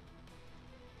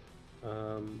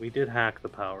 We did hack the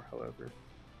power, however.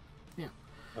 Yeah.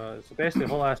 So basically,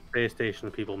 the whole last space station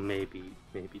of people maybe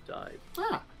died.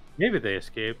 Ah. Maybe they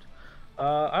escaped.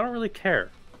 I don't really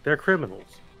care. They're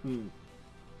criminals.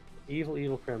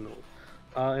 Evil criminals.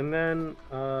 And then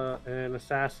an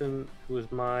assassin who was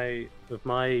of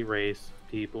my race,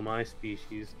 people, my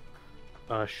species,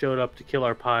 showed up to kill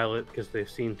our pilot because they've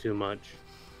seen too much.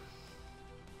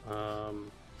 I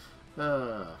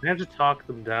had to talk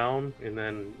them down, and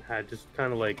then had just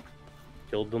kind of like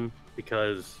killed them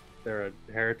because they're a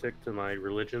heretic to my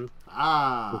religion.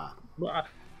 Ah.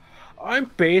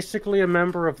 I'm basically a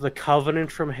member of the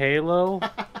Covenant from Halo.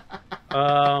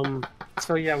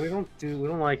 So yeah, we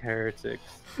don't like heretics.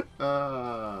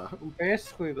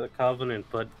 Basically the Covenant,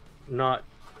 but not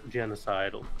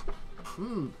genocidal.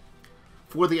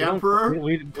 For the Emperor?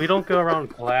 We don't go around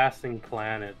glassing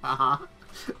planets.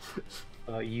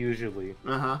 Usually.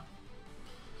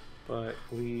 But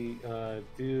we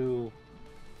do.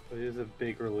 It is a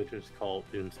big religious cult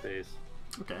in space.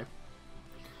 Okay.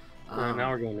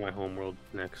 Now we're going to my homeworld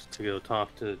next to go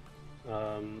talk to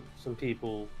some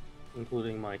people,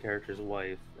 including my character's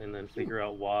wife, and then figure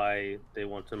out why they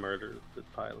want to murder the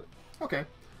pilot. Okay.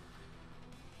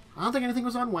 I don't think anything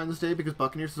was on Wednesday because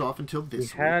Buccaneers is off until this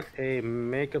week. We had a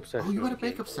makeup session. Oh, you had a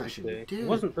makeup session. You did.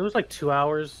 It was like 2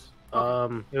 hours.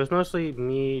 Okay. It was mostly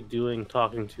me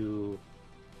talking to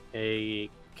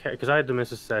because I had to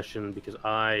miss a session because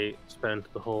I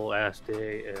spent the whole ass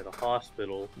day at a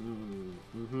hospital.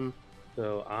 Mm-hmm.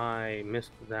 So I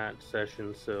missed that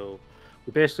session. So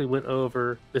we basically went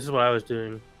over. This is what I was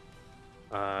doing.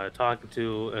 Talking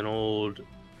to an old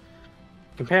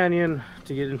companion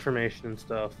to get information and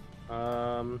stuff.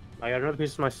 I got another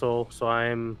piece of my soul, so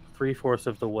I'm 3/4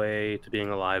 of the way to being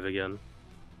alive again.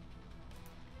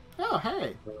 Oh,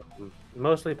 hey.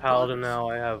 Mostly paladin now.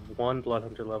 I have 1 blood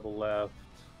hunter level left.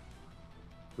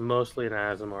 Mostly an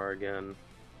Azamar again.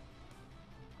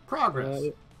 Progress.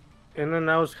 And then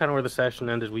that was kind of where the session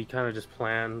ended. We kind of just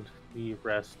planned the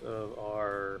rest of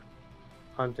our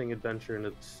hunting adventure into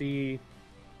the sea.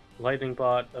 Lightning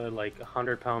bought like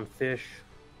 100-pound fish.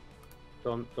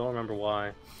 Don't remember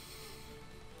why.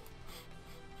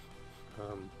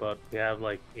 But we have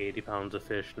like 80 pounds of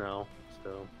fish now.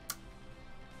 So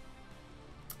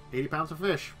 80 pounds of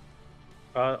fish.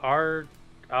 Our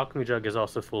alchemy jug is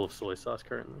also full of soy sauce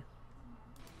currently.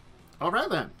 All right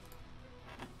then.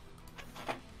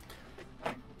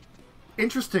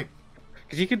 Interesting.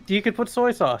 Because you could put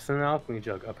soy sauce in an alchemy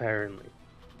jug apparently.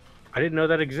 I didn't know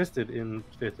that existed in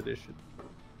 5th edition.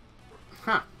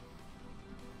 Huh.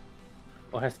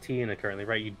 Well, it has tea in it currently,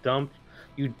 right? You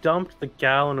dumped the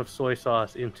gallon of soy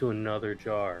sauce into another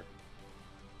jar.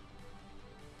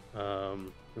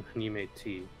 And then you made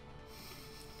tea.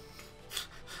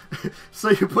 So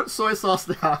you put soy sauce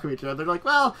in the alchemy jar. They're like,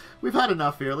 well, we've had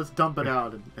enough here. Let's dump it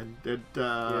out and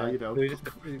Yeah, you know. we just,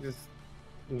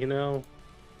 you know,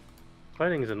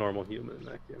 fighting is a normal human in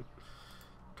that game.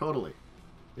 Totally.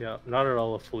 Yeah, not at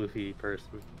all a floofy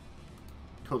person.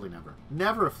 Totally never.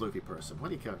 Never a floofy person. What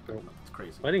do you care about? That's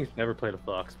crazy. Fighting's never played a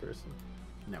fox person.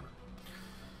 Never.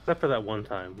 Except for that one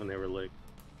time when they were like...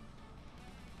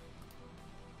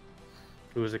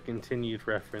 It was a continued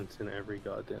reference in every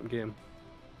goddamn game.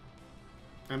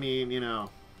 I mean, you know,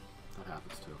 that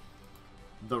happens too.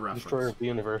 The reference. Destroyer of the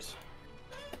universe.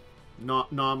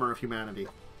 Nomer of humanity.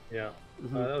 Yeah.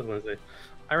 Mm-hmm. That was Wednesday.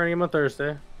 I ran a game on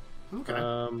Thursday.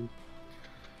 Okay.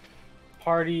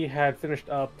 Party had finished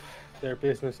up their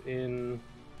business in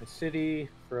the city.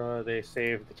 They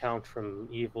saved the Count from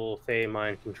evil Fey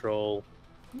mind control.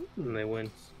 Mm-hmm. And they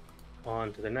went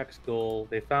on to the next goal.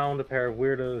 They found a pair of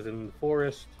weirdos in the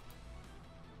forest.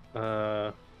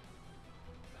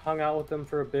 Hung out with them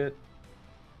for a bit.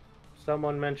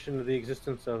 Someone mentioned the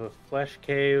existence of a flesh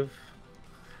cave.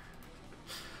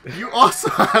 You also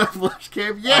had a flesh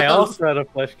cave? Yes! I also had a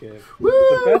flesh cave. Woo!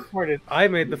 The best part is I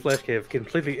made the flesh cave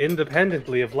completely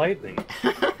independently of Lightning.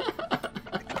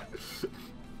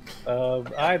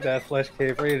 I had that flesh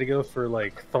cave ready to go for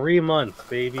like 3 months,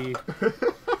 baby.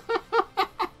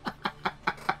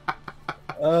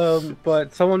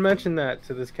 But someone mentioned that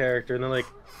to this character, and they're like,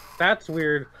 "That's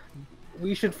weird.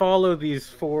 We should follow these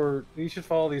 5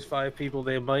 people.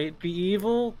 They might be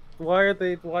evil. Why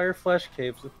are flesh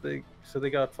caves if they?" So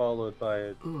they got followed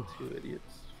by 2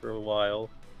 idiots for a while.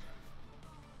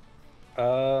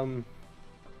 Found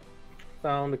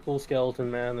a cool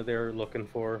skeleton man that they were looking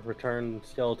for. Returned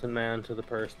skeleton man to the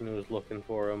person who was looking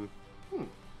for him.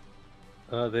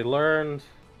 They learned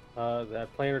that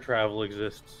planar travel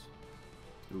exists.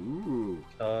 Ooh.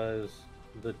 Because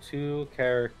the 2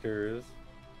 characters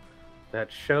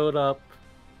that showed up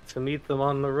to meet them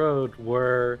on the road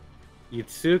were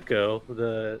Yutsuko,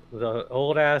 the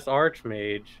old-ass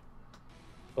archmage,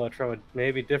 but from a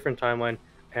maybe different timeline,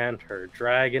 and her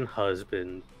dragon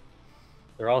husband.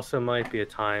 There also might be a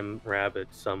time rabbit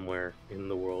somewhere in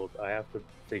the world. I have to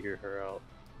figure her out.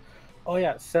 Oh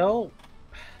yeah, Cell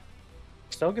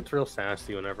gets real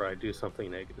sassy whenever I do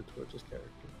something negative towards his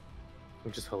character,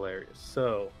 which is hilarious.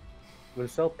 So, when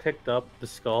Cell picked up the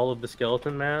skull of the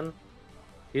skeleton man,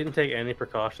 he didn't take any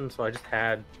precautions, so I just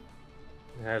had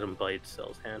him bite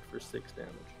Cell's hand for 6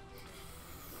 damage.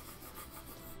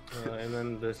 And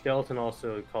then the skeleton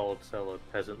also called Cell a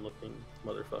peasant-looking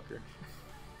motherfucker.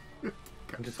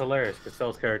 Which is hilarious, because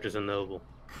Cell's character's a noble.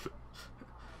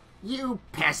 You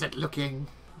peasant-looking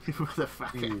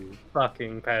motherfucker. You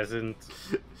fucking peasant.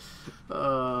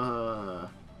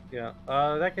 Yeah,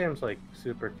 that game's like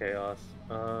super chaos.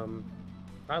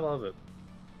 I love it.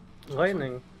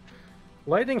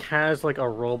 Lightning has like a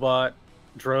robot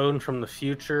drone from the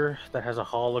future that has a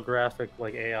holographic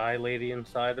like AI lady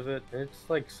inside of it. It's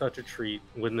like such a treat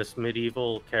when this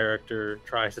medieval character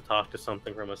tries to talk to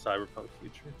something from a cyberpunk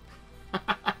future.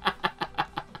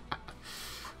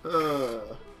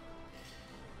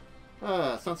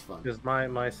 Sounds fun. Because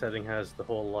my setting has the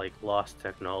whole like lost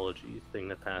technology thing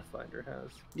that Pathfinder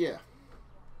has. Yeah.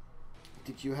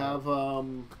 Did you have I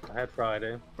had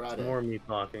Friday. Friday? More me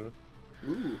talking.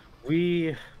 Ooh.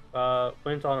 We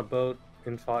went on a boat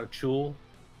and fought a Chul.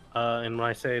 And when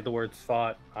I say the words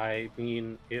fought, I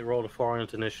mean it rolled a 4 on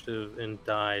its initiative and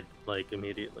died like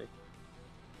immediately.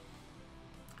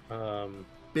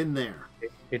 Been there.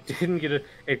 It didn't get a.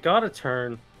 It got a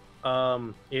turn.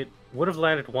 It would have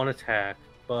landed 1 attack,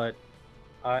 but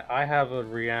I have a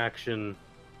reaction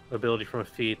ability from a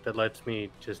feat that lets me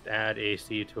just add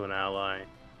AC to an ally,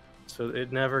 so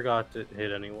it never got to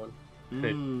hit anyone.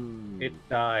 It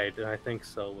died, and I think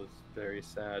Cell was very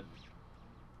sad.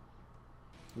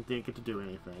 You didn't get to do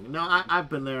anything. No, I've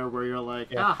been there where you're like,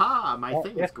 Yeah. aha, my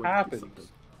thing is going to do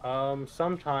something.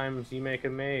 Sometimes you make a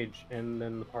mage, and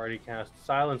then the party casts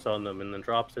silence on them, and then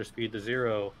drops their speed to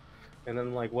 0, and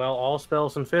then like, well, all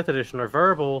spells in 5th edition are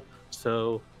verbal,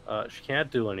 so she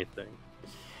can't do anything.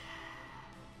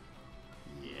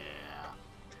 Yeah.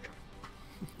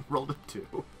 Rolled a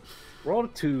 2. Rolled a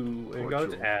 2 and Poor got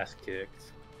its Chul. ass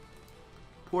kicked.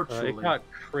 Poor It Chuli. got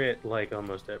crit like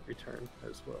almost every turn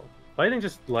as well. Lightning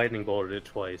just lightning bolted it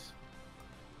twice.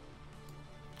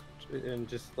 And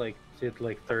just like did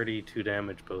like 32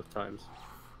 damage both times.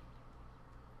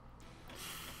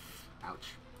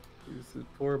 Ouch. It's a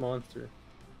poor monster.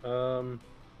 And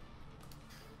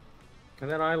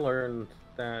then I learned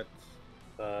that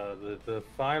the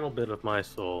final bit of my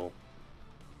soul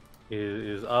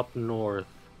is up north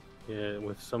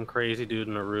with some crazy dude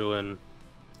in a ruin.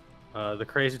 The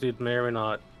crazy dude may or may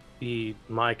not be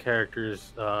my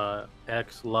character's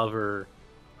ex-lover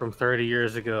from 30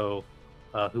 years ago,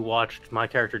 who watched my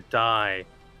character die,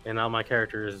 and now my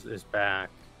character is back.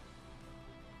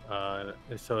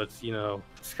 So it's, you know,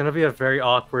 it's gonna be a very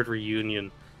awkward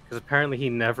reunion because apparently he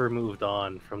never moved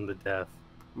on from the death.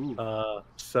 Ooh.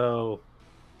 So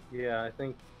yeah, I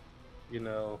think, you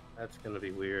know, that's gonna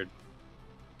be weird.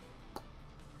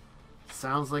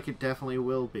 Sounds like it definitely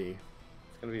will be.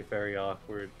 It's gonna be very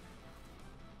awkward.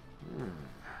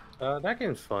 Hmm. That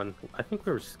game's fun. I think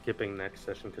we were skipping next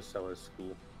session because Stella's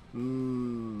school.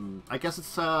 I guess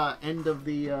it's end of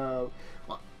the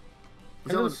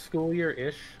End of the school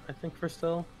year-ish, I think, for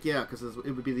Stella. yeah, because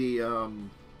it would be the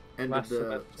end Last of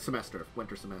the semester,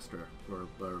 winter semester,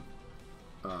 or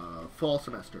fall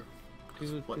semester.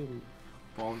 What?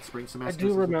 Fall and spring I semester.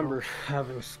 do remember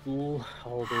having school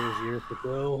all those years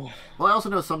ago. Well, I also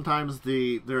know sometimes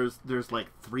there's like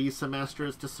 3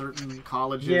 semesters to certain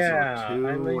colleges. Yeah, or 2.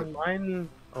 I mean, mine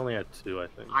only had 2, I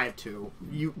think. I had 2.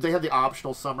 They had the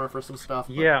optional summer for some stuff.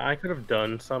 But... Yeah, I could have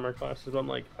done summer classes, but I'm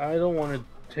like, I don't want to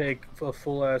take a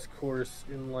full-ass course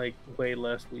in, like, way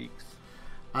less weeks.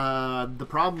 The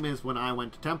problem is when I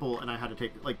went to Temple and I had to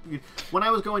take, like, when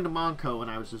I was going to Monco and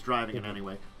I was just driving it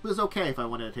anyway, it was okay if I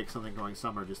wanted to take something during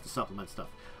summer just to supplement stuff.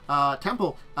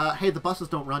 Temple, hey, the buses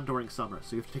don't run during summer,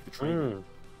 so you have to take the train.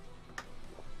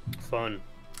 Fun.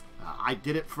 I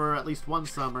did it for at least 1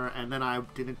 summer, and then I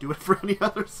didn't do it for any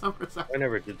other summers. I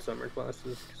never did summer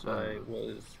classes because I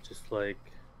was just like,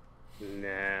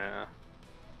 nah.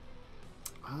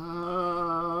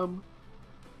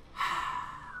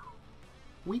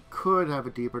 We could have a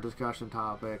deeper discussion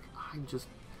topic. I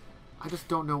just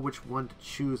don't know which one to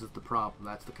choose as the problem.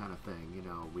 That's the kind of thing, you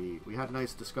know. We had a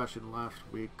nice discussion last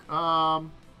week.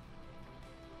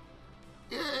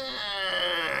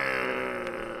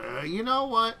 You know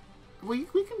what? We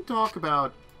can talk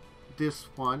about this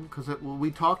one because we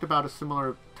talked about a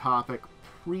similar topic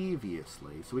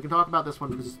previously, so we can talk about this one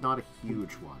because it's not a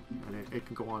huge one, and it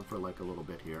can go on for like a little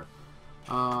bit here.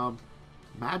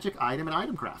 Magic item and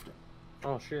item crafting.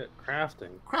 Oh shit, crafting.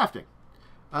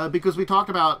 Because we kind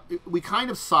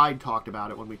of talked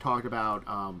about it when we talked about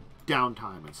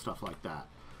downtime and stuff like that,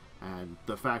 and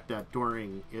the fact that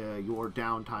during your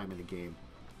downtime in a game,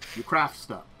 you craft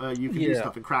stuff. You can do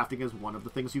stuff, and crafting is one of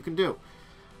the things you can do.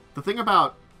 The thing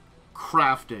about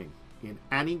crafting in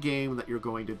any game that you're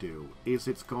going to do is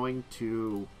it's going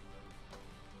to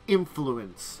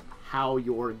influence how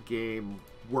your game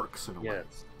works in a way.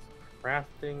 Yes.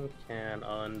 Crafting can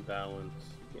unbalance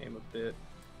the game a bit.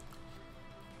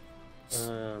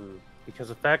 Because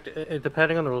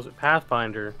depending on the rules of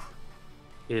Pathfinder,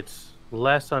 it's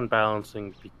less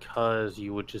unbalancing because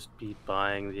you would just be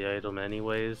buying the item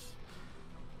anyways.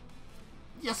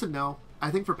 Yes and no. I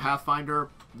think for Pathfinder,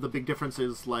 the big difference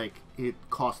is like it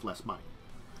costs less money.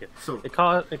 Yeah. So It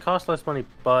costs less money,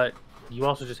 but you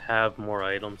also just have more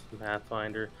items in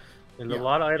Pathfinder. And a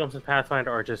lot of items in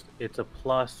Pathfinder are just, it's a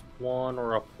 +1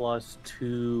 or a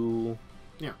 +2.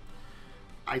 Yeah.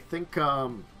 I think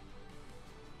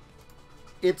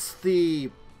it's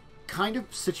the kind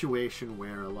of situation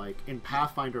where, like, in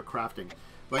Pathfinder crafting,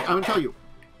 like, I'm going to tell you,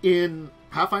 in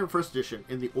Pathfinder First Edition,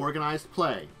 in the organized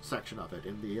play section of it,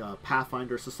 in the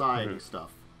Pathfinder Society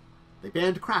stuff, they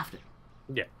banned crafting.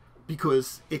 Yeah.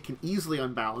 Because it can easily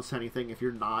unbalance anything if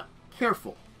you're not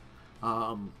careful.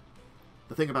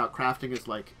 The thing about crafting is,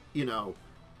 like, you know,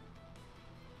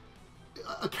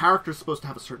 a character's supposed to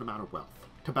have a certain amount of wealth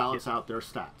to balance out their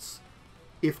stats.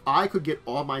 If I could get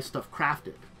all my stuff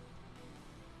crafted,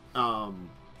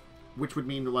 which would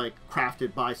mean, like,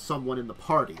 crafted by someone in the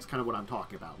party is kind of what I'm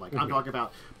talking about. Like, I'm talking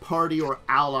about party or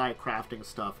ally crafting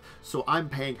stuff, so I'm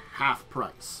paying half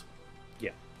price.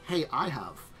 Yeah. Hey, I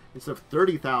have, instead of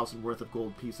 30,000 worth of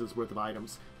gold pieces worth of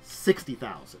items,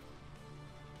 60,000.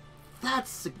 That's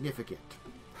significant.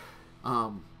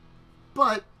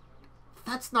 But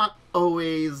that's not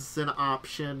always an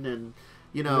option, and,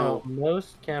 you know... No,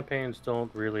 most campaigns don't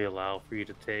really allow for you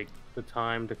to take the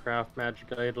time to craft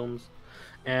magic items,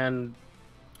 and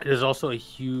there's also a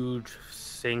huge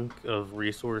sink of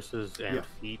resources and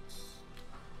feats.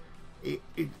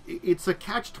 It's a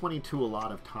catch-22 a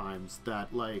lot of times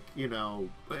that, like, you know,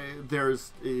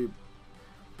 there's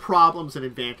problems and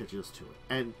advantages to it.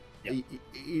 And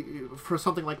for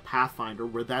something like Pathfinder,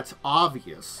 where that's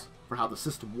obvious for how the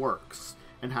system works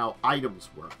and how items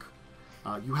work,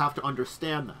 you have to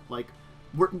understand that. Like,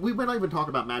 we might not even talk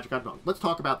about magic items. Let's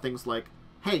talk about things like,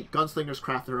 hey, gunslingers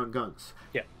craft their own guns.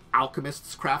 Yeah.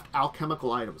 Alchemists craft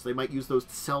alchemical items. They might use those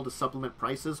to sell to supplement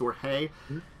prices, or, hey,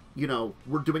 you know,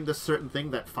 we're doing this certain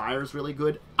thing that fires really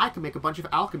good. I can make a bunch of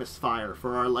alchemists fire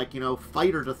for our, like, you know,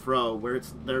 fighter to throw where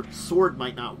it's their sword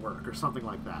might not work or something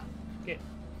like that. Yeah.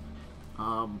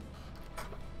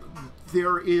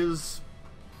 There is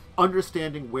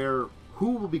understanding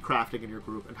who will be crafting in your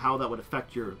group and how that would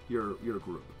affect your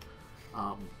group.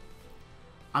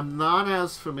 I'm not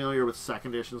as familiar with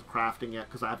second edition's crafting yet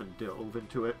because I haven't dove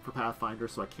into it for Pathfinder,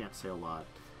 so I can't say a lot.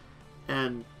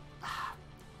 And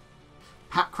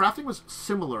crafting was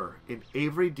similar in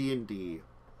Avery D&D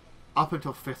up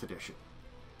until 5th edition.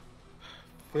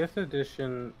 5th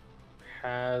edition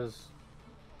has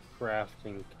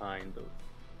crafting, kind of.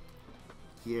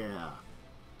 Yeah.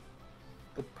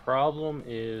 The problem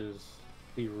is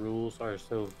the rules are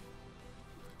so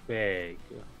vague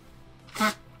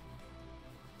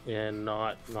and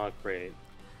not great.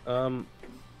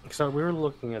 So we were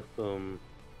looking at them,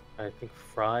 I think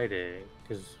Friday,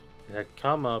 because it had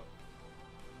come up.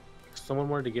 Someone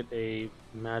wanted to get a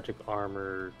magic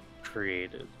armor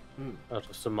created out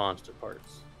of some monster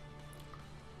parts.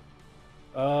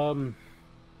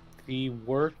 The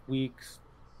work weeks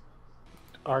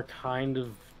are kind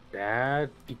of bad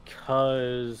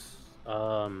because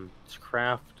to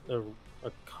craft an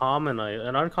uncommon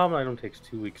item takes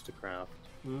 2 weeks to craft.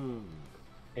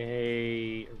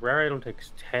 A rare item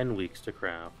takes 10 weeks to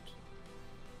craft.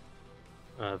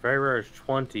 Very rare is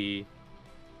 20,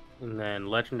 and then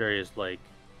legendary is like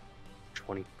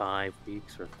 25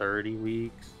 weeks or 30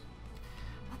 weeks.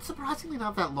 That's surprisingly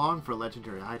not that long for a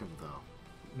legendary item, though.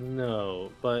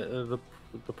 No, but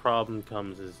the problem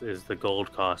comes is the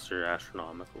gold costs are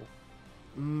astronomical.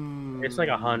 It's like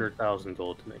 100,000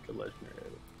 gold to make a legendary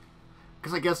item.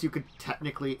 Because I guess you could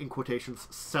technically, in quotations,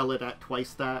 sell it at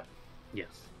twice that.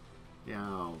 Yes.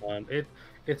 Yeah.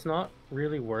 It's not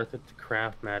really worth it to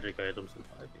craft magic items in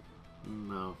 5e.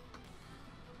 No.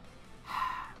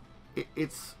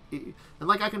 And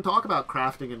like I can talk about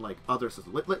crafting in like other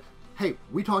systems. Hey,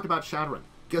 we talked about Shadowrun.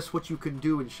 Guess what you can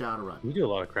do in Shadowrun? You do a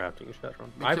lot of crafting in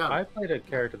Shadowrun. I played a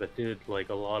character that did like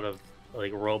a lot of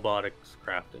like robotics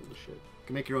crafting and shit. You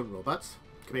can make your own robots.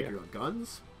 You can make your own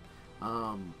guns.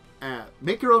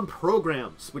 Make your own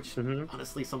programs, which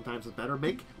honestly sometimes is better.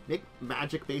 Make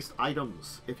magic-based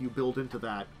items if you build into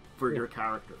that for your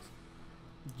characters.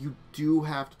 You do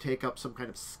have to take up some kind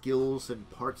of skills and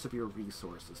parts of your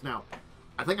resources. Now,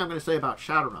 I think I'm going to say about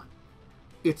Shadowrun,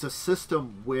 it's a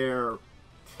system where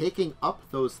taking up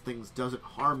those things doesn't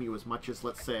harm you as much as,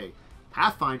 let's say,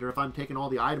 Pathfinder. If I'm taking all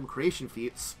the item creation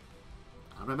feats,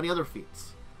 I don't have any other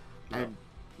feats. No. And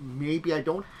maybe I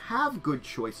don't have good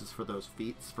choices for those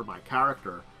feats for my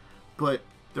character, but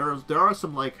there are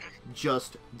some, like,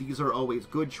 just, these are always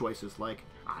good choices, like,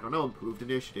 I don't know, improved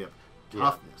initiative,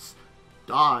 toughness,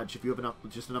 dodge, if you have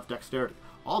just enough dexterity.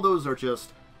 All those are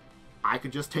just, I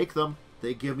can just take them,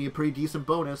 they give me a pretty decent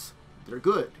bonus, they're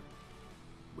good,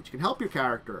 which can help your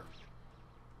character.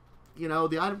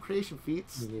 the item creation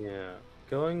feats. Yeah,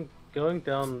 going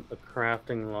down the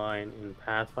crafting line in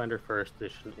Pathfinder First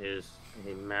Edition is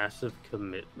a massive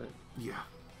commitment. Yeah.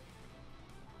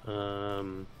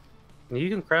 You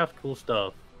can craft cool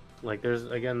stuff. Like there's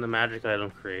again the magic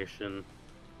item creation,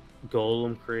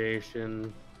 golem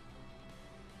creation.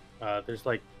 There's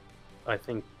like, I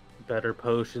think, better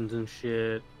potions and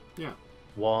shit. Yeah.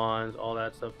 Wands, all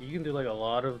that stuff. You can do like a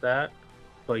lot of that,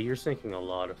 but you're sinking a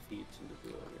lot of feats into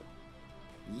doing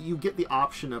it. You get the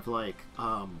option of like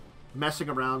messing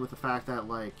around with the fact that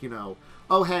like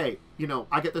oh hey,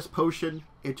 I get this potion.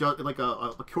 It just like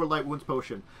a cure light wounds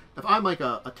potion. If I'm like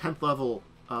a 10th level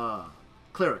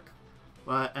cleric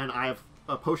and I have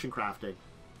a potion crafting,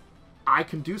 I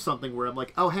can do something where I'm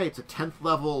like, oh hey, it's a 10th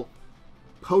level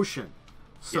potion,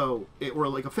 so or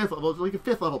like a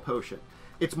 5th level potion.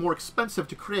 It's more expensive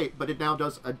to create, but it now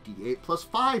does a D8 plus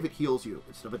 5. It heals you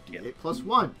instead of a D8 plus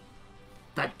 1.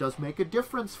 That does make a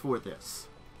difference for this.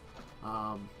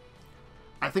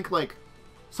 I think like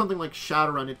something like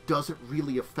Shadowrun, it doesn't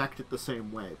really affect it the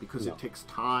same way because it takes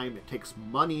time, it takes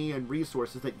money and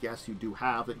resources that yes you do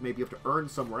have that maybe you have to earn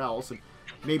somewhere else, and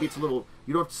maybe it's a little,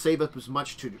 you don't have to save up as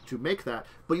much to make that,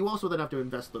 but you also then have to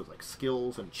invest those like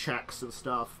skills and checks and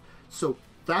stuff. So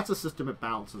that's a system it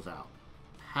balances out.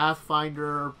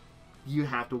 Pathfinder, you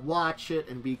have to watch it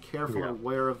and be careful and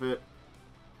aware of it.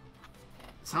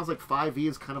 It sounds like 5e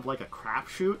is kind of like a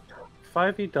crapshoot.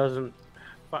 5e doesn't...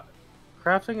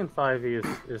 Crafting in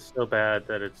 5e is so bad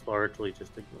that it's largely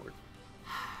just ignored.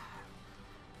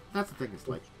 That's the thing, it's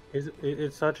like...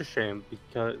 It's such a shame,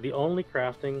 because the only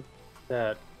crafting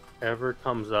that ever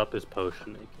comes up is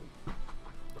potion making.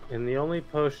 And the only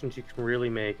potions you can really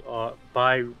make,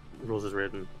 by rules as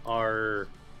written, are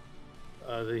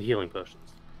the healing potions.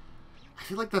 I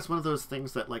feel like that's one of those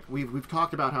things that, like, we've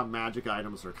talked about how magic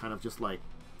items are kind of just like,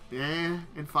 in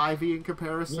 5e in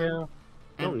comparison. Yeah.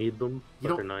 You don't need them,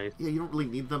 but they're nice. Yeah, you don't really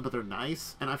need them, but they're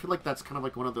nice. And I feel like that's kind of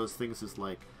like one of those things is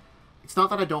like, it's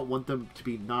not that I don't want them to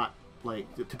be not, like,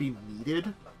 to be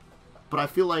needed, but I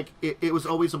feel like it was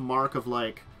always a mark of,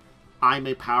 like, I'm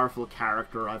a powerful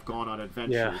character, I've gone on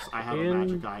adventures, I have a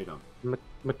magic item.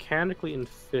 Mechanically in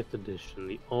 5th edition,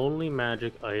 the only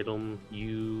magic item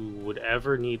you would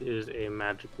ever need is a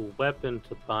magical weapon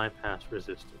to bypass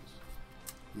resistance.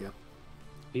 Yep.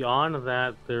 Beyond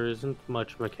that, there isn't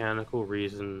much mechanical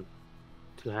reason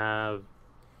to have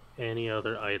any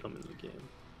other item in the game.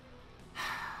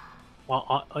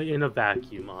 Well, in a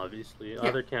vacuum, obviously. Yeah.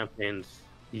 Other campaigns,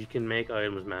 you can make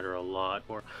items matter a lot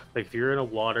more. Like, if you're in a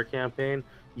water campaign,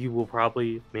 you will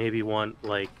probably maybe want,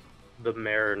 like, the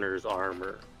Mariner's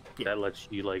armor that lets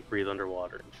you, like, breathe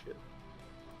underwater and shit.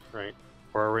 Right?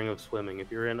 Or a ring of swimming.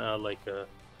 If you're in,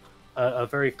 a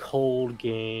very cold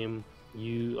game...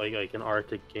 like an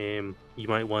Arctic game, you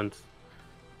might want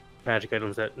magic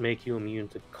items that make you immune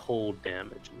to cold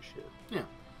damage and shit. Yeah.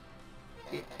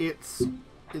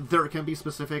 There can be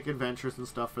specific adventures and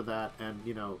stuff for that, and,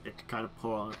 it can kind of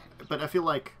pull on. But I feel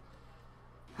like,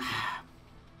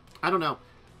 I don't know,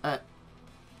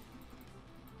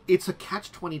 it's a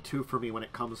catch-22 for me when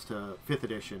it comes to 5th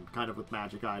edition, kind of with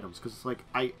magic items, because it's like,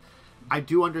 I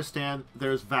do understand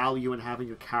there's value in having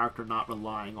your character not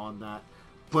relying on that.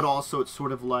 But also, it's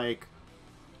sort of like,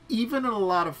 even in a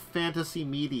lot of fantasy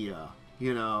media,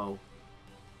 a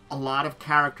lot of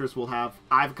characters will have,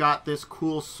 I've got this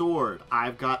cool sword,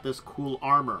 I've got this cool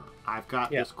armor, I've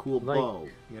got this cool bow,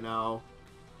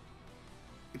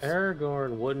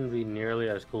 Aragorn wouldn't be nearly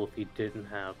as cool if he didn't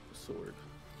have the sword.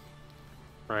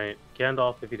 Right?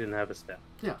 Gandalf if he didn't have a staff.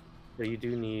 Yeah. So you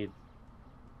do need...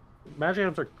 Magic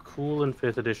items are cool in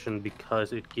 5th edition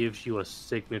because it gives you a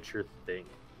signature thing.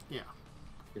 Yeah.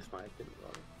 Is my opinion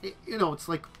on it. It's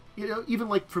like, even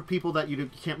like for people that you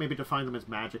can't maybe define them as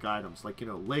magic items, like,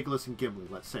 Legolas and Gimli,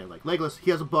 let's say. Like, Legolas,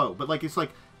 he has a bow, but, like, it's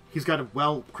like, he's got a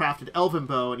well-crafted elven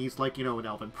bow, and he's, like, an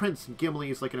elven prince, and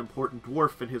Gimli is, like, an important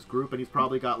dwarf in his group, and he's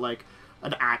probably got, like,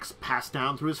 an axe passed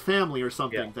down through his family or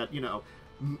something that,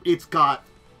 it's got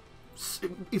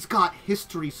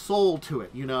history soul to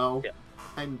it,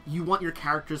 And you want your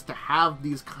characters to have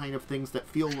these kind of things that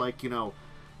feel like,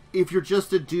 if you're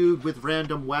just a dude with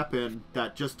random weapon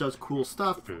that just does cool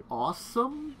stuff,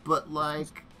 awesome, but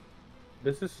like...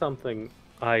 This is something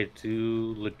I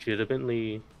do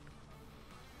legitimately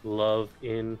love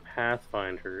in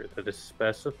Pathfinder that is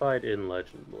specified in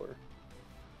Legend lore.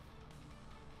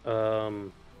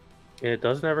 And it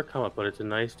doesn't ever come up, but it's a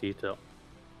nice detail.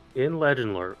 In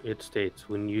Legend lore, it states,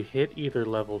 when you hit either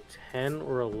level 10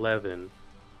 or 11...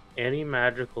 any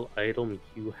magical item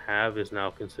you have is now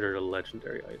considered a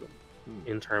legendary item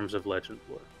in terms of legend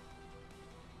lore.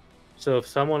 So if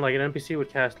someone like an NPC would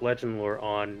cast Legend Lore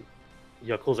on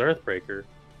Yuckel's Earthbreaker,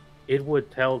 it would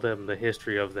tell them the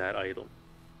history of that item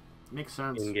Makes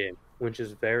sense. in game, which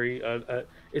is very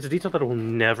it's a detail that will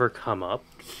never come up.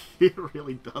 It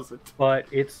really doesn't. But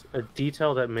it's a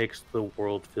detail that makes the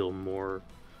world feel more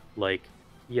like,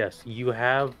 yes, you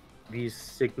have these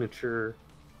signature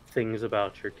things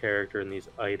about your character and these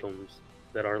items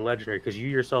that are legendary, because you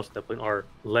yourself, at that point, are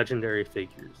legendary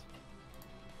figures.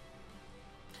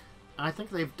 I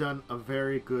think they've done a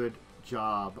very good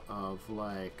job of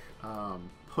like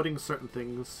putting certain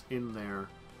things in there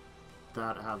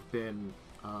that have been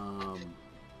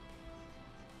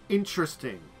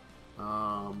interesting,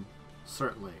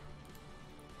 certainly,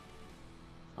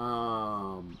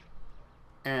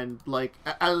 and like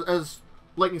as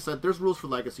Lightning said, there's rules for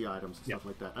legacy items and stuff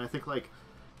like that, and I think like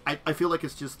I feel like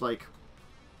it's just like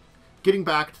getting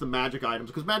back to the magic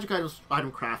items, because magic items,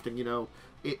 item crafting, you know,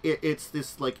 it's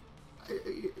this like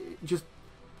just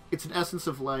it's an essence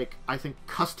of like, I think,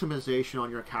 customization on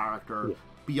your character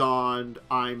beyond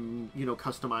I'm, you know,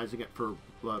 customizing it for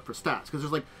stats,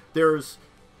 because there's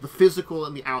the physical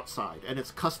and the outside, and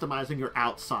it's customizing your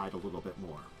outside a little bit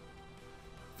more.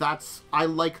 I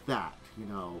like that, you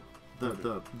know,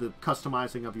 the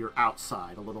customizing of your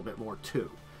outside a little bit more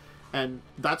too, and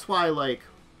that's why like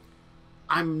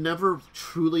I'm never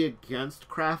truly against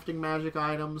crafting magic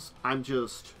items. I'm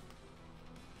just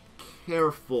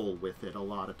careful with it a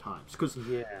lot of times, because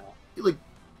like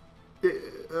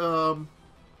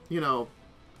you know,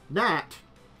 Nat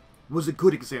was a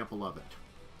good example of it.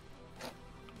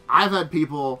 I've had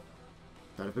people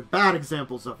that have been bad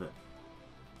examples of it.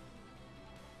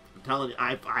 I'm telling you,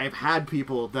 I've had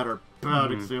people that are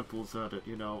bad examples of it,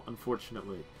 you know,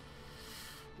 unfortunately.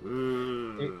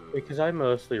 Because I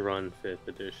mostly run 5th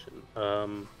edition.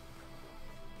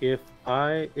 If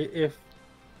a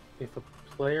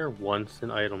player wants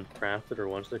an item crafted or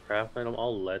wants to craft an item,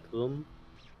 I'll let them.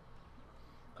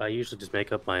 I usually just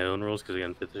make up my own rules, because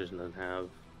again, 5th edition doesn't have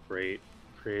great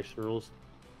creation rules.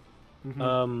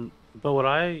 But what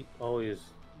I always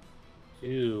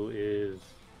do is,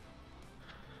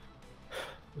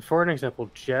 for an example,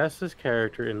 Jess's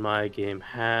character in my game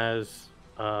has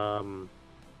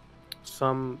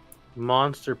some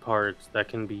monster parts that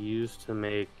can be used to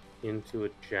make into a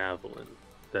javelin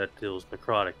that deals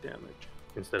necrotic damage.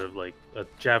 Instead of like a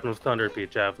javelin of thunder, it'd be a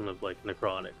javelin of like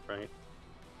necrotic, right?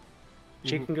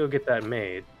 She can go get that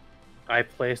made. I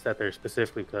placed that there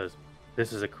specifically because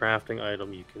this is a crafting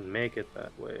item, you can make it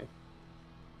that way.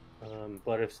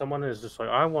 But if someone is just like,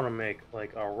 I want to make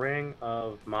like a ring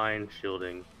of mind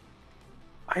shielding,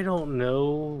 I don't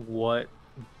know what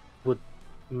would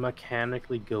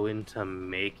mechanically go into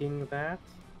making that.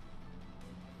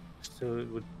 So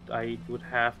I would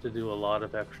have to do a lot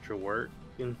of extra work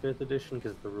in 5th edition,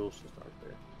 because the rules just aren't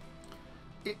there.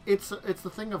 It's the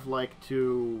thing of like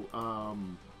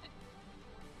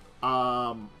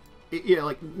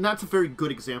like Nat's a very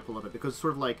good example of it, because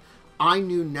sort of like I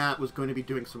knew Nat was going to be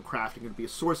doing some crafting and be a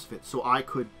source fit, so I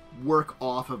could work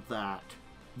off of that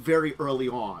very early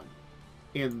on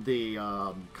in the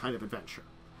kind of adventure.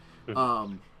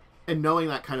 And knowing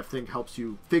that kind of thing helps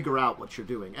you figure out what you're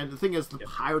doing. And the thing is, the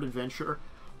pirate adventure,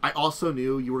 I also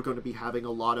knew you were going to be having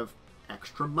a lot of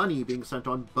extra money being sent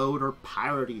on boat or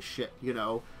piratey shit, you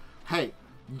know. Hey,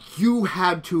 you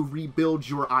had to rebuild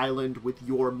your island with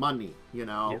your money, you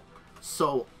know.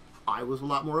 So I was a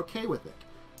lot more okay with it.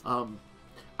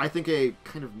 I think a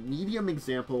kind of medium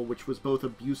example, which was both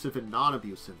abusive and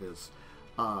non-abusive, is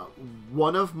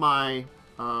one of my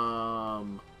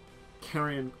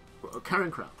Carrion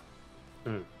Crown.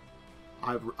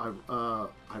 I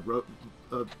wrote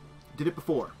did it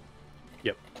before.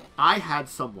 I had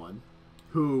someone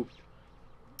who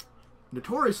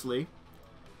notoriously,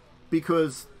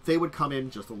 because they would come in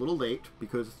just a little late,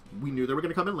 because we knew they were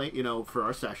going to come in late, you know, for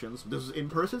our sessions. This was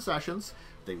in-person sessions.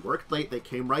 They worked late. They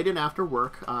came right in after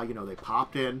work. You know, they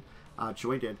popped in,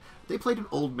 joined in. They played an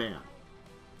old man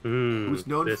who was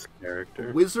known as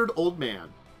character, Wizard Old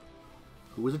Man,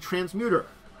 who was a transmuter.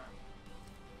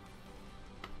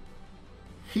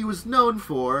 He was known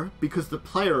for, because the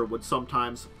player would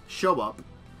sometimes show up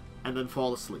and then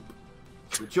fall asleep.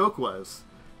 The joke was,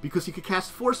 because he could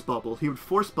cast Force Bubble, he would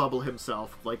Force Bubble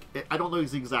himself. Like, I don't know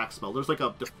the exact spell. There's like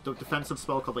a defensive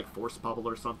spell called like Force Bubble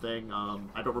or something.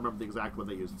 I don't remember the exact one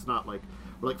they use. It's not like,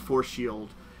 or like Force Shield.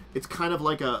 It's kind of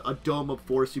like a dome of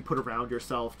force you put around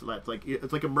yourself to let, like,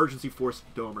 it's like emergency force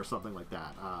dome or something like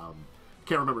that.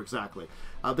 Can't remember exactly.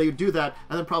 They would do that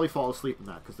and then probably fall asleep in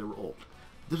that because they were old.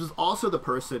 This is also the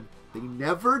person, they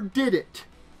never did it,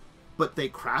 but they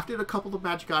crafted a couple of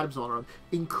magic items on them,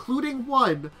 including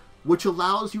one which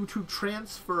allows you to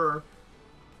transfer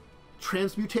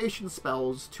transmutation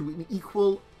spells to an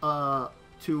equal or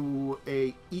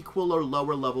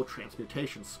lower level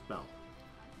transmutation spell.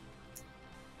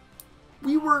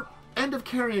 We were End of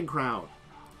Carrion Crown.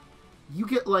 You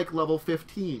get like level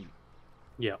 15.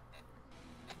 Yeah.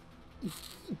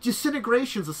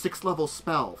 Disintegration's a 6th level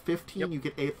spell. 15, Yep. you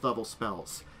get 8th level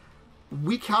spells.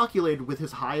 We calculated with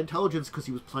his high intelligence, because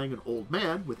he was playing an old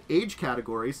man with age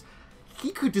categories,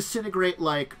 he could disintegrate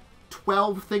like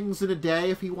 12 things in a day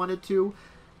if he wanted to,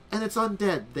 and it's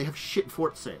undead. They have shit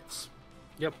fort saves.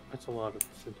 Yep, that's a lot of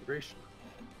disintegration.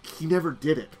 He never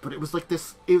did it, but it was like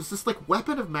this. It was this like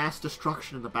weapon of mass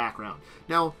destruction in the background.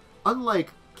 Now,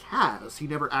 unlike Kaz, he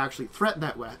never actually threatened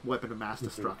that weapon of mass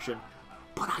destruction,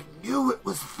 but I knew it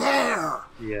was there.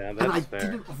 Yeah, that's and I fair.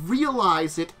 didn't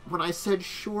realize it when I said,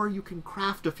 "Sure, you can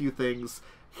craft a few things."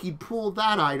 He'd pull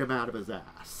that item out of his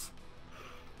ass.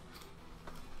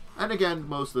 And again,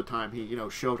 most of the time he,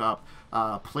 showed up,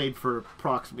 played for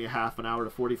approximately a half an hour to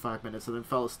 45 minutes, and then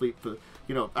fell asleep for,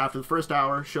 after the first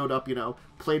hour, showed up,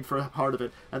 played for a part of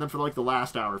it, and then for like the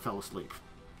last hour fell asleep.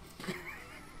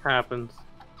 Happens.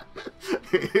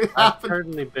 It I've happened.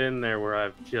 certainly been there where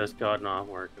I've just gotten off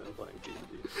work and playing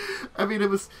D&D. I mean, it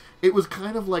was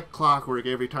kind of like clockwork.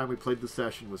 Every time we played the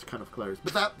session was kind of hilarious.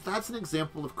 But that's an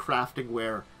example of crafting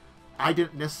where I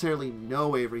didn't necessarily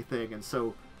know everything, and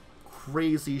so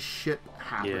crazy shit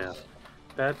happened. Yeah.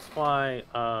 That's why,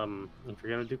 if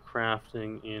you're gonna do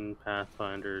crafting in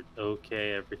Pathfinder,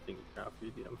 okay, everything you craft for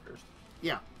your DM first.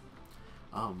 Yeah.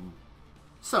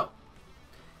 So,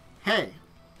 hey,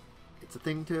 it's a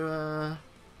thing to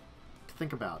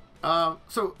think about.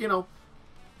 So,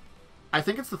 I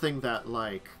think it's the thing that,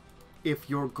 like, if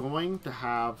you're going to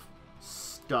have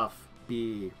stuff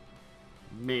be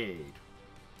made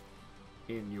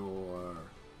in your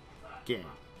game,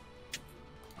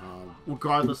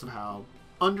 regardless of how,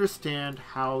 understand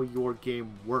how your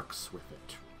game works with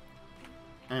it,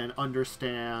 and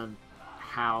understand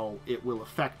how it will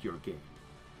affect your game,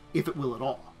 if it will at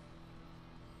all.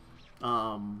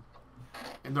 And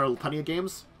there are plenty of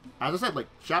games, as I said, like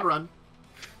Shadowrun,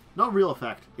 no real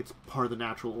effect. It's part of the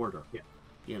natural order. Yeah.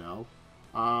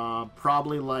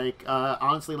 Probably like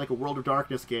honestly, like a World of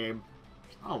Darkness game.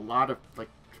 Not a lot of like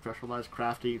specialized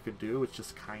crafting you could do. It's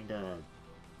just kind of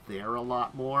there a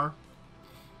lot more,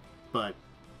 but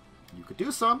you could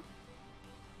do some.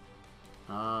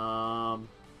 So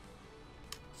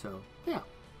yeah.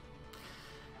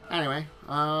 Anyway,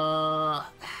 I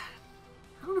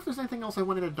don't know if there's anything else I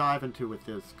wanted to dive into with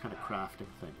this kind of crafting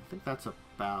thing. I think that's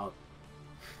about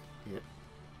it.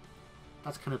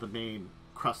 That's kind of the main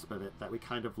crust of it that we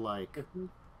kind of like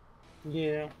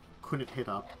Yeah. couldn't hit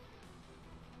up.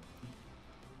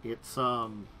 It's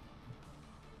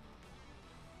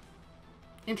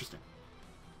interesting.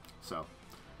 So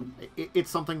it's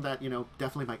something that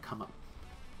definitely might come up.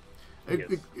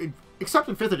 Yes. Except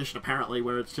in 5th edition, apparently,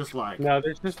 where it's just like No,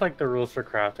 there's just like the rules for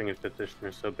crafting in 5th edition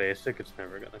are so basic, it's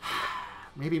never gonna come up.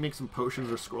 maybe make some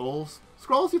potions or scrolls.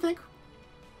 Scrolls, you think?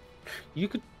 You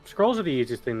could scrolls are the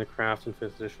easiest thing to craft in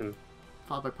 5th edition.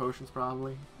 Followed by potions,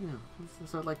 probably. Yeah.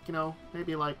 So like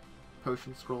maybe like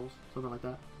potion scrolls, something like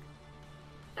that.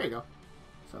 There you go.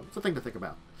 So it's a thing to think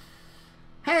about.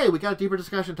 Hey, we got a deeper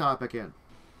discussion topic in.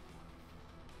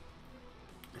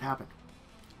 It happened.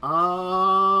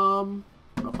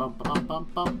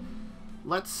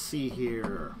 Let's see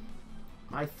here.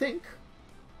 I think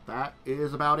that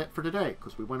is about it for today,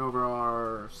 because we went over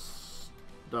our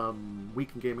week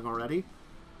in gaming already.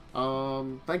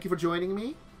 Thank you for joining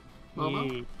me,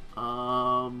 Momo.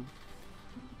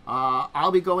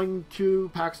 I'll be going to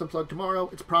PAX Unplugged tomorrow.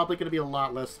 It's probably going to be a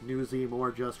lot less newsy,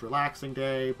 more just relaxing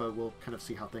day, but we'll kind of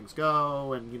see how things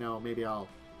go, and maybe I'll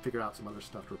figure out some other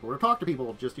stuff to report or talk to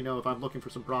people, just if I'm looking for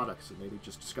some products, and maybe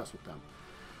just discuss with them.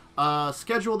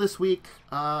 Schedule this week,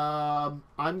 I'm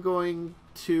going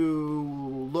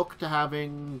to look to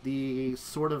having the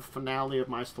sort of finale of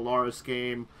my Stellaris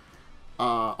game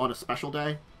on a special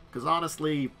day, because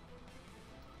honestly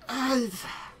I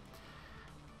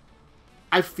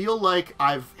feel like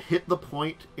I've hit the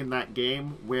point in that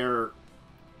game where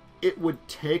it would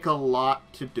take a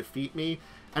lot to defeat me,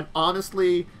 and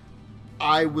honestly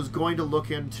I was going to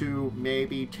look into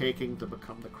maybe taking the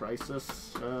Become the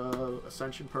Crisis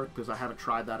Ascension perk, because I haven't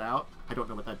tried that out. I don't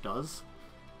know what that does.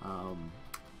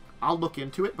 I'll look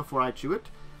into it before I chew it,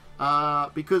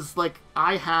 because like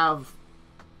I have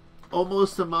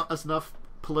almost enough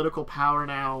political power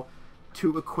now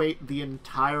to equate the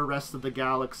entire rest of the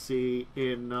galaxy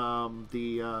in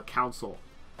the council.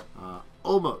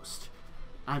 Almost.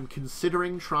 I'm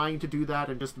considering trying to do that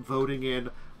and just voting in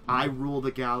I rule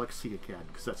the galaxy again,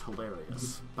 because that's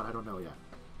hilarious. But I don't know yet.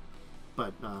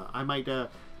 But I might...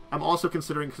 I'm also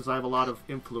considering, because I have a lot of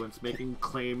influence, making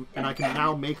claim, and I can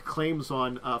now make claims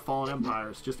on Fallen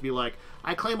Empires, just to be like,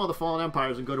 I claim all the Fallen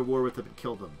Empires and go to war with them and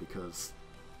kill them, because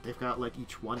they've got, like,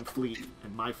 each one fleet,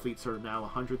 and my fleets are now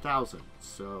 100,000,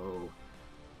 so...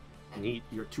 Neat.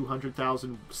 Your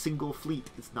 200,000 single fleet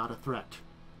is not a threat.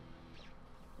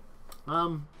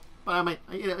 But I might...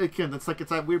 Again, it's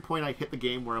that weird point I hit the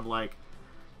game where I'm like,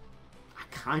 I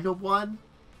kind of won,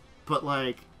 but,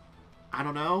 like, I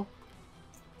don't know.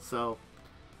 So,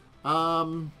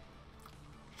 then,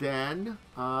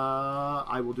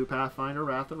 I will do Pathfinder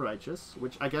Wrath of the Righteous,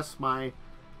 which I guess my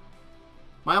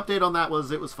update on that was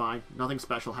it was fine. Nothing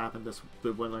special happened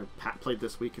when I played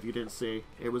this week, if you didn't see.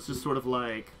 It was just sort of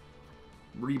like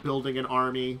rebuilding an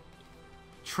army,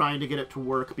 trying to get it to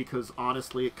work, because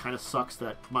honestly it kind of sucks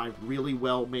that my really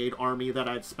well-made army that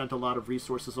I'd spent a lot of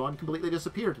resources on completely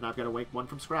disappeared, and I've got to make one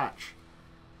from scratch.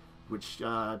 Which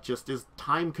just is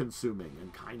time-consuming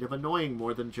and kind of annoying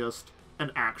more than just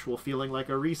an actual feeling like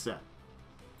a reset.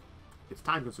 It's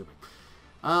time-consuming.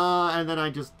 And then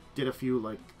I just did a few,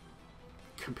 like,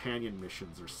 companion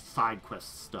missions or side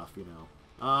quest stuff, you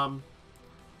know.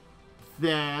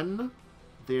 Then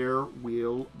there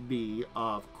will be,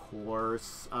 of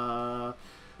course,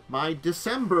 my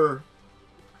December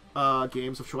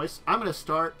games of choice. I'm going to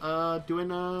start doing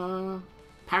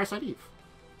Parasite Eve.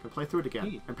 Gonna play through it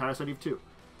again, and Parasite Eve 2,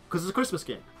 because it's a Christmas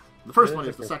game. The first one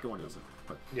is, the second one isn't.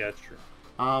 But yeah, it's true.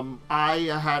 I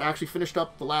had actually finished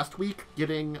up the last week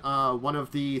getting one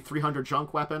of the 300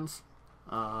 junk weapons,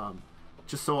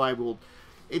 just so I will.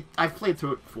 I've played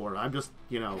through it before. I'm just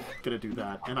gonna do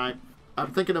that, and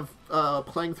I'm thinking of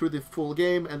playing through the full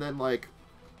game and then like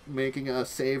making a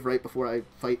save right before I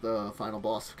fight the final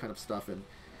boss kind of stuff, and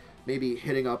maybe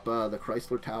hitting up the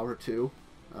Chrysler Tower too.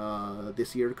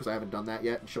 This year, because I haven't done that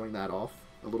yet, and showing that off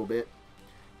a little bit.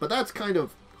 But that's kind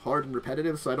of hard and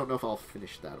repetitive, so I don't know if I'll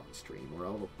finish that on stream, or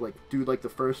I'll like do like the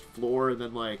first floor and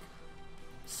then like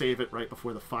save it right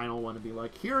before the final one and be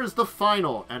like, here is the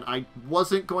final, and I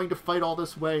wasn't going to fight all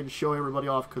this way and show everybody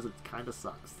off because it kind of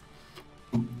sucks.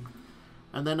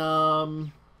 And then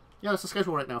yeah, that's the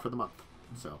schedule right now for the month,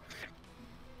 so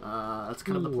that's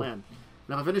kind of the plan.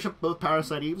 Now, if I finish up both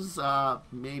Parasite Eves,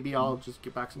 maybe I'll just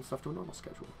get back some stuff to a normal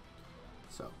schedule.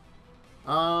 So,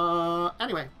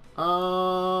 anyway,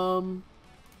 I'll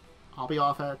be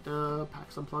off at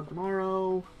PAX Unplugged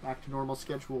tomorrow, back to normal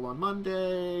schedule on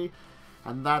Monday,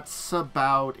 and that's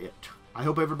about it. I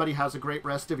hope everybody has a great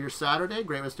rest of your Saturday,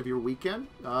 great rest of your weekend.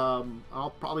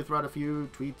 I'll probably throw out a few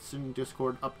tweets and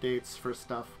Discord updates for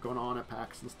stuff going on at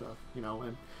PAX and stuff,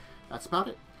 and that's about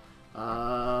it.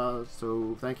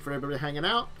 So thank you for everybody hanging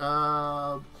out.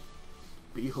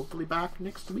 Be hopefully back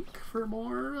next week for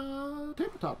more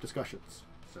tabletop discussions.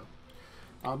 So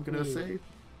I'm gonna say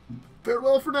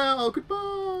farewell for now.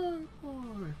 Goodbye.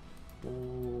 Bye.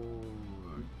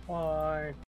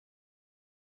 Bye.